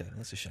 Okay,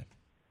 that's a shame.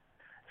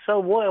 So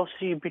what else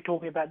have you been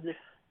talking about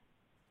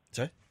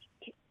Sorry?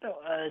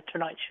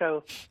 tonight's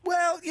show?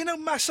 Well,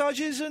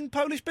 massages and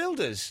Polish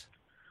builders.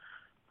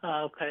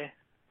 Okay.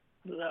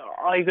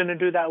 Are you going to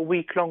do that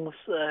week-long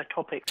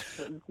topic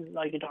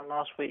like you done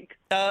last week?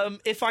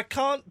 If I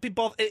can't be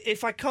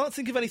if I can't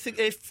think of anything,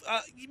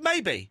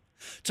 maybe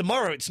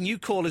tomorrow it's new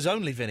callers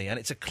only, Vinny, and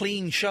it's a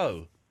clean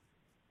show.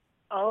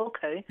 Oh,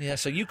 okay. Yeah,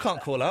 so you can't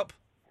call up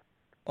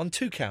on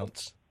 2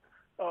 counts.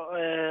 What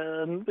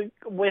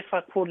if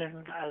I call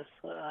in as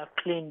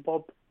Clean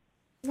Bob?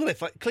 Well,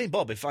 Clean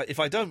Bob, if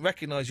I don't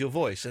recognise your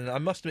voice, and I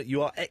must admit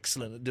you are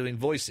excellent at doing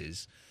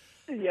voices.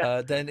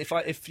 Yeah. Then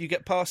if you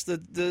get past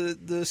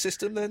the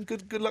system, then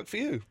good luck for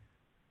you.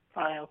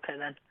 Okay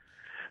then.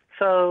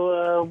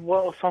 So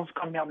what song's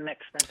coming up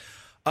next then?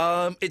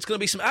 It's going to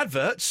be some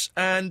adverts,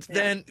 and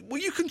then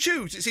you can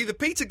choose. It's either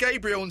Peter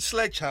Gabriel and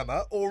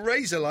Sledgehammer or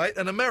Razorlight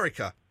and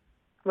America.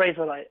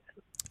 Razorlight.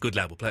 Good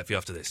lad, we'll play it for you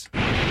after this.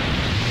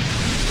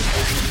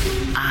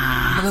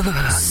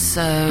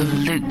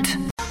 Absolute.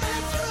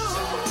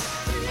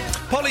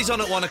 Polly's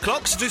on at 1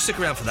 o'clock, so do stick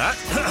around for that.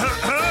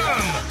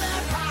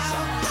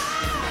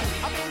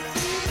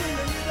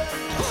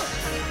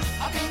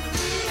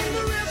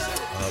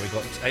 We've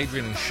got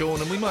Adrian and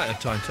Sean, and we might have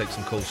time to take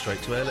some calls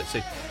straight to air. Let's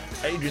see.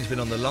 Adrian's been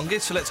on the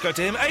longest, so let's go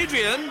to him.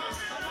 Adrian!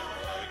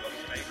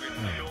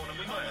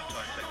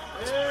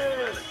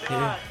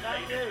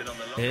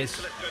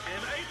 Yes.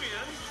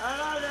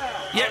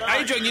 Yeah,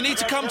 Adrian, you need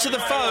to come to the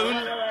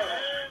phone.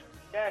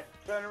 Yes,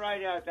 turn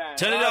radio down.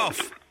 Turn it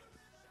off.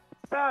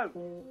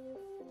 Hello.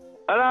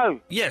 Hello.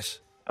 Yes.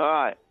 All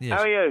right. Yes.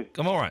 How are you?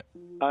 I'm all right.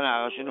 Oh, no,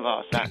 I shouldn't have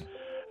asked that.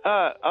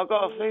 I've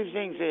got a few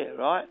things here,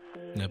 right?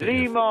 No, but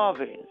Lee yes.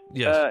 Marvin.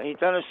 Yes. He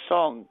done a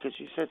song, because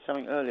you said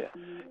something earlier.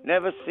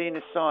 Never seen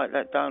a sight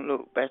that don't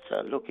look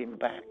better looking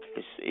back.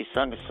 He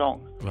sung a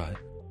song. Right.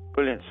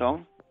 Brilliant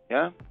song,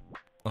 yeah?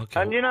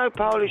 Okay. And you know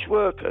Polish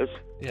workers?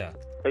 Yeah.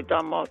 They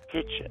done my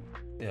kitchen.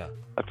 Yeah.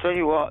 I tell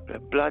you what, they're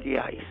bloody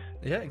ace.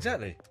 Yeah,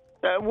 exactly.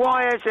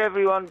 Why is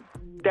everyone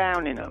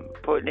downing them,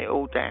 putting it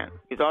all down?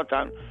 Because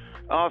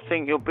I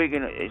think you're big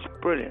in it. It's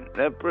brilliant.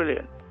 They're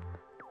brilliant.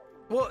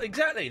 Well,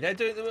 exactly. They're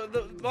doing.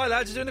 My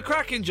lads are doing a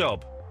cracking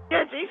job.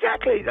 Yes,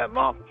 exactly. That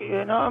mark,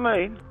 you know what I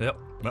mean? Yep.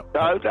 So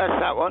that's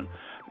that one.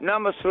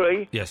 Number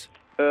 3. Yes.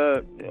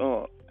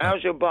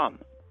 How's your bum?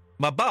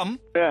 My bum?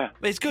 Yeah.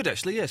 It's good,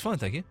 actually. Yeah, it's fine,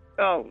 thank you.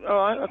 Oh, all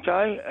right,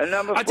 okay. And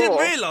number 4. I didn't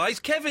realise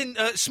Kevin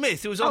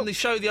Smith, who was on the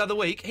show the other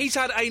week, he's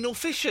had anal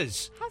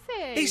fissures. Has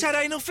he? He's had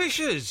anal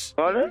fissures.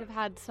 Could have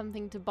had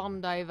something to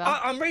bond over.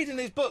 I'm reading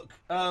his book,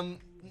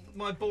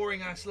 My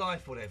Boring Ass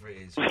Life, whatever it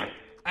is.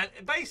 And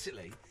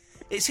basically,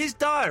 it's his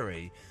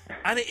diary,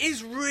 and it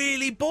is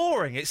really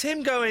boring. It's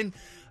him going,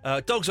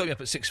 dogs woke me up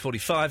at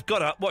 6:45,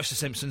 got up, watched The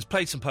Simpsons,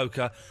 played some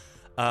poker,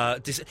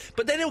 but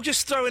then he'll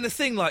just throw in a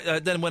thing like,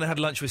 then when I had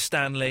lunch with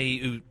Stan Lee,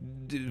 who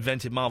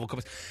invented Marvel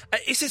Comics.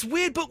 It's this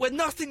weird book where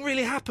nothing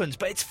really happens,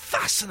 but it's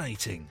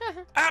fascinating.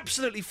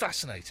 Absolutely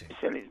fascinating. You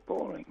said it's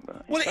boring,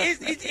 but... Well,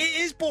 it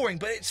is boring,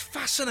 but it's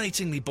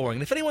fascinatingly boring.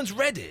 And if anyone's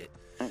read it,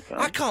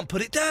 I can't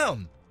put it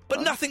down.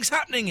 But nothing's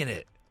happening in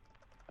it.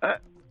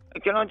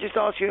 Can I just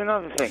ask you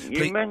another thing?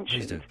 You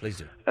mentioned Please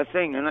do. a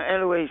thing, and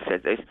Eloise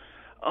said this.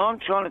 I'm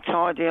trying to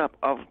tidy up.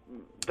 I've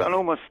done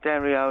all my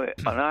stereo,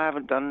 and I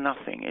haven't done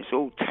nothing. It's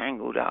all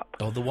tangled up.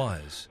 Oh, the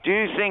wires. Do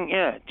you think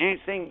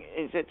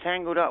is it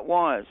tangled up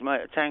wires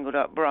make a tangled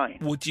up brain?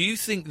 Well, do you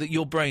think that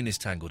your brain is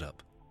tangled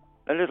up?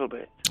 A little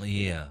bit.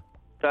 Yeah.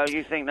 So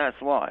you think that's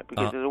why?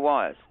 Because of the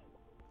wires?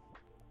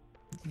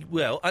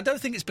 Well, I don't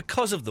think it's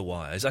because of the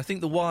wires. I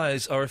think the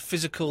wires are a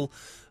physical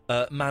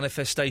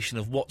manifestation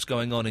of what's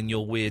going on in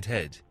your weird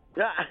head.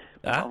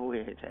 Oh,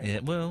 weird head. Yeah,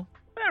 well...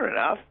 Fair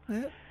enough.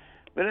 Yeah.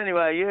 But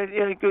anyway,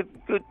 you're a good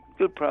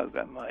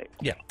programme, mate.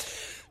 Yeah.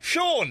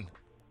 Sean!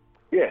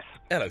 Yes.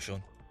 Hello,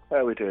 Sean. How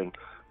are we doing?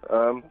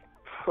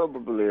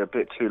 Probably a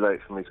bit too late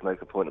for me to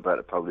make a point about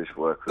the Polish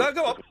workers. No,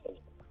 go on.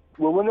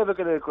 Well, we're never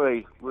going to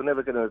agree. We're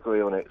never going to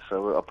agree on it,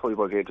 so I probably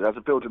won't get into it. As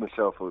a builder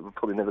myself, we're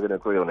probably never going to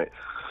agree on it.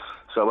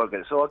 So I won't get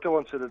it. So I'll go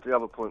on to the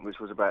other point, which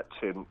was about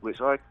Tim, which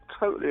I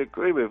totally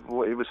agree with.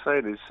 What he was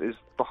saying is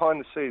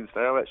behind the scenes,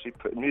 they are actually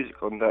putting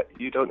music on that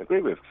you don't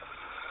agree with.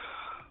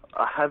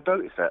 I have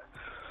noticed that.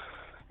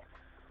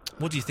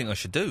 What do you think I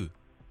should do?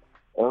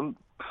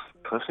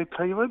 Personally,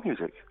 play your own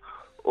music.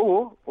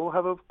 Or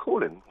have a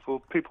call-in for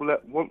people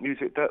that want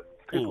music that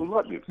people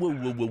like music. Whoa.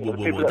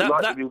 People that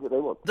like the music they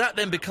want. That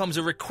then becomes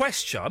a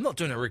request show. I'm not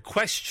doing a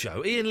request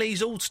show. Ian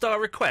Lee's All-Star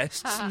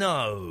Requests?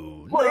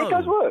 No. Well, it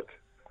does work.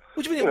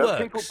 What do you mean it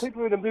works?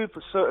 People are in the mood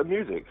for certain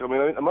music. I mean,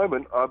 at the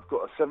moment, I've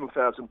got a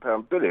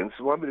 £7,000 billion,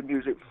 so I'm in the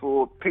music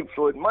for Pink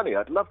Floyd Money.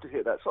 I'd love to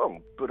hear that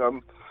song, but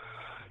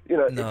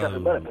it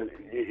doesn't matter.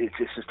 It's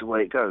just the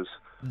way it goes.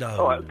 No.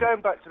 All right,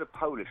 going back to the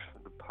Polish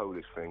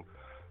thing.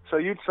 So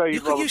you'd say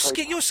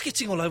you're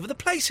skitting all over the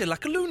place here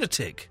like a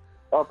lunatic.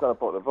 I've done a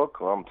bottle of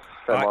vodka. I'm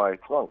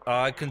semi-drunk.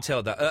 I can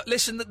tell that.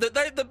 Listen,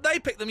 they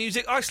pick the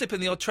music. I slip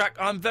in the odd track.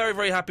 I'm very,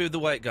 very happy with the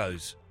way it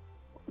goes.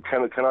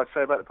 Can I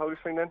say about the Polish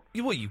thing then?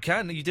 Well, you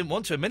can. You didn't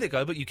want to a minute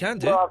ago, but you can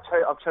do. Well,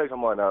 I've changed my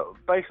mind now.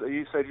 Basically,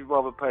 you said you'd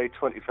rather pay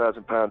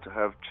 £20,000 to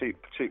have cheap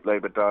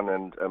labour done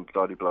and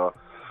blah de blah.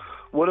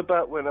 What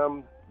about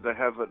when they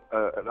have an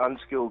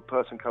unskilled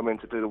person come in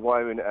to do the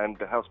wiring and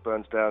the house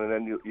burns down and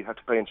then you have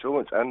to pay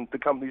insurance and the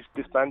company's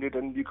disbanded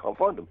and you can't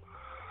find them?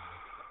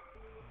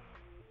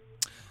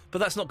 But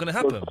that's not going to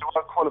happen. They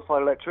weren't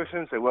qualified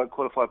electricians. They weren't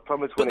qualified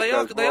plumbers. But they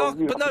are.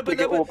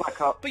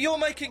 But you're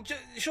making,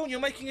 Sean. You're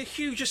making a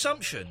huge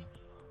assumption.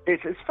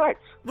 It's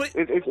facts.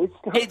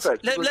 It's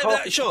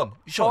facts. Sean,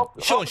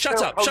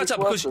 shut up.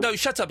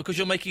 Shut up because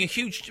you're making a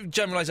huge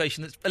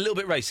generalisation that's a little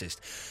bit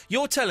racist.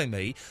 You're telling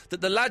me that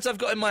the lads I've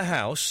got in my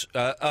house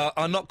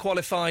are not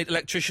qualified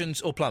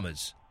electricians or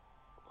plumbers.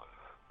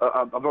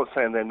 I'm not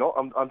saying they're not.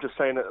 I'm just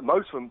saying that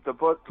most of them...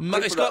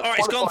 It's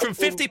gone from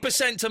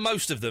 50% to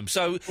most of them.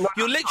 So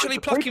you're literally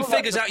plucking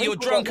figures out your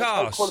drunk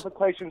arse.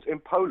 Qualifications in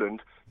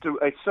Poland do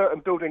a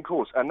certain building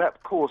course, and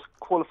that course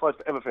qualifies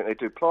for everything. They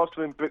do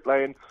plastering,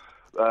 bricklaying,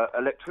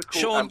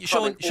 electrical, and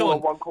plumbing all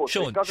on one course.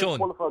 It doesn't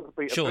qualify to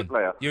be a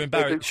bricklayer. You're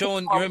embarrassed.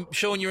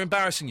 Sean, you're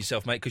embarrassing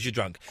yourself, mate, because you're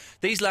drunk.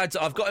 These lads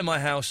that I've got in my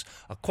house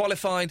are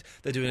qualified.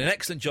 They're doing an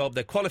excellent job.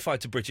 They're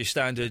qualified to British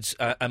standards,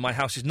 and my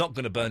house is not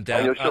going to burn down.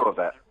 And you're sure of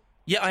that?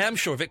 Yeah, I am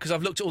sure of it because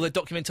I've looked at all their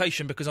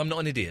documentation because I'm not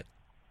an idiot.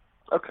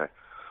 Okay.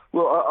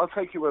 Well, I'll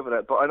take you over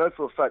that, but I know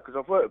for a fact, because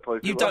I've worked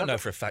with people... You don't know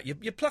for a fact.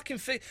 You're plucking...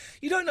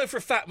 You don't know for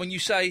a fact when you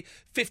say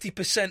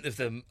 50% of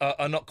them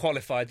are not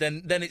qualified,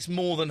 then it's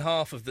more than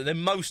half of them,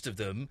 then most of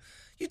them.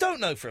 You don't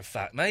know for a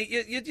fact, mate.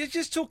 You're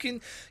just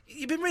talking...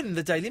 You've been reading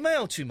the Daily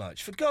Mail too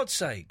much, for God's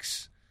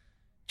sakes.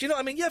 Do you know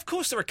what I mean? Yeah, of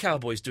course there are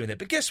cowboys doing it,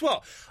 but guess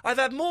what? I've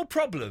had more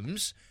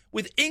problems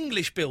with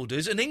English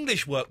builders and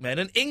English workmen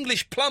and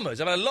English plumbers.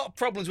 I've had a lot of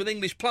problems with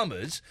English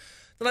plumbers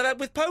than I've had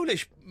with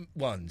Polish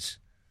ones.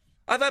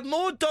 I've had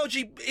more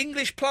dodgy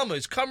English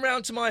plumbers come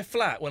round to my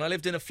flat when I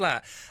lived in a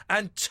flat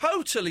and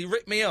totally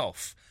rip me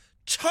off.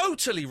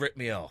 Totally rip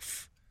me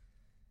off.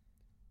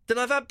 Than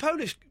I've had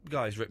Polish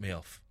guys rip me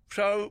off.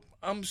 So,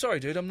 I'm sorry,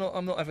 dude, I'm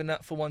not having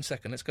that for 1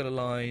 second. Let's go to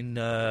line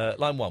 1.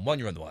 1,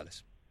 you're on the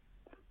wireless.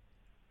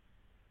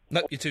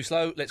 No, you're too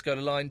slow. Let's go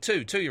to line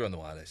 2. 2, you're on the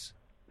wireless.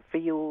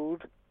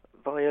 Field,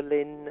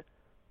 violin,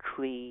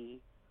 tree,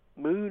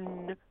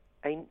 moon,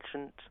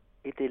 ancient,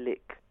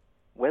 idyllic,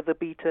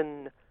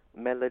 weather-beaten,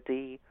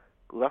 melody,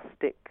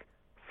 rustic,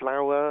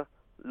 flower,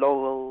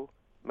 laurel,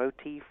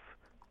 motif,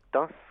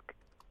 dusk,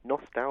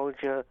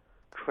 nostalgia,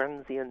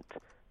 transient,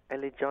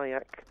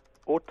 elegiac,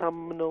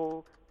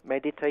 autumnal,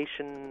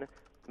 meditation,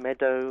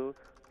 meadow,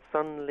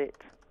 sunlit,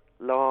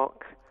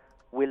 lark,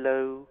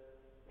 willow,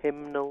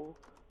 hymnal,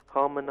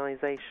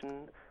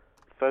 harmonization,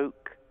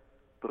 folk,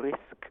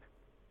 brisk,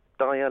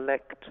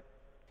 dialect,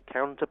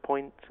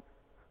 counterpoint,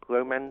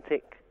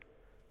 romantic,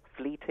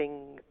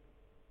 fleeting,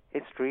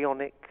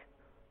 histrionic,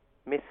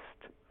 mist,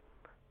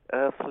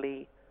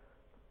 earthly,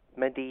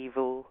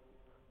 medieval,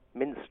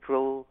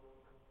 minstrel,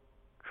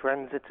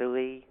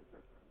 transitory,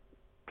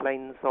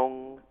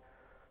 plainsong,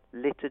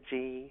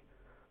 liturgy,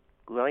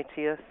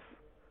 righteous,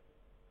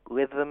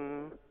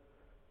 rhythm,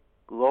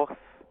 wrath,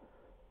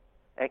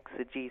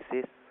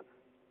 exegesis,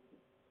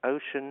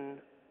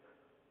 ocean,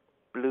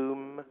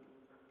 bloom,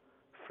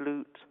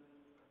 flute,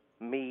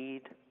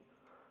 mead,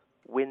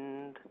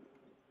 wind,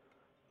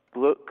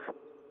 brook,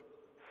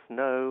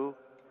 snow,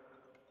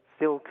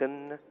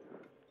 silken,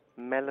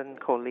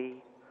 melancholy,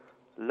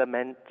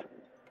 lament,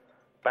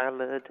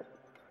 ballad,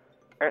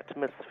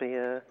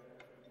 atmosphere,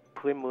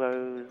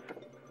 primrose,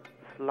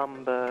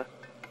 slumber,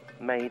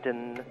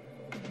 maiden,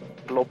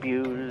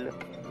 globule,